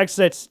beat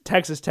Texas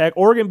Tech.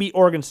 Oregon beat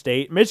Oregon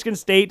State. Michigan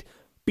State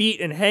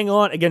beat and hang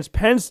on against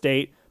Penn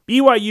State.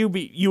 BYU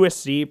beat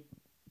USC.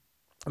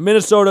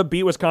 Minnesota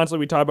beat Wisconsin,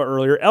 we talked about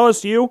earlier.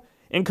 LSU,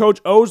 in Coach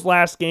O's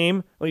last game,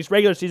 at least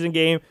regular season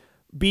game,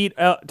 beat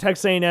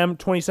Texas A&M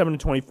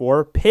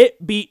 27-24.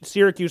 Pitt beat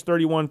Syracuse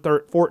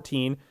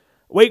 31-14.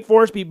 Wake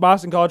Forest beat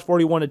Boston College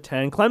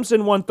 41-10.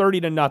 Clemson won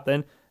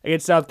 30-0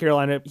 against South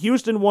Carolina.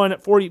 Houston won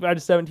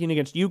 45-17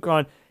 against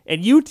UConn.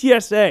 And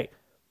UTSA,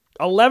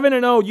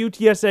 11-0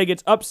 UTSA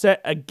gets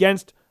upset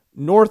against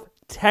North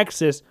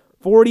Texas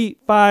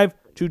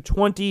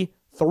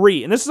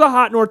 45-23. And this is a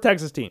hot North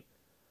Texas team.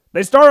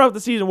 They started off the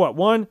season,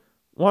 1,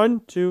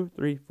 2,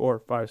 3,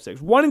 4, 5,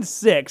 6.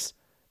 1-6,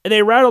 and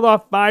they rattled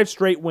off 5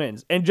 straight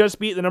wins and just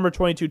beat the number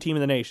 22 team in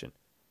the nation.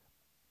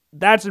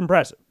 That's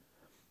impressive.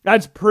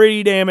 That's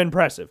pretty damn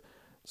impressive.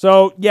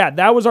 So, yeah,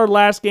 that was our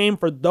last game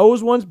for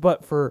those ones,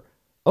 but for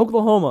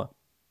Oklahoma,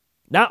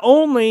 not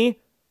only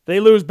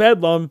they lose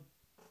Bedlam,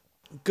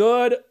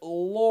 good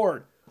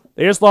Lord,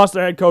 they just lost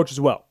their head coach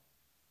as well.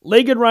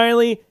 Lincoln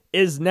Riley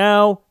is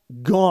now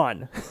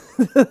gone.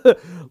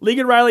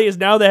 Lincoln Riley is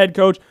now the head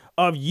coach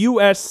of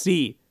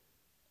USC.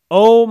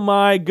 Oh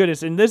my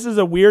goodness. And this is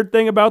a weird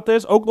thing about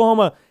this.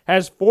 Oklahoma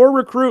has 4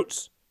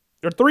 recruits,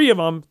 or 3 of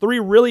them, 3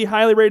 really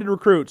highly rated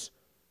recruits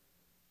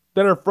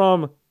that are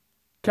from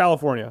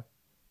California.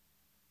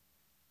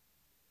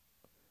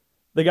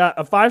 They got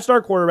a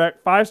 5-star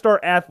quarterback,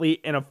 5-star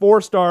athlete, and a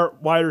 4-star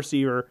wide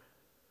receiver,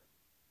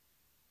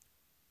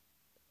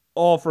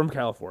 all from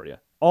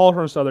California, all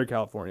from Southern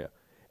California.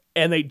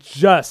 And they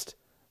just,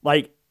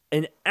 like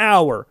an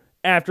hour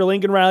after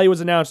Lincoln Riley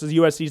was announced as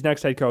USC's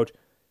next head coach,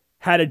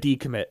 had a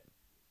decommit.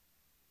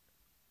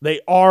 They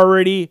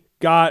already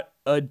got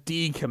a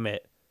decommit.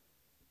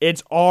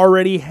 It's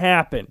already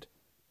happened.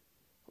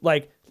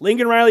 Like,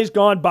 Lincoln Riley's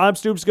gone. Bob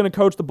Stoops is going to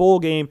coach the bowl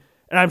game.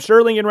 And I'm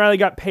sure Lincoln Riley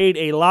got paid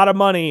a lot of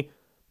money,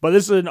 but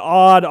this is an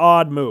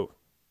odd move,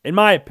 in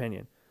my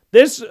opinion.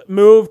 This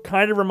move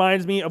kind of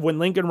reminds me of when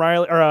Lincoln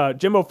Riley or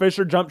Jimbo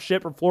Fisher jumped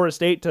ship from Florida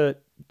State to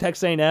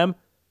Texas A&M,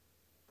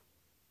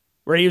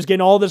 where he was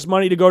getting all this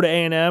money to go to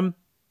A&M.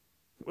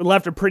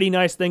 Left a pretty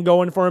nice thing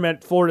going for him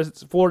at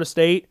Florida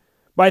State,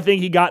 but I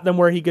think he got them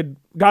where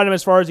got him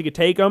as far as he could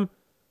take them,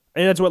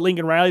 and that's what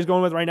Lincoln Riley's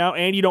going with right now.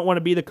 And you don't want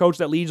to be the coach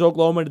that leads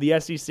Oklahoma into the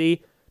SEC.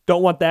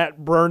 Don't want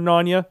that burden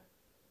on you.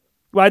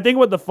 But I think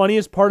what the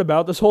funniest part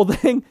about this whole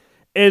thing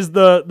is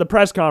the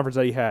press conference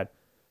that he had.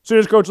 As soon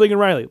as Coach Lincoln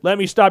Riley, let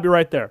me stop you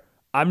right there.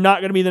 I'm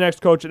not going to be the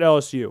next coach at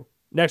LSU.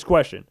 Next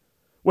question,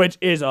 which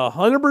is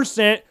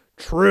 100%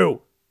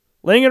 true.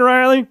 Lincoln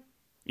Riley,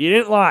 you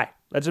didn't lie.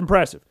 That's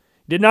impressive.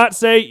 Did not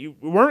say you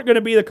weren't going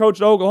to be the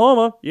coach at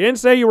Oklahoma. You didn't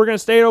say you were going to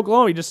stay at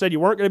Oklahoma. You just said you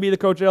weren't going to be the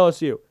coach at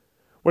LSU,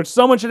 which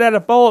someone should have a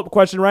follow-up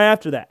question right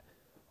after that.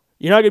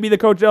 You're not going to be the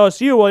coach at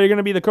LSU while you're going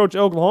to be the coach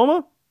at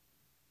Oklahoma?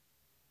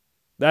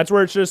 That's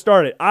where it should have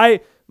started.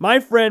 My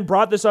friend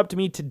brought this up to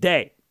me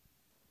today,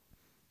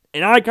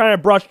 and I kind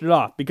of brushed it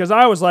off because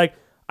I was like,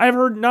 I've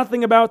heard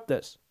nothing about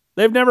this.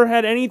 They've never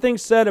had anything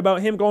said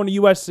about him going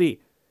to USC.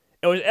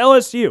 It was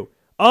LSU.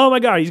 Oh my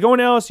God, he's going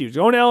to LSU. He's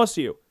going to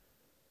LSU.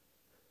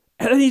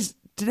 And then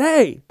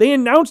today, they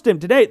announced him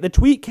today. The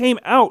tweet came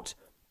out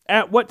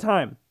at what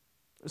time?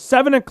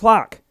 7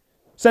 o'clock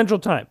Central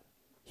Time.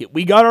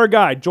 We got our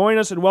guy. Join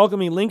us in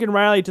welcoming Lincoln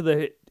Riley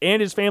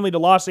and his family to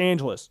Los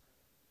Angeles.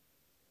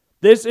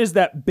 This is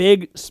that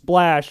big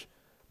splash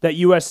that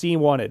USC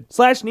wanted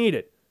 /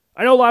 needed.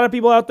 I know a lot of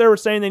people out there were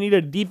saying they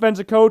needed a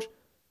defensive coach,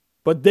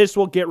 but this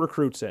will get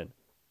recruits in.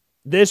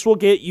 This will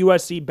get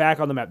USC back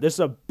on the map. This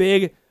is a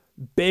big,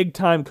 big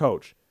time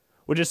coach,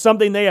 which is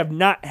something they have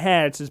not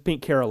had since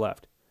Pete Carroll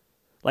left.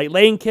 Like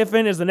Lane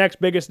Kiffin is the next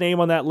biggest name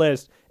on that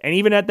list, and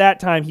even at that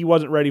time, he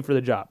wasn't ready for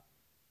the job.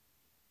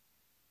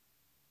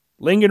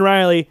 Lincoln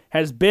Riley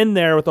has been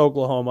there with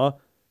Oklahoma,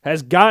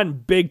 has gotten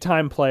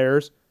big-time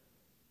players,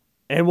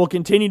 and will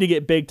continue to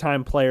get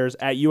big-time players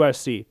at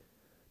USC.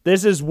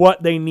 This is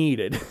what they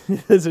needed.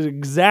 This is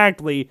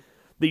exactly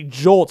the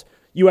jolt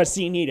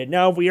USC needed.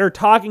 Now, if we are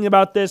talking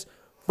about this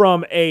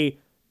from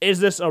is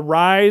this a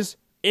rise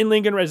in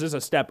Lincoln? Is this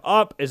a step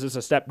up? Is this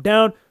a step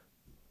down?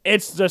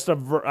 It's just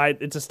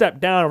it's a step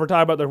down if we're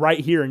talking about the right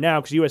here and now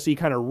because USC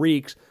kind of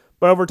reeks.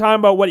 But if we're talking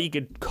about what he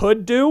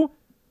could do,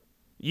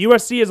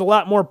 USC has a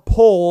lot more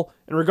pull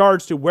in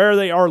regards to where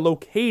they are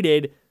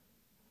located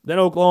than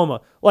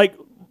Oklahoma. Like,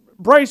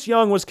 Bryce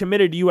Young was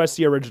committed to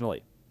USC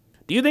originally.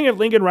 Do you think if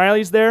Lincoln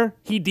Riley's there,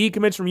 he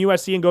decommits from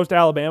USC and goes to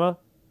Alabama?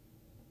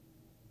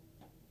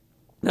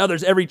 Now,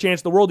 there's every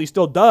chance in the world he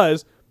still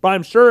does, but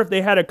I'm sure if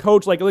they had a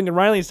coach like Lincoln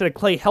Riley instead of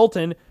Clay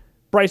Helton,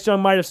 Bryce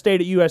Young might have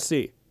stayed at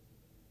USC.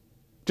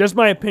 Just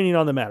my opinion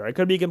on the matter. I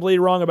could be completely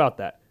wrong about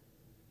that.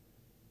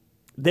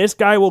 This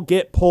guy will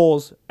get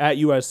pulls at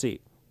USC.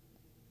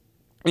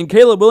 And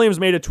Caleb Williams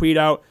made a tweet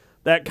out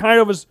that kind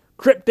of was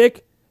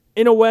cryptic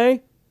in a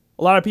way.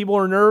 A lot of people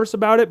are nervous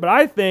about it, but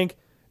I think,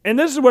 and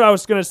this is what I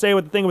was going to say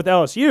with the thing with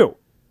LSU.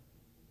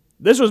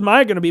 This was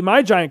going to be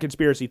my giant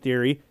conspiracy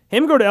theory.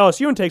 Him go to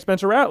LSU and take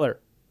Spencer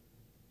Rattler.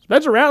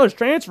 Spencer Rattler's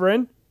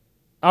transferring.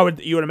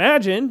 You would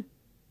imagine.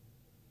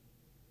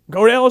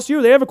 Go to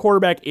LSU. They have a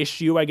quarterback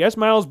issue, I guess.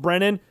 Miles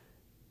Brennan,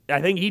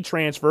 I think he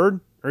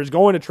transferred or is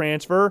going to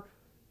transfer.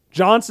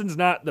 Johnson's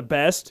not the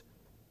best.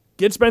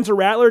 Get Spencer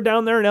Rattler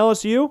down there in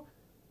LSU.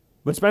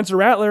 But Spencer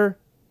Rattler,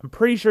 I'm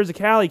pretty sure is a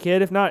Cali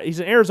kid. If not, he's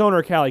an Arizona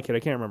or Cali kid. I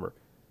can't remember.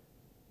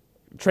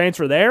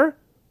 Transfer there.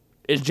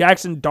 Is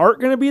Jackson Dart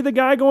going to be the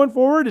guy going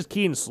forward? Is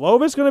Keaton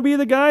Slovis going to be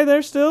the guy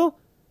there still?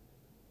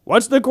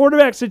 What's the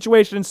quarterback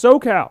situation in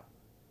SoCal?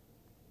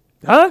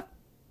 Huh?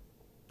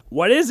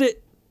 What is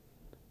it?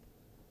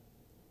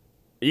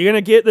 Are you going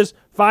to get this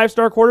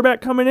 5-star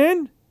quarterback coming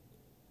in?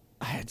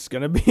 It's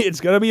going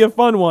to be a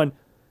fun one.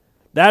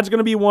 That's going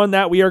to be one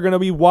that we are going to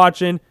be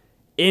watching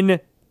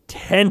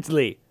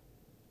intently.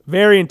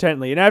 Very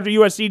intently. And after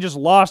USC just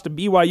lost to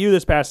BYU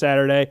this past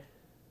Saturday,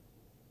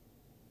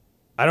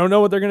 I don't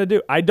know what they're going to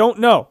do. I don't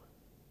know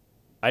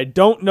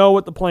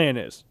what the plan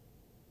is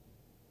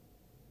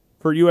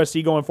for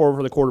USC going forward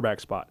for the quarterback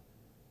spot.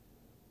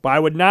 But I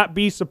would not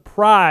be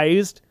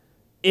surprised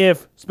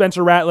if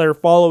Spencer Rattler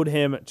followed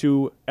him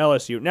to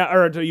LSU now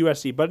or to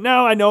USC. But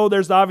now I know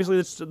there's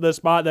obviously the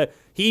spot that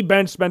he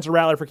benched Spencer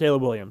Rattler for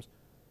Caleb Williams.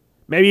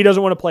 Maybe he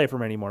doesn't want to play for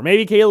him anymore.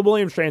 Maybe Caleb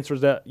Williams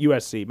transfers to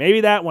USC.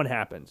 Maybe that one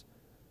happens.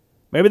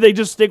 Maybe they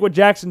just stick with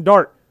Jackson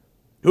Dart.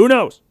 Who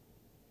knows?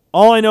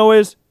 All I know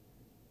is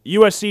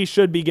USC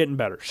should be getting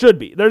better. Should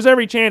be. There's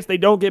every chance they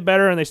don't get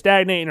better and they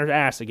stagnate and are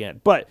ass again.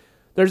 But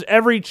there's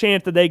every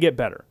chance that they get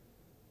better.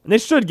 And they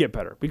should get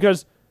better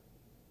because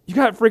you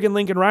got freaking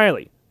Lincoln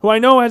Riley, who I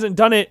know hasn't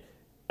done it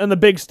in the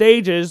big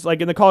stages,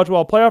 like in the college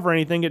football playoff or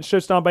anything, gets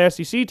shit stomped by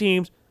SEC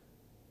teams.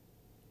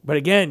 But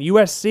again,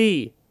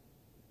 USC,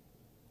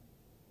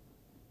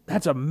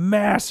 that's a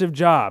massive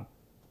job.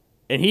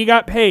 And he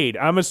got paid.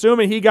 I'm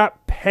assuming he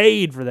got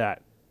paid for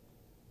that.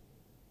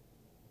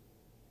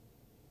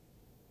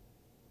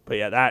 But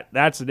yeah,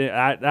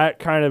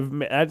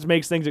 that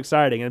makes things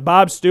exciting. And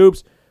Bob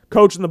Stoops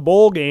coaching the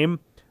bowl game.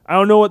 I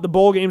don't know what the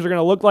bowl games are going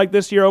to look like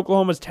this year.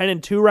 Oklahoma's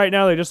 10-2 right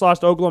now. They just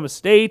lost to Oklahoma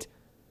State.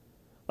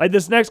 Like,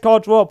 this next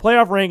college football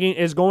playoff ranking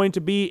is going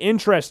to be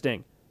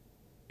interesting.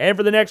 And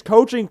for the next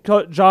coaching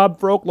job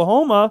for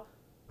Oklahoma,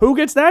 who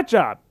gets that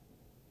job?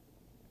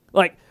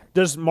 Like,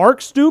 does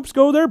Mark Stoops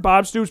go there?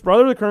 Bob Stoops'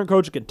 brother, the current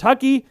coach of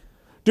Kentucky?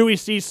 Do we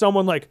see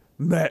someone like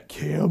Matt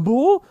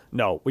Campbell?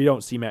 No, we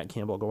don't see Matt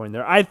Campbell going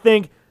there. I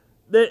think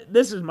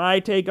this is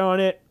my take on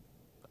it.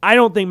 I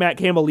don't think Matt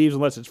Campbell leaves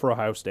unless it's for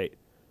Ohio State.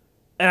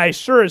 And I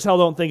sure as hell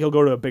don't think he'll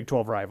go to a Big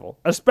 12 rival,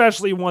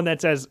 especially one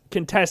that's as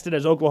contested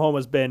as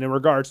Oklahoma's been in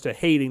regards to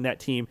hating that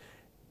team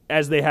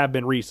as they have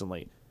been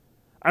recently.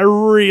 I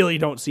really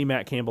don't see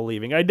Matt Campbell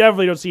leaving. I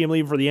definitely don't see him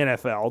leaving for the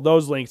NFL.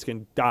 Those links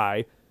can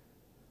die.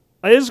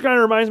 This kind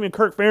of reminds me of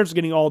Kirk Ferentz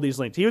getting all these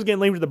links. He was getting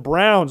linked to the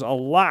Browns a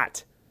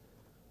lot.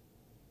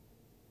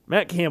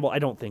 Matt Campbell, I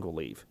don't think will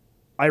leave.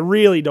 I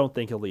really don't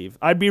think he'll leave.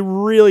 I'd be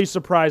really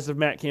surprised if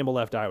Matt Campbell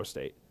left Iowa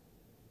State.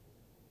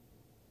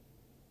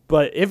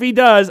 But if he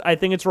does, I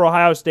think it's for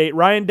Ohio State.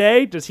 Ryan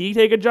Day, does he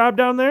take a job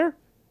down there?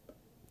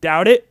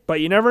 Doubt it,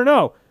 but you never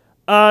know.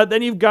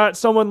 Then you've got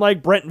someone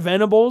like Brent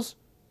Venables,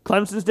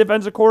 Clemson's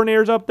defensive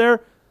coordinator's up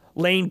there.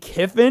 Lane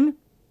Kiffin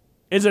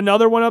is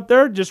another one up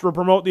there, just to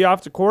promote the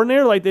offensive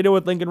coordinator like they did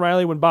with Lincoln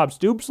Riley when Bob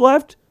Stoops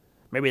left.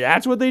 Maybe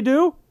that's what they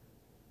do.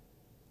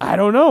 I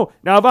don't know.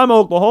 Now, if I'm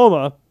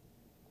Oklahoma,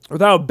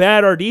 with how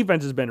bad our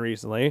defense has been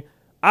recently,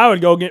 I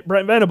would go get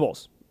Brent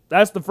Venables.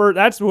 That's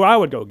who I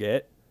would go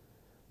get.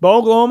 But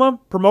Oklahoma,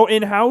 promote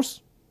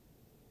in-house,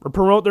 or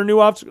promote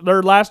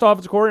their last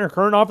offensive coordinator,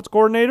 current offensive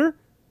coordinator.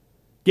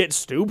 Get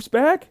Stoops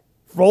back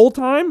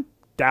full-time?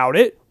 Doubt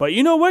it. But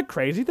you know what?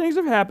 Crazy things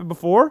have happened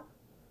before.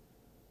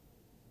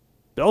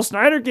 Bill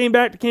Snyder came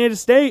back to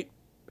Kansas State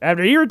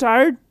after he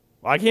retired.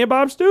 Why can't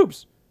Bob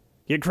Stoops?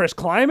 Get Chris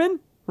Kleiman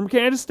from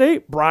Kansas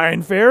State?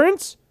 Brian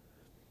Ferentz?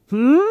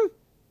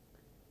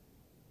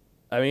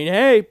 I mean,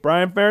 hey,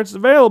 Brian Ferentz is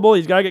available.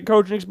 He's got to get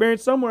coaching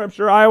experience somewhere. I'm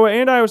sure Iowa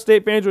and Iowa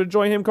State fans would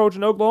enjoy him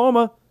coaching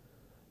Oklahoma.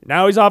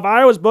 Now he's off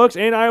Iowa's books,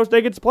 and Iowa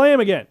State gets to play him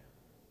again.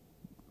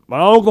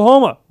 Well,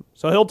 Oklahoma.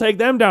 So he'll take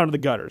them down to the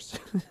gutters.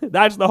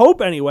 That's the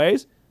hope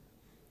anyways.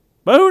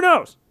 But who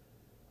knows?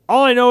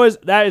 All I know is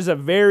that is a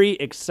very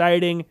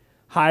exciting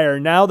hire.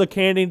 Now the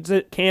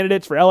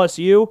candidates for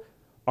LSU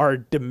are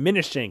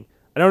diminishing.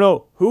 I don't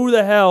know who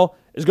the hell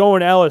is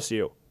going to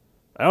LSU.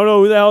 I don't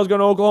know who the hell is going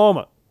to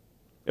Oklahoma.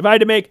 If I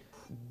had to make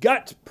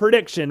gut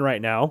prediction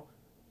right now,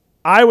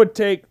 I would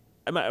take,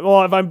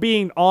 well, if I'm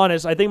being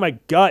honest, I think my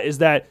gut is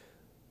that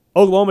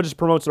Oklahoma just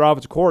promotes their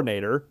offensive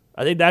coordinator.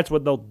 I think that's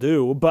what they'll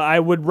do, but I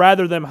would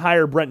rather them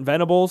hire Brent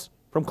Venables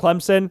from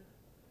Clemson.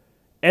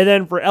 And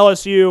then for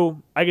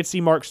LSU, I could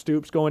see Mark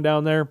Stoops going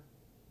down there.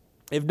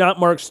 If not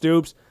Mark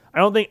Stoops, I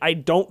don't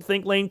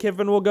think Lane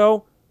Kiffin will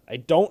go. I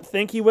don't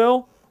think he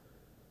will.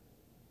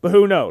 But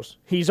who knows?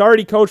 He's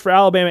already coached for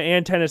Alabama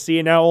and Tennessee,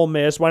 and now Ole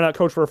Miss. Why not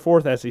coach for a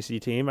fourth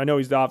SEC team? I know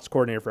he's the offensive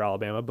coordinator for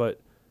Alabama,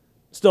 but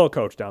still a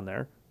coach down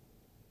there.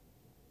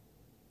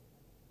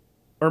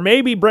 Or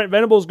maybe Brent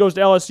Venables goes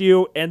to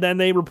LSU, and then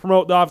they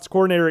promote the offensive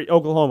coordinator at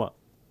Oklahoma.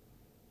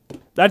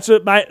 That's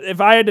what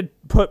if I had to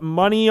put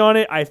money on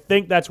it, I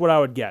think that's what I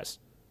would guess.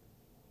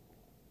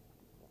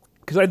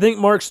 Because I think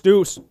Mark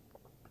Stoops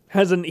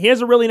has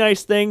a really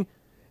nice thing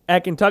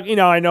at Kentucky.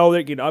 Now, I know that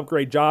he can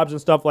upgrade jobs and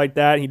stuff like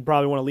that. He'd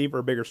probably want to leave for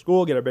a bigger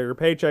school, get a bigger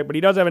paycheck, but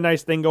he does have a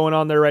nice thing going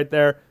on there right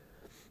there.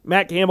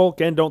 Matt Campbell,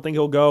 again, don't think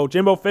he'll go.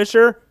 Jimbo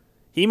Fisher,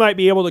 he might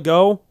be able to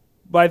go,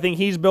 but I think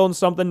he's building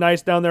something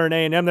nice down there in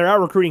A&M. They're out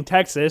recruiting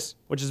Texas,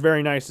 which is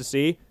very nice to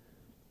see.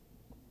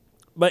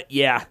 But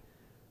yeah,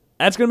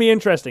 that's going to be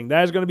interesting.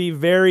 That is going to be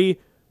very,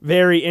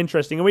 very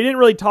interesting. And we didn't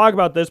really talk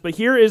about this, but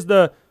here is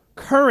the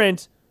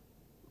current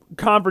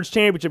conference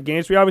championship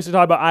games. We obviously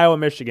talked about Iowa,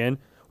 Michigan.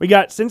 We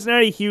got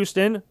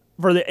Cincinnati-Houston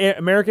for the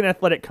American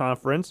Athletic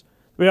Conference.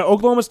 We got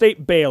Oklahoma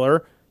State,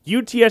 Baylor.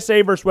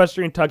 UTSA versus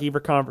Western Kentucky for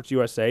Conference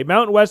USA.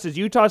 Mountain West is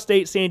Utah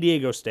State, San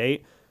Diego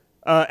State.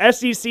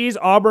 SEC's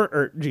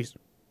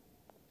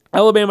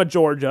Alabama,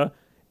 Georgia.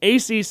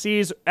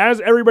 ACC's, as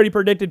everybody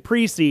predicted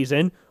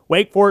preseason,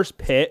 Wake Forest,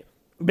 Pitt.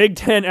 Big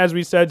Ten, as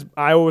we said,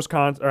 Iowa,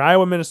 Wisconsin, or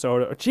Iowa,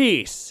 Minnesota.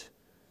 Jeez.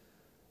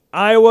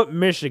 Iowa,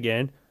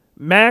 Michigan.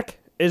 MAC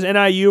is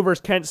NIU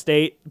versus Kent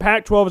State.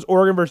 Pac-12 is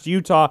Oregon versus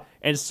Utah.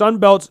 And Sun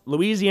Belt's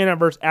Louisiana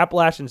versus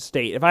Appalachian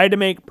State. If I had to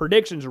make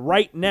predictions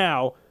right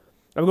now,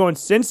 I'm going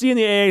Cincy in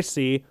the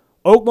AAC,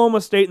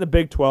 Oklahoma State in the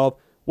Big 12,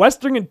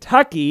 Western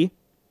Kentucky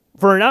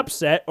for an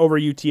upset over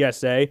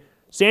UTSA,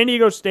 San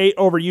Diego State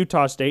over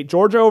Utah State,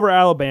 Georgia over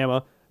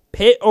Alabama,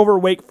 Pitt over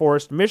Wake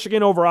Forest,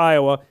 Michigan over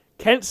Iowa,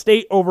 Kent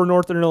State over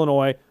Northern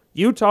Illinois,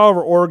 Utah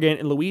over Oregon,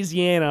 and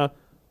Louisiana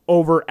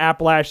over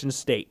Appalachian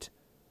State.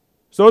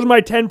 So those are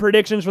my 10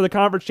 predictions for the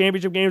conference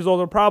championship games. Those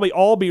will probably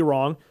all be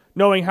wrong,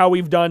 knowing how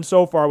we've done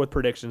so far with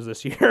predictions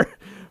this year.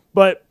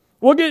 But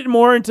we'll get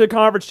more into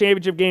conference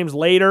championship games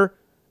later.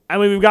 I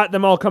mean, we've got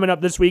them all coming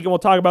up this week, and we'll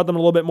talk about them a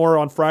little bit more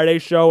on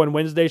Friday's show and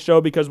Wednesday's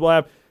show because we'll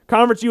have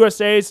Conference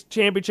USA's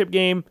championship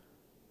game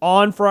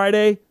on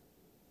Friday.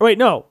 Oh, wait,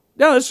 no.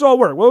 No, this will all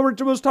work. We'll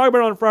just talk about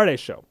it on Friday's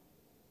show.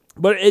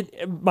 But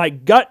my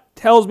gut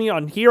tells me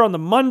on the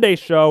Monday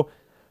show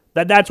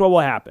that that's what will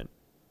happen.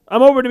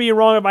 I'm open to being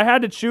wrong. If I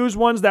had to choose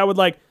ones that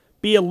would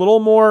be a little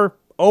more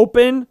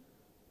open,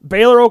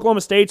 Baylor,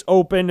 Oklahoma State's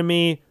open to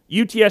me.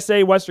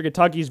 UTSA, Western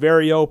Kentucky's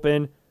very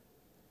open.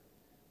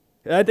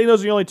 I think those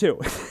are the only two.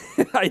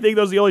 I think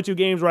those are the only two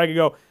games where I could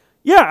go,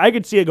 yeah, I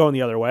could see it going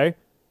the other way.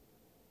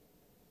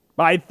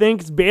 But I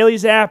think it's Bailey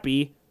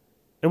Zappi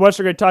in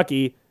Western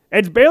Kentucky.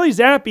 It's Bailey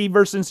Zappi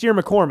versus Sincere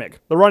McCormick,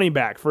 the running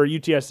back for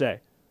UTSA.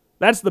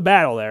 That's the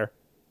battle there.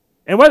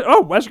 And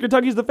Western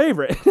Kentucky's the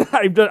favorite.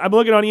 I'm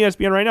looking on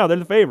ESPN right now. They're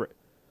the favorite.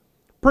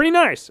 Pretty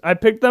nice. I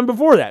picked them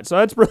before that, so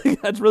that's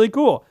really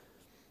cool.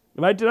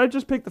 Did I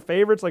just pick the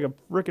favorites like a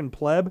freaking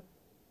pleb?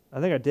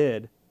 I think I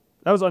did.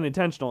 That was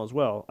unintentional as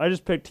well. I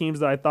just picked teams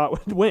that I thought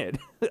would win.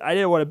 I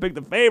didn't want to pick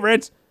the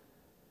favorites.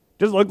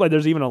 Just looked like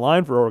there's even a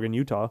line for Oregon,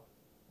 Utah.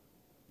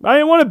 I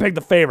didn't want to pick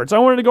the favorites. I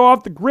wanted to go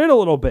off the grid a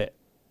little bit.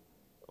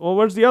 Well,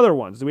 where's the other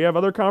ones? Do we have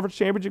other conference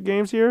championship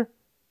games here?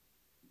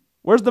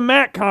 Where's the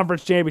MAC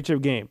conference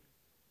championship game?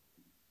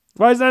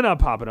 Why is that not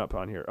popping up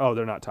on here? Oh,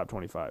 they're not top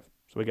 25.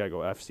 So we got to go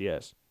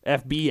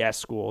FBS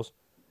schools.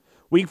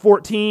 Week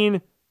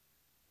 14.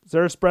 Is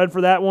there a spread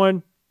for that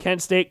one?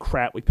 Kent State.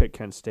 Crap, we picked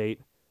Kent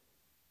State.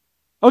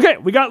 Okay,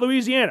 we got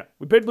Louisiana.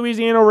 We picked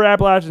Louisiana over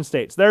Appalachian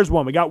State. So there's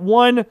one. We got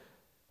one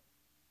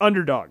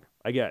underdog,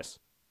 I guess.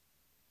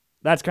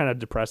 That's kind of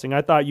depressing.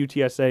 I thought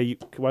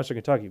UTSA, Western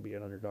Kentucky would be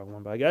an underdog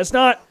one, but I guess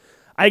not.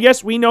 I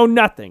guess we know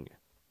nothing.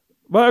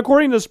 But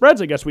according to the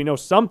spreads, I guess we know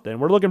something.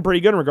 We're looking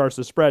pretty good in regards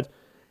to the spreads.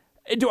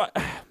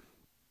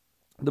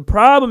 The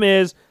problem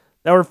is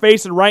that we're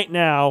facing right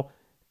now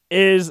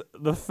is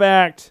the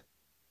fact.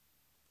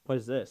 What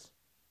is this?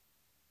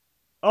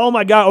 Oh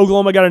my God,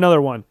 Oklahoma got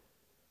another one.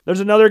 There's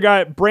another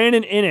guy,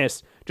 Brandon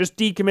Innes, just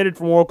decommitted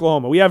from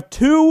Oklahoma. We have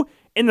two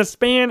in the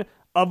span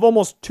of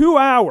almost 2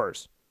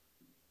 hours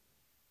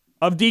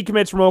of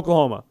decommits from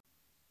Oklahoma.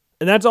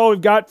 And that's all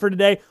we've got for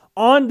today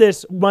on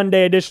this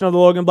Monday edition of the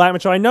Logan Blackman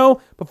Show. I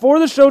know before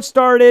the show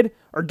started,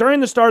 or during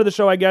the start of the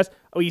show, I guess,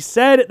 we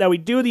said that we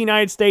do the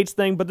United States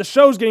thing, but the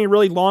show's getting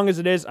really long as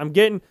it is. I'm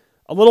getting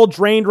a little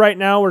drained right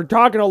now. We're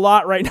talking a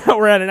lot right now.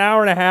 We're at an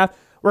hour and a half.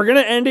 We're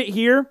going to end it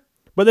here,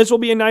 but this will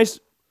be a nice,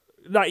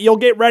 you'll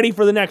get ready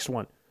for the next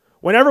one.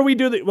 Whenever we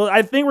do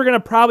I think we're going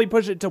to probably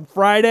push it to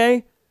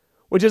Friday,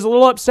 which is a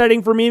little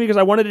upsetting for me because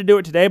I wanted to do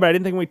it today, but I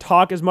didn't think we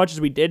talk as much as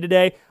we did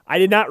today. I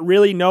did not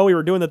really know we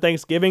were doing the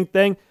Thanksgiving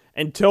thing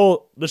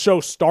until the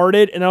show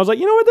started, and I was like,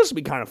 you know what, this will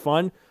be kind of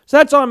fun. So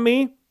that's on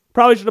me.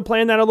 Probably should have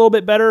planned that a little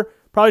bit better.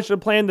 Probably should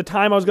have planned the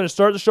time I was going to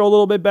start the show a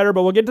little bit better,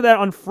 but we'll get to that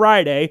on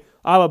Friday.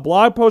 I'll have a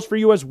blog post for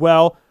you as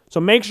well, so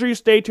make sure you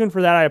stay tuned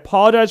for that. I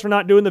apologize for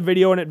not doing the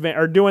video in advance,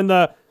 or doing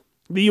the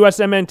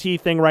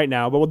USMNT thing right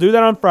now, but we'll do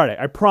that on Friday.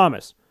 I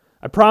promise.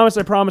 I promise.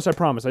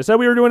 I said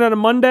we were doing it on a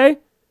Monday.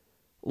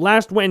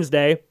 Last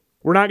Wednesday.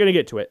 We're not going to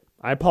get to it.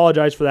 I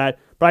apologize for that.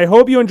 But I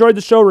hope you enjoyed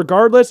the show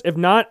regardless. If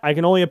not, I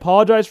can only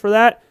apologize for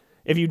that.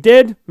 If you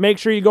did, make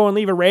sure you go and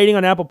leave a rating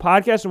on Apple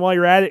Podcasts. And while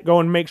you're at it, go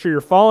and make sure you're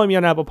following me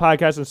on Apple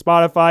Podcasts and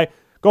Spotify.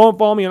 Go and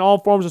follow me on all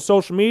forms of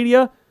social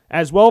media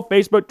as well.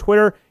 Facebook,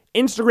 Twitter,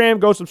 Instagram.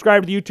 Go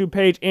subscribe to the YouTube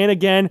page. And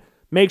again,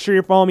 make sure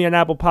you're following me on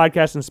Apple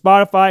Podcasts and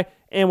Spotify.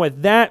 And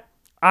with that,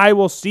 I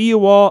will see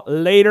you all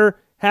later.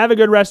 Have a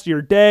good rest of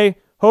your day.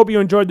 Hope you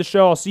enjoyed the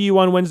show. I'll see you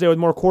on Wednesday with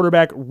more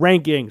quarterback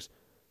rankings.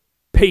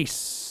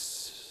 Peace.